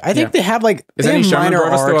you could. I think they have Is any Shannon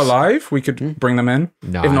brothers still alive? We could bring them in.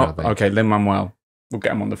 No, if not, okay, Lin-Manuel. We'll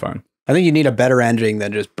get him on the phone. I think you need a better ending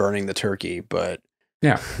than just burning the turkey, but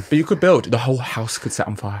Yeah, but you could build. The whole house could set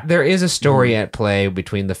on fire. There is a story at play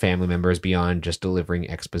between the family members beyond just delivering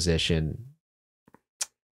exposition.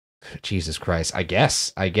 Jesus Christ. I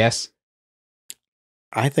guess.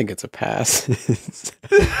 I think it's a pass.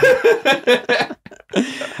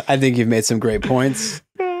 I think you've made some great points.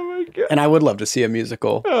 Oh my God. And I would love to see a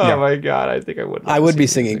musical. Oh my God. I think I would. I would be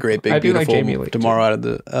singing Great Big Beautiful tomorrow out of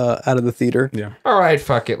the theater. Yeah. All right,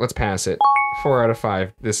 fuck it. Let's pass it. 4 out of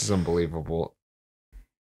 5. This is unbelievable.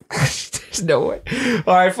 There's no way.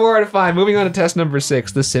 All right, 4 out of 5. Moving on to test number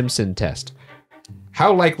 6, the Simpson test.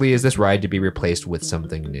 How likely is this ride to be replaced with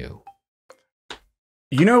something new?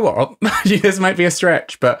 You know what? This might be a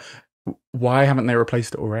stretch, but why haven't they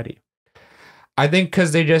replaced it already? I think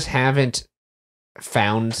because they just haven't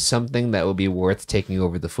found something that would be worth taking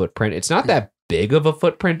over the footprint. It's not that big of a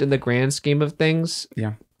footprint in the grand scheme of things.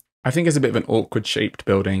 Yeah. I think it's a bit of an awkward shaped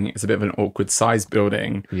building. It's a bit of an awkward sized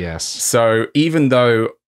building. Yes. So even though,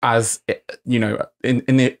 as you know, in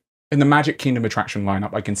the Magic Kingdom attraction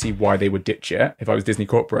lineup, I can see why they would ditch it if I was Disney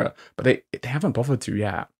corporate, but they haven't bothered to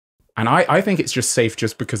yet. And I think it's just safe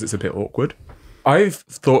just because it's a bit awkward. I've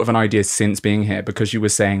thought of an idea since being here because you were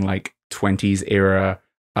saying like 20s era,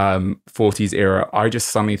 40s era. I just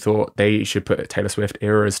suddenly thought they should put a Taylor Swift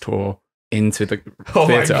Eras tour into the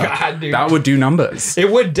theater. My God, dude. That would do numbers. It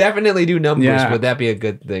would definitely do numbers. Yeah. Would that be a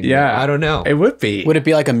good thing? Yeah. I don't know. It would be. Would it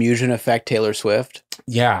be like a Musion Effect Taylor Swift?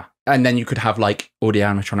 Yeah. And then you could have like audio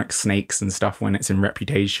animatronic snakes and stuff when it's in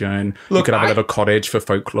Reputation. Look, you could have a little cottage for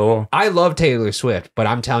folklore. I love Taylor Swift, but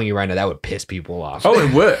I'm telling you right now, that would piss people off. Oh,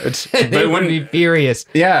 it would. They would be furious.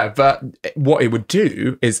 Yeah, but what it would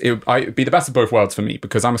do is it'd be the best of both worlds for me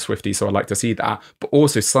because I'm a Swiftie, so I'd like to see that. But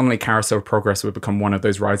also suddenly Carousel Progress would become one of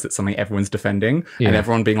those rides that suddenly everyone's defending and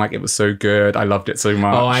everyone being like, it was so good. I loved it so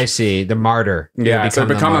much. Oh, I see. The martyr. Yeah, so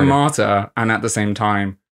become a martyr and at the same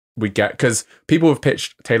time, we get, because people have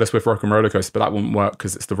pitched Taylor Swift Rock and Roller Coaster, but that wouldn't work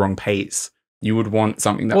because it's the wrong pace. You would want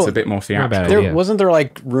something that's a bit more theatrical. Wasn't there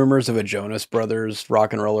like rumors of a Jonas Brothers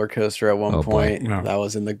Rock and Roller Coaster at one point? No. That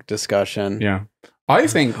was in the discussion. Yeah. I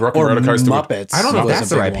think Rock and Roller Coaster Muppets. I don't know if that's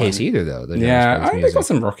the right pace either, though. Yeah, I think they've got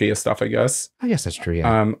some rockier stuff, I guess. I guess that's true,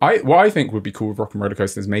 yeah. What I think would be cool with Rock and Roller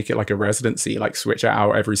Coaster is make it like a residency, like switch it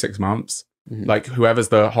out every 6 months. Mm-hmm. Like whoever's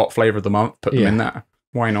the hot flavor of the month, put them in there.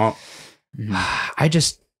 Why not?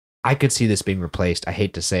 I could see this being replaced. I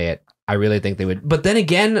hate to say it. I really think they would. But then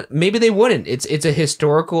again, maybe they wouldn't. It's a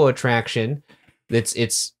historical attraction.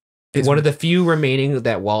 It's one of the few remaining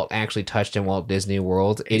that Walt actually touched in Walt Disney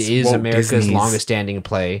World. It is Walt America's Disney's longest standing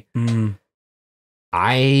play. And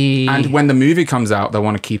when the movie comes out, they'll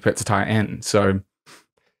want to keep it to tie it in. So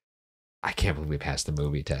I can't believe we passed the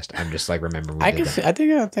movie test. I'm just like remembering. I think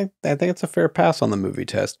it's a fair pass on the movie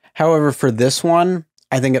test. However, for this one,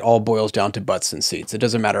 I think it all boils down to butts and seats. It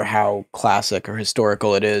doesn't matter how classic or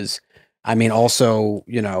historical it is. I mean, also,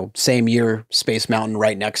 you know, same year, Space Mountain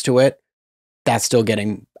right next to it. That's still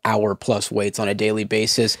getting hour-plus waits on a daily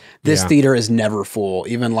basis. This theater is never full,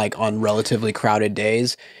 even like on relatively crowded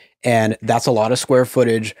days. And that's a lot of square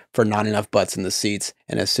footage for not enough butts in the seats.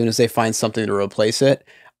 And as soon as they find something to replace it,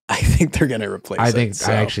 I think they're going to replace it.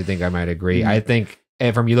 I actually think I might agree. I think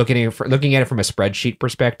from you looking at it from a spreadsheet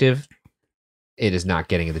perspective, it is not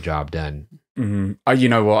getting the job done. Mm-hmm. You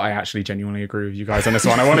know what? I actually genuinely agree with you guys on this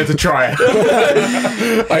one. I wanted to try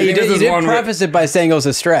it. You did preface it by saying it was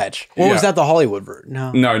a stretch. What was that? The Hollywood version?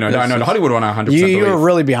 No. The Hollywood one, I 100%. You were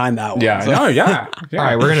really behind that one. Yeah. So. No. Yeah. All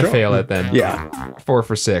right, we're gonna fail it then. Yeah. 4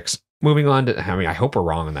 for 6. Moving on to. I mean, I hope we're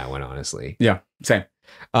wrong on that one. Honestly. Yeah. Same.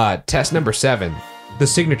 Test number 7. The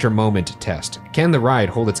signature moment test. Can the ride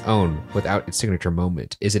hold its own without its signature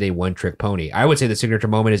moment? Is it a one-trick pony? I would say the signature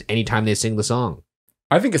moment is anytime they sing the song.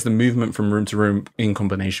 I think it's the movement from room to room in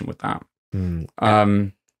combination with that. And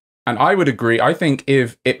I would agree. I think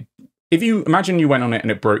if you imagine you went on it and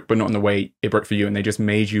it broke, but not in the way it broke for you, and they just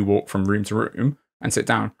made you walk from room to room and sit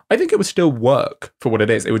down, I think it would still work for what it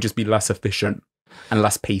is. It would just be less efficient and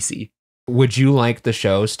less pacey. Would you like the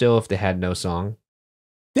show still if they had no song?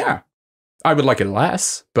 Yeah. I would like it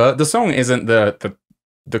less, but the song isn't the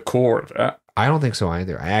core of it. I don't think so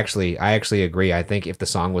either. I actually agree. I think if the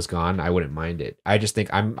song was gone, I wouldn't mind it. I just think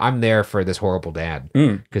I'm there for this horrible dad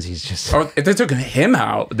because he's just. Oh, if they took him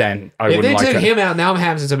out, then I wouldn't like it. If they took him out, now I'm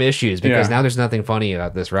having some issues because now there's nothing funny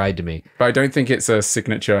about this ride to me. But I don't think it's a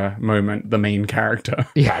signature moment. The main character.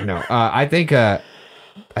 Yeah, no. I think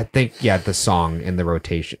the song and the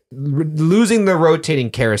rotation, losing the rotating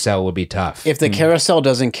carousel would be tough. If the carousel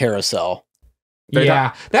doesn't carousel.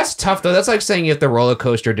 That's tough though. That's like saying if the roller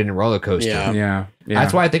coaster didn't roller coaster. Yeah.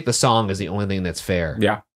 That's why I think the song is the only thing that's fair.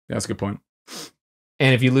 Yeah, that's a good point.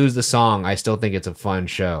 And if you lose the song, I still think it's a fun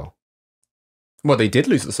show. Well, they did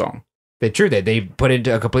lose the song. They put it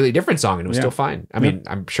into a completely different song and it was Yeah. still fine. I mean,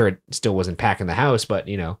 I'm sure it still wasn't packing the house, but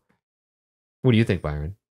you know. What do you think,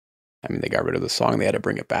 Byron? I mean, they got rid of the song. They had to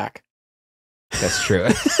bring it back. That's true.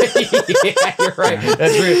 Yeah, you're right.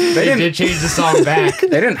 That's true. They did change the song back. They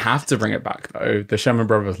didn't have to bring it back though. The Sherman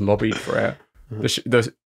Brothers lobbied for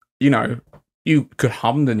it. You could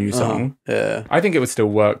hum the new song. Yeah. I think it would still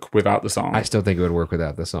work without the song. I still think it would work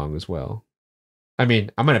without the song as well. I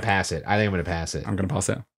mean, I'm going to pass it. I think I'm going to pass it. I'm going to pass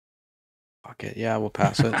it. Fuck it. Yeah, we'll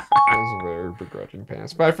pass it. That was a very begrudging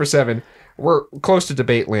pass. 5 for 7. We're close to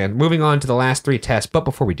debate land. Moving on to the last 3 tests. But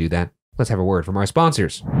before we do that, let's have a word from our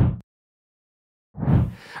sponsors.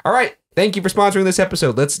 All right. Thank you for sponsoring this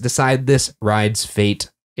episode. Let's decide this ride's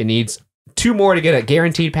fate. It needs 2 more to get a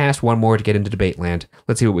guaranteed pass, 1 more to get into debate land.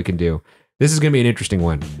 Let's see what we can do. This is going to be an interesting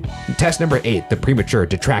one. Test number 8, the premature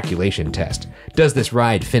detraculation test. Does this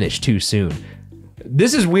ride finish too soon?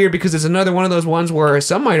 This is weird because it's another one of those ones where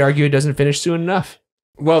some might argue it doesn't finish soon enough.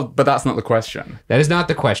 Well, but that's not the question. That is not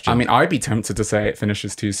the question. I mean, I'd be tempted to say it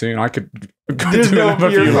finishes too soon. I could There's do no another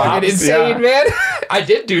you're few fucking laps. insane, Yeah. man. I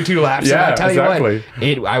did do 2 laps. Yeah, and I tell exactly.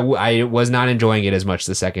 you what, I was not enjoying it as much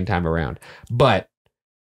the second time around. But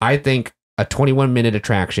I think a 21-minute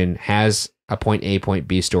attraction has a point A, point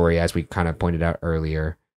B story, as we kind of pointed out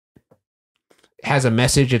earlier. Has a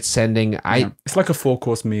message it's sending. It's like a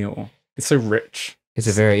 4-course meal. It's so rich. It's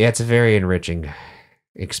a very enriching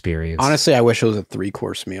experience. Honestly, I wish it was a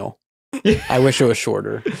 3-course meal. I wish it was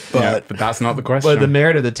shorter. But but that's not the question. But the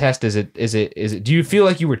merit of the test is it do you feel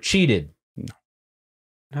like you were cheated?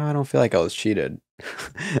 No, I don't feel like I was cheated.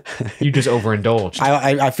 You just overindulged.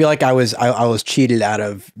 I feel like I was cheated out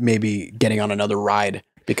of maybe getting on another ride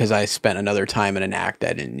because I spent another time in an act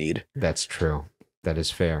I didn't need. That's true. That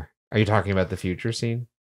is fair. Are you talking about the future scene?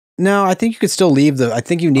 No, I think you could still leave I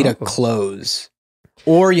think you need a close.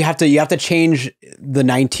 Or you have to change the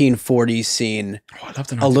 1940s scene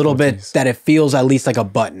a little bit that it feels at least like a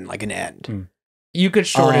button, like an end. You could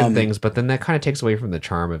shorten things, but then that kind of takes away from the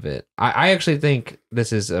charm of it. I actually think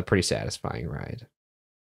this is a pretty satisfying ride.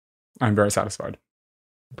 I'm very satisfied.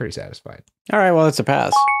 Pretty satisfied. All right, well, it's a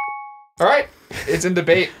pass. All right, it's in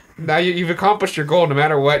debate. Now you've accomplished your goal. No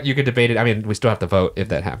matter what, you could debate it. I mean, we still have to vote if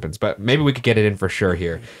that happens, but maybe we could get it in for sure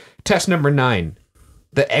here. Test number 9,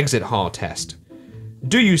 the exit hall test.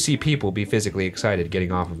 Do you see people be physically excited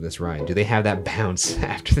getting off of this ride? Do they have that bounce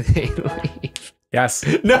after they leave? Yes.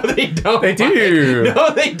 No, they don't. They do. No,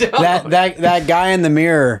 they don't. That guy in the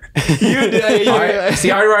mirror.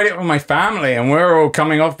 I ride it with my family, and we're all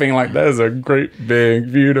coming off being like, "There's a great,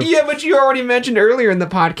 big, beautiful." Yeah, but you already mentioned earlier in the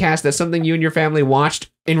podcast that something you and your family watched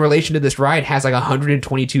in relation to this ride has like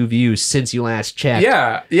 122 views since you last checked.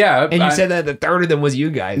 Yeah. And you said that the third of them was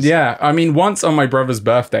you guys. Yeah, I mean, once on my brother's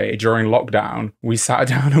birthday during lockdown, we sat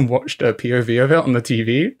down and watched a POV of it on the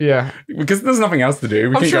TV. Yeah, because there's nothing else to do.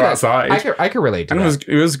 We can't go outside. I can relate to and that.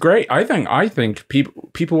 It was great. I think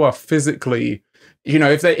people are physically,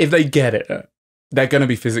 if they get it, they're going to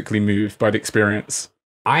be physically moved by the experience.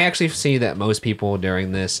 I actually see that most people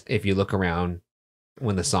during this, if you look around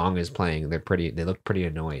when the song is playing, they look pretty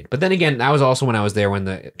annoyed. But then again, that was also when I was there when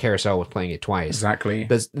the Carousel was playing it twice. Exactly.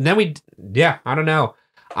 And then I don't know.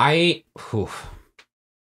 I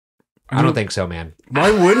don't think so, man. Why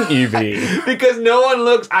wouldn't you be? Because no one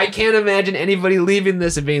looks. I can't imagine anybody leaving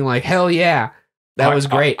this and being like, "Hell yeah, that was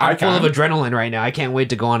great." I'm full of adrenaline right now. I can't wait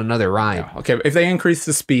to go on another ride. Yeah. Okay, but if they increase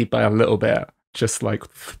the speed by a little bit, just like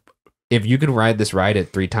if you could ride this ride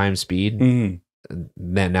at 3 times speed,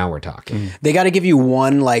 then now we're talking. They got to give you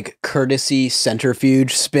one like courtesy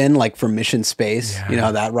centrifuge spin, like from Mission Space. Yeah. You know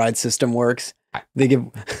how that ride system works. They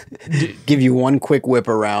give you one quick whip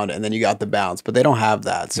around and then you got the bounce, but they don't have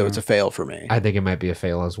that, so it's a fail for me. I think it might be a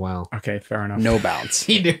fail as well. Okay, fair enough. No bounce.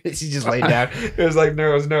 He just laid down. It was like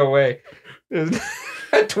there was no way. It was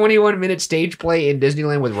a 21-minute stage play in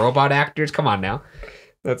Disneyland with robot actors. Come on now,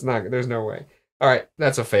 there's no way. All right,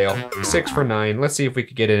 that's a fail. 6 for 9. Let's see if we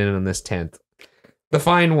could get it in on this 10th. The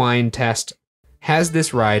fine wine test. Has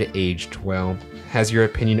this ride aged well? Has your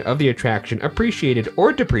opinion of the attraction appreciated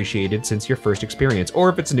or depreciated since your first experience? Or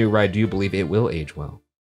if it's a new ride, do you believe it will age well?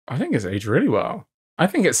 I think it's aged really well. I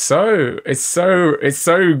think it's so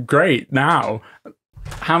great now.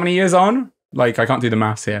 How many years on? Like, I can't do the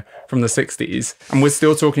maths here. From the 60s. And we're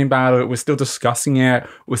still talking about it. We're still discussing it.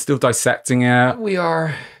 We're still dissecting it. We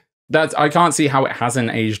are. I can't see how it hasn't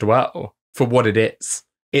aged well for what it is.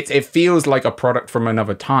 It feels like a product from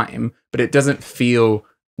another time, but it doesn't feel,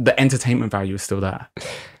 the entertainment value is still there.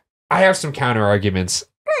 I have some counter arguments.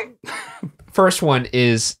 First one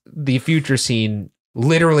is the future scene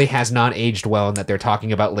literally has not aged well, and that they're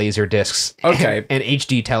talking about laser discs Okay. and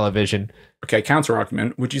HD television. Okay, counter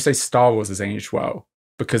argument. Would you say Star Wars has aged well?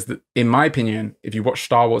 Because in my opinion, if you watch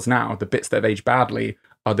Star Wars now, the bits that have aged badly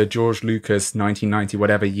are the George Lucas 1990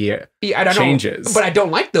 whatever year changes. But I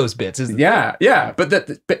don't like those bits. Yeah. But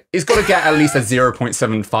it's got to get at least a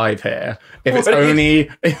 0.75 here. If it's only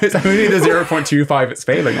the 0.25 it's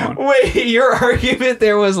failing on. Wait, your argument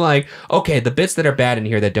there was like, okay, the bits that are bad in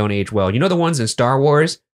here that don't age well. You know the ones in Star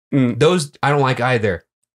Wars? Those I don't like either.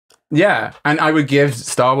 Yeah, and I would give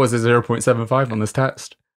Star Wars a 0.75 on this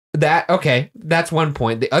test. That's one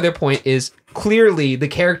point. The other point is clearly the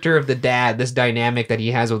character of the dad, this dynamic that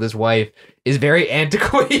he has with his wife, is very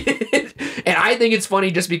antiquated. And I think it's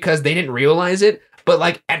funny just because they didn't realize it, but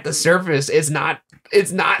like at the surface, it's not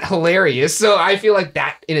hilarious. So I feel like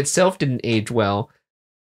that in itself didn't age well.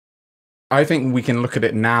 I think we can look at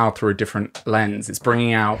it now through a different lens. It's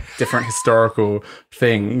bringing out different historical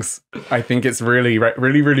things. I think it's really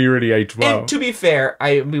aged well. And to be fair,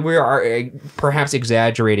 we are perhaps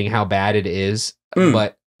exaggerating how bad it is,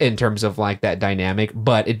 but in terms of like that dynamic,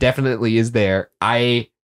 but it definitely is there. And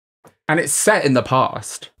it's set in the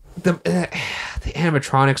past. The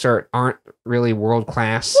animatronics aren't really world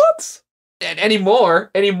class. What? Anymore.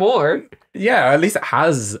 Yeah, at least it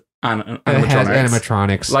has animatronics. It has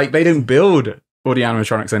animatronics. Like, they don't build all the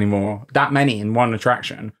animatronics anymore. That many in one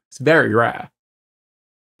attraction. It's very rare.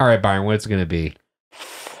 All right, Byron, what's it going to be?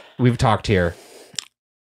 We've talked here.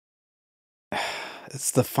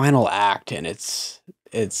 It's the final act, and that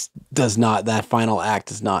final act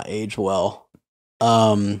does not age well.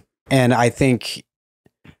 And I think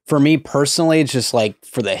for me personally, just like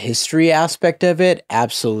for the history aspect of it,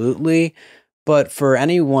 absolutely. But for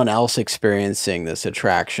anyone else experiencing this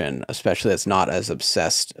attraction, especially that's not as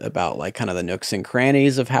obsessed about like kind of the nooks and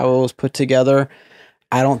crannies of how it was put together,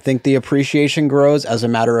 I don't think the appreciation grows. As a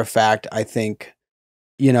matter of fact, I think,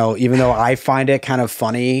 even though I find it kind of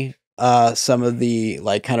funny, some of the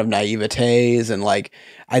like kind of naivetes, and like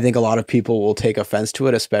I think a lot of people will take offense to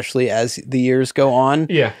it, especially as the years go on.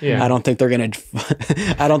 Yeah. I don't think they're gonna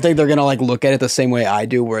like look at it the same way I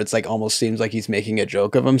do, where it's like almost seems like he's making a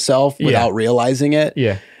joke of himself without realizing it.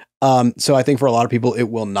 Yeah. So I think for a lot of people, it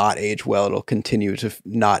will not age well. It'll continue to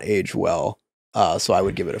not age well. So I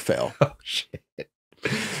would give it a fail. Oh shit!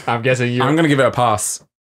 I'm guessing I'm gonna give it a pass.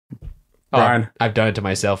 Brian, I've done it to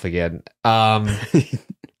myself again.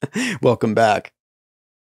 Welcome back.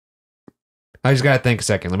 I just gotta think a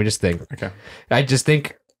second. Let me just think. Okay. I just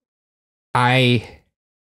think the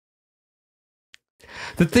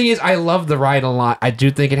thing is, I love the ride a lot. I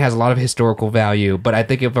do think it has a lot of historical value, but I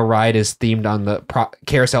think if a ride is themed on the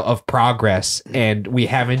carousel of progress, and we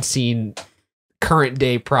haven't seen current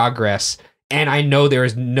day progress, and I know there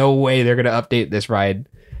is no way they're going to update this ride,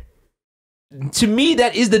 to me,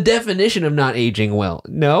 that is the definition of not aging well.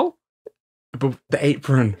 No? But the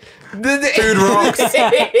apron. The food rocks.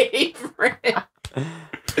 Apron.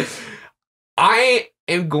 I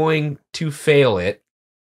am going to fail it,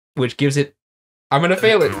 which gives it... I'm going to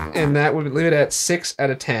fail it, and that would leave it at 6 out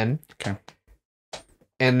of 10. Okay.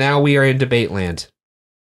 And now we are in debate land.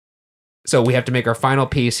 So we have to make our final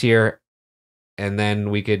piece here, and then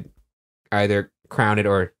we could either crown it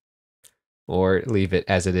or leave it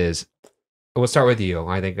as it is. We'll start with you.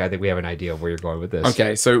 I think we have an idea of where you're going with this.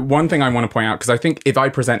 Okay, so one thing I want to point out, because I think if I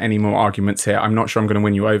present any more arguments here, I'm not sure I'm going to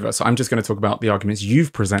win you over. So I'm just going to talk about the arguments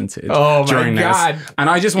you've presented during God. this. And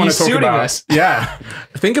I just want to talk about us. Yeah.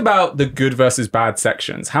 Think about the good versus bad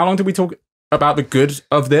sections. How long did we talk about the good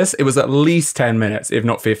of this? It was at least 10 minutes, if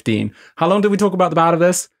not 15. How long did we talk about the bad of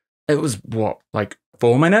this? It was what, like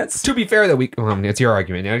 4 minutes? To be fair, that it's your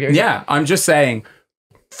argument. Okay. Yeah, I'm just saying,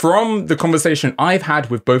 from the conversation I've had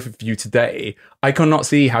with both of you today, I cannot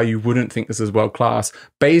see how you wouldn't think this is world class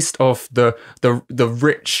based off the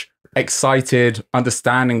rich, excited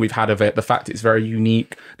understanding we've had of it, the fact it's very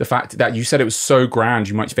unique, the fact that you said it was so grand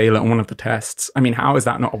you might fail it on one of the tests. I mean, how is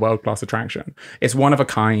that not a world class attraction? It's one of a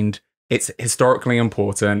kind. It's historically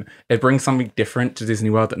important. It brings something different to Disney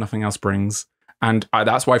World that nothing else brings. And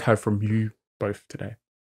that's what I've heard from you both today.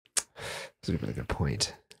 That's a really good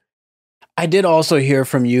point. I did also hear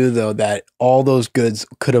from you, though, that all those goods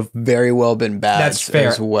could have very well been bad. That's fair.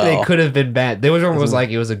 As well. They could have been bad. There was almost like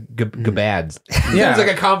it was a bads. Yeah. It was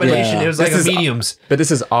like a combination. Yeah. It was like a mediums. But this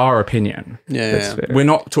is our opinion. Yeah. We're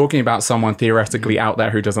not talking about someone theoretically out there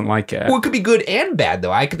who doesn't like it. Well, it could be good and bad,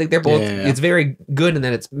 though. I could think they're both. Yeah. It's very good, and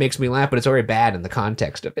then it makes me laugh, but it's already bad in the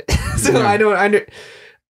context of it. So I don't.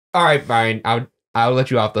 All right, Byron. I'll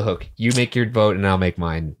let you off the hook. You make your vote and I'll make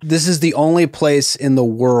mine. This is the only place in the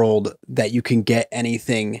world that you can get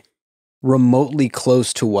anything remotely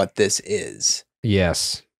close to what this is.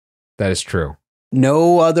 Yes, that is true.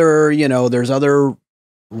 No other, there's other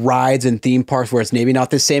rides and theme parks where it's maybe not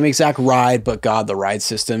the same exact ride, but God, the ride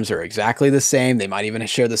systems are exactly the same. They might even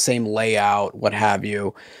share the same layout, what have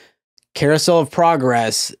you. Carousel of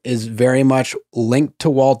Progress is very much linked to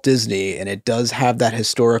Walt Disney, and it does have that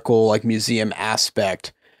historical like museum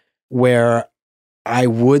aspect where I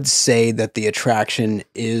would say that the attraction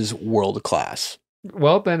is world class.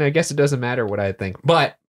 Well, then I guess it doesn't matter what I think.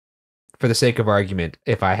 But for the sake of argument,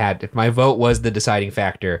 if my vote was the deciding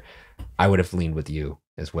factor, I would have leaned with you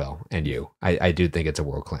as well. And you. I do think it's a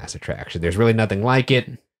world class attraction. There's really nothing like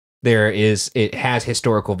it. It has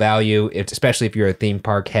historical value, especially if you're a theme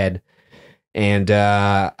park head. And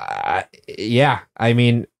yeah, I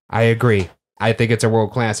mean, I agree. I think it's a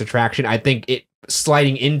world-class attraction. I think it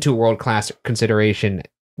sliding into world-class consideration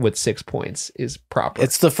with 6 points is proper.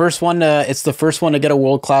 It's the first one to get a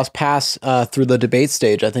world-class pass through the debate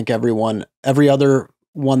stage. I think every other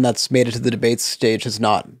one that's made it to the debate stage has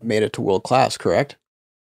not made it to world-class, correct?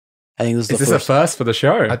 I think this is a first for the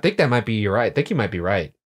show? I think that might be, you're right. I think you might be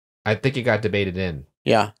right. I think it got debated in.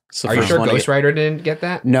 Yeah. Are you sure Ghost Rider didn't get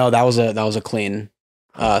that? No, that was a clean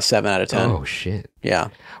 7 out of 10. Oh shit. Yeah.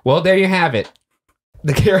 Well, there you have it.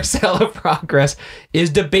 The Carousel of Progress is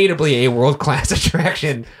debatably a world-class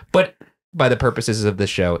attraction, but by the purposes of this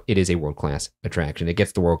show, it is a world-class attraction. It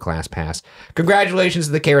gets the world-class pass. Congratulations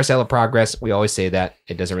to the Carousel of Progress. We always say that.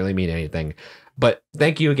 It doesn't really mean anything. But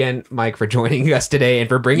thank you again, Mike, for joining us today and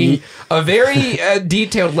for bringing a very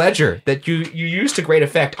detailed ledger that you used to great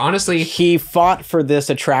effect. Honestly, he fought for this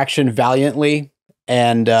attraction valiantly,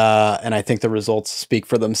 and I think the results speak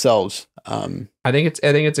for themselves. I think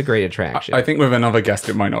it's a great attraction. I think with another guest,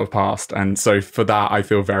 it might not have passed, and so for that, I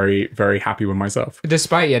feel very, very happy with myself.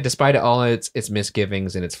 Despite all its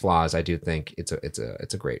misgivings and its flaws, I do think it's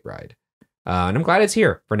a great ride, and I'm glad it's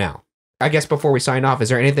here for now. I guess before we sign off, is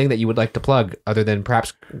there anything that you would like to plug other than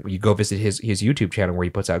perhaps you go visit his YouTube channel where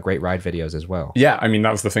he puts out great ride videos as well? Yeah, I mean,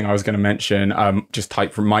 that was the thing I was going to mention. Just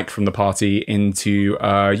type from Mike from the Party into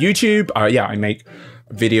YouTube. Yeah, I make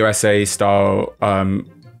video essay style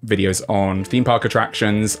videos on theme park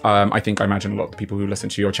attractions. I imagine a lot of the people who listen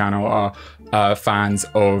to your channel are fans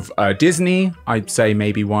of Disney. I'd say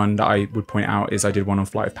maybe one that I would point out is I did one on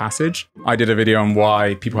Flight of Passage. I did a video on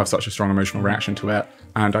why people have such a strong emotional reaction to it,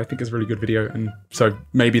 and I think it's a really good video, and so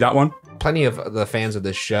maybe that one. Plenty of the fans of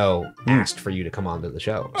this show asked for you to come on to the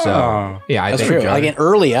show. So yeah, I that's think true. Like in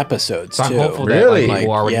early episodes, so I'm too. hopeful that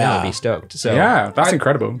people already know and be stoked. So yeah, that's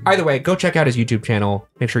incredible. Either way, go check out his YouTube channel.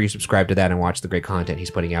 Make sure you subscribe to that and watch the great content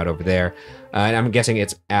he's putting out over there. And I'm guessing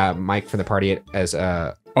it's Mike from the Party as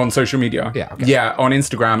on social media. Yeah, okay. Yeah, on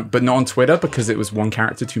Instagram, but not on Twitter because it was one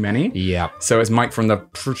character too many. Yeah. So it's Mike from the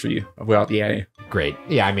Party without the A. Great.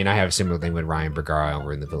 Yeah, I mean, I have a similar thing with Ryan Bergara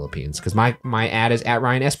over in the Philippines because my ad is at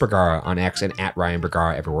Ryan S. Bergara on X and at Ryan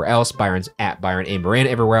Bergara everywhere else. Byron's at Byron A. Marin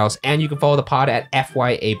everywhere else. And you can follow the pod at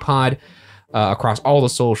FYA Pod across all the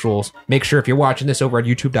socials. Make sure if you're watching this over at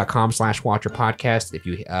youtube.com/watcherpodcast, if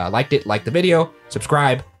you liked it, like the video,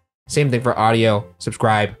 subscribe. Same thing for audio.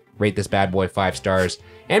 Subscribe. Rate this bad boy 5 stars.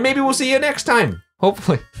 And maybe we'll see you next time.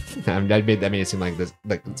 Hopefully. That made it seem like this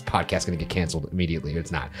podcast is going to get canceled immediately.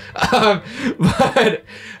 It's not. But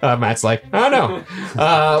Matt's like, I don't know.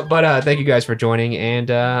 But thank you guys for joining. And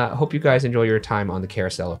hope you guys enjoy your time on the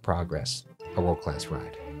Carousel of Progress, a world-class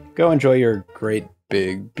ride. Go enjoy your great,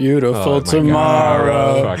 big, beautiful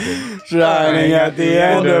tomorrow. Shining at the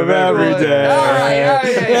end of every day.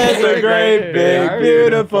 It's a great, big,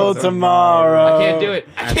 beautiful tomorrow. I can't do it.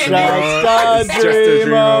 I can't do it.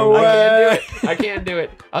 Dream away. I can't do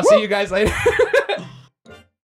it. I'll see you guys later.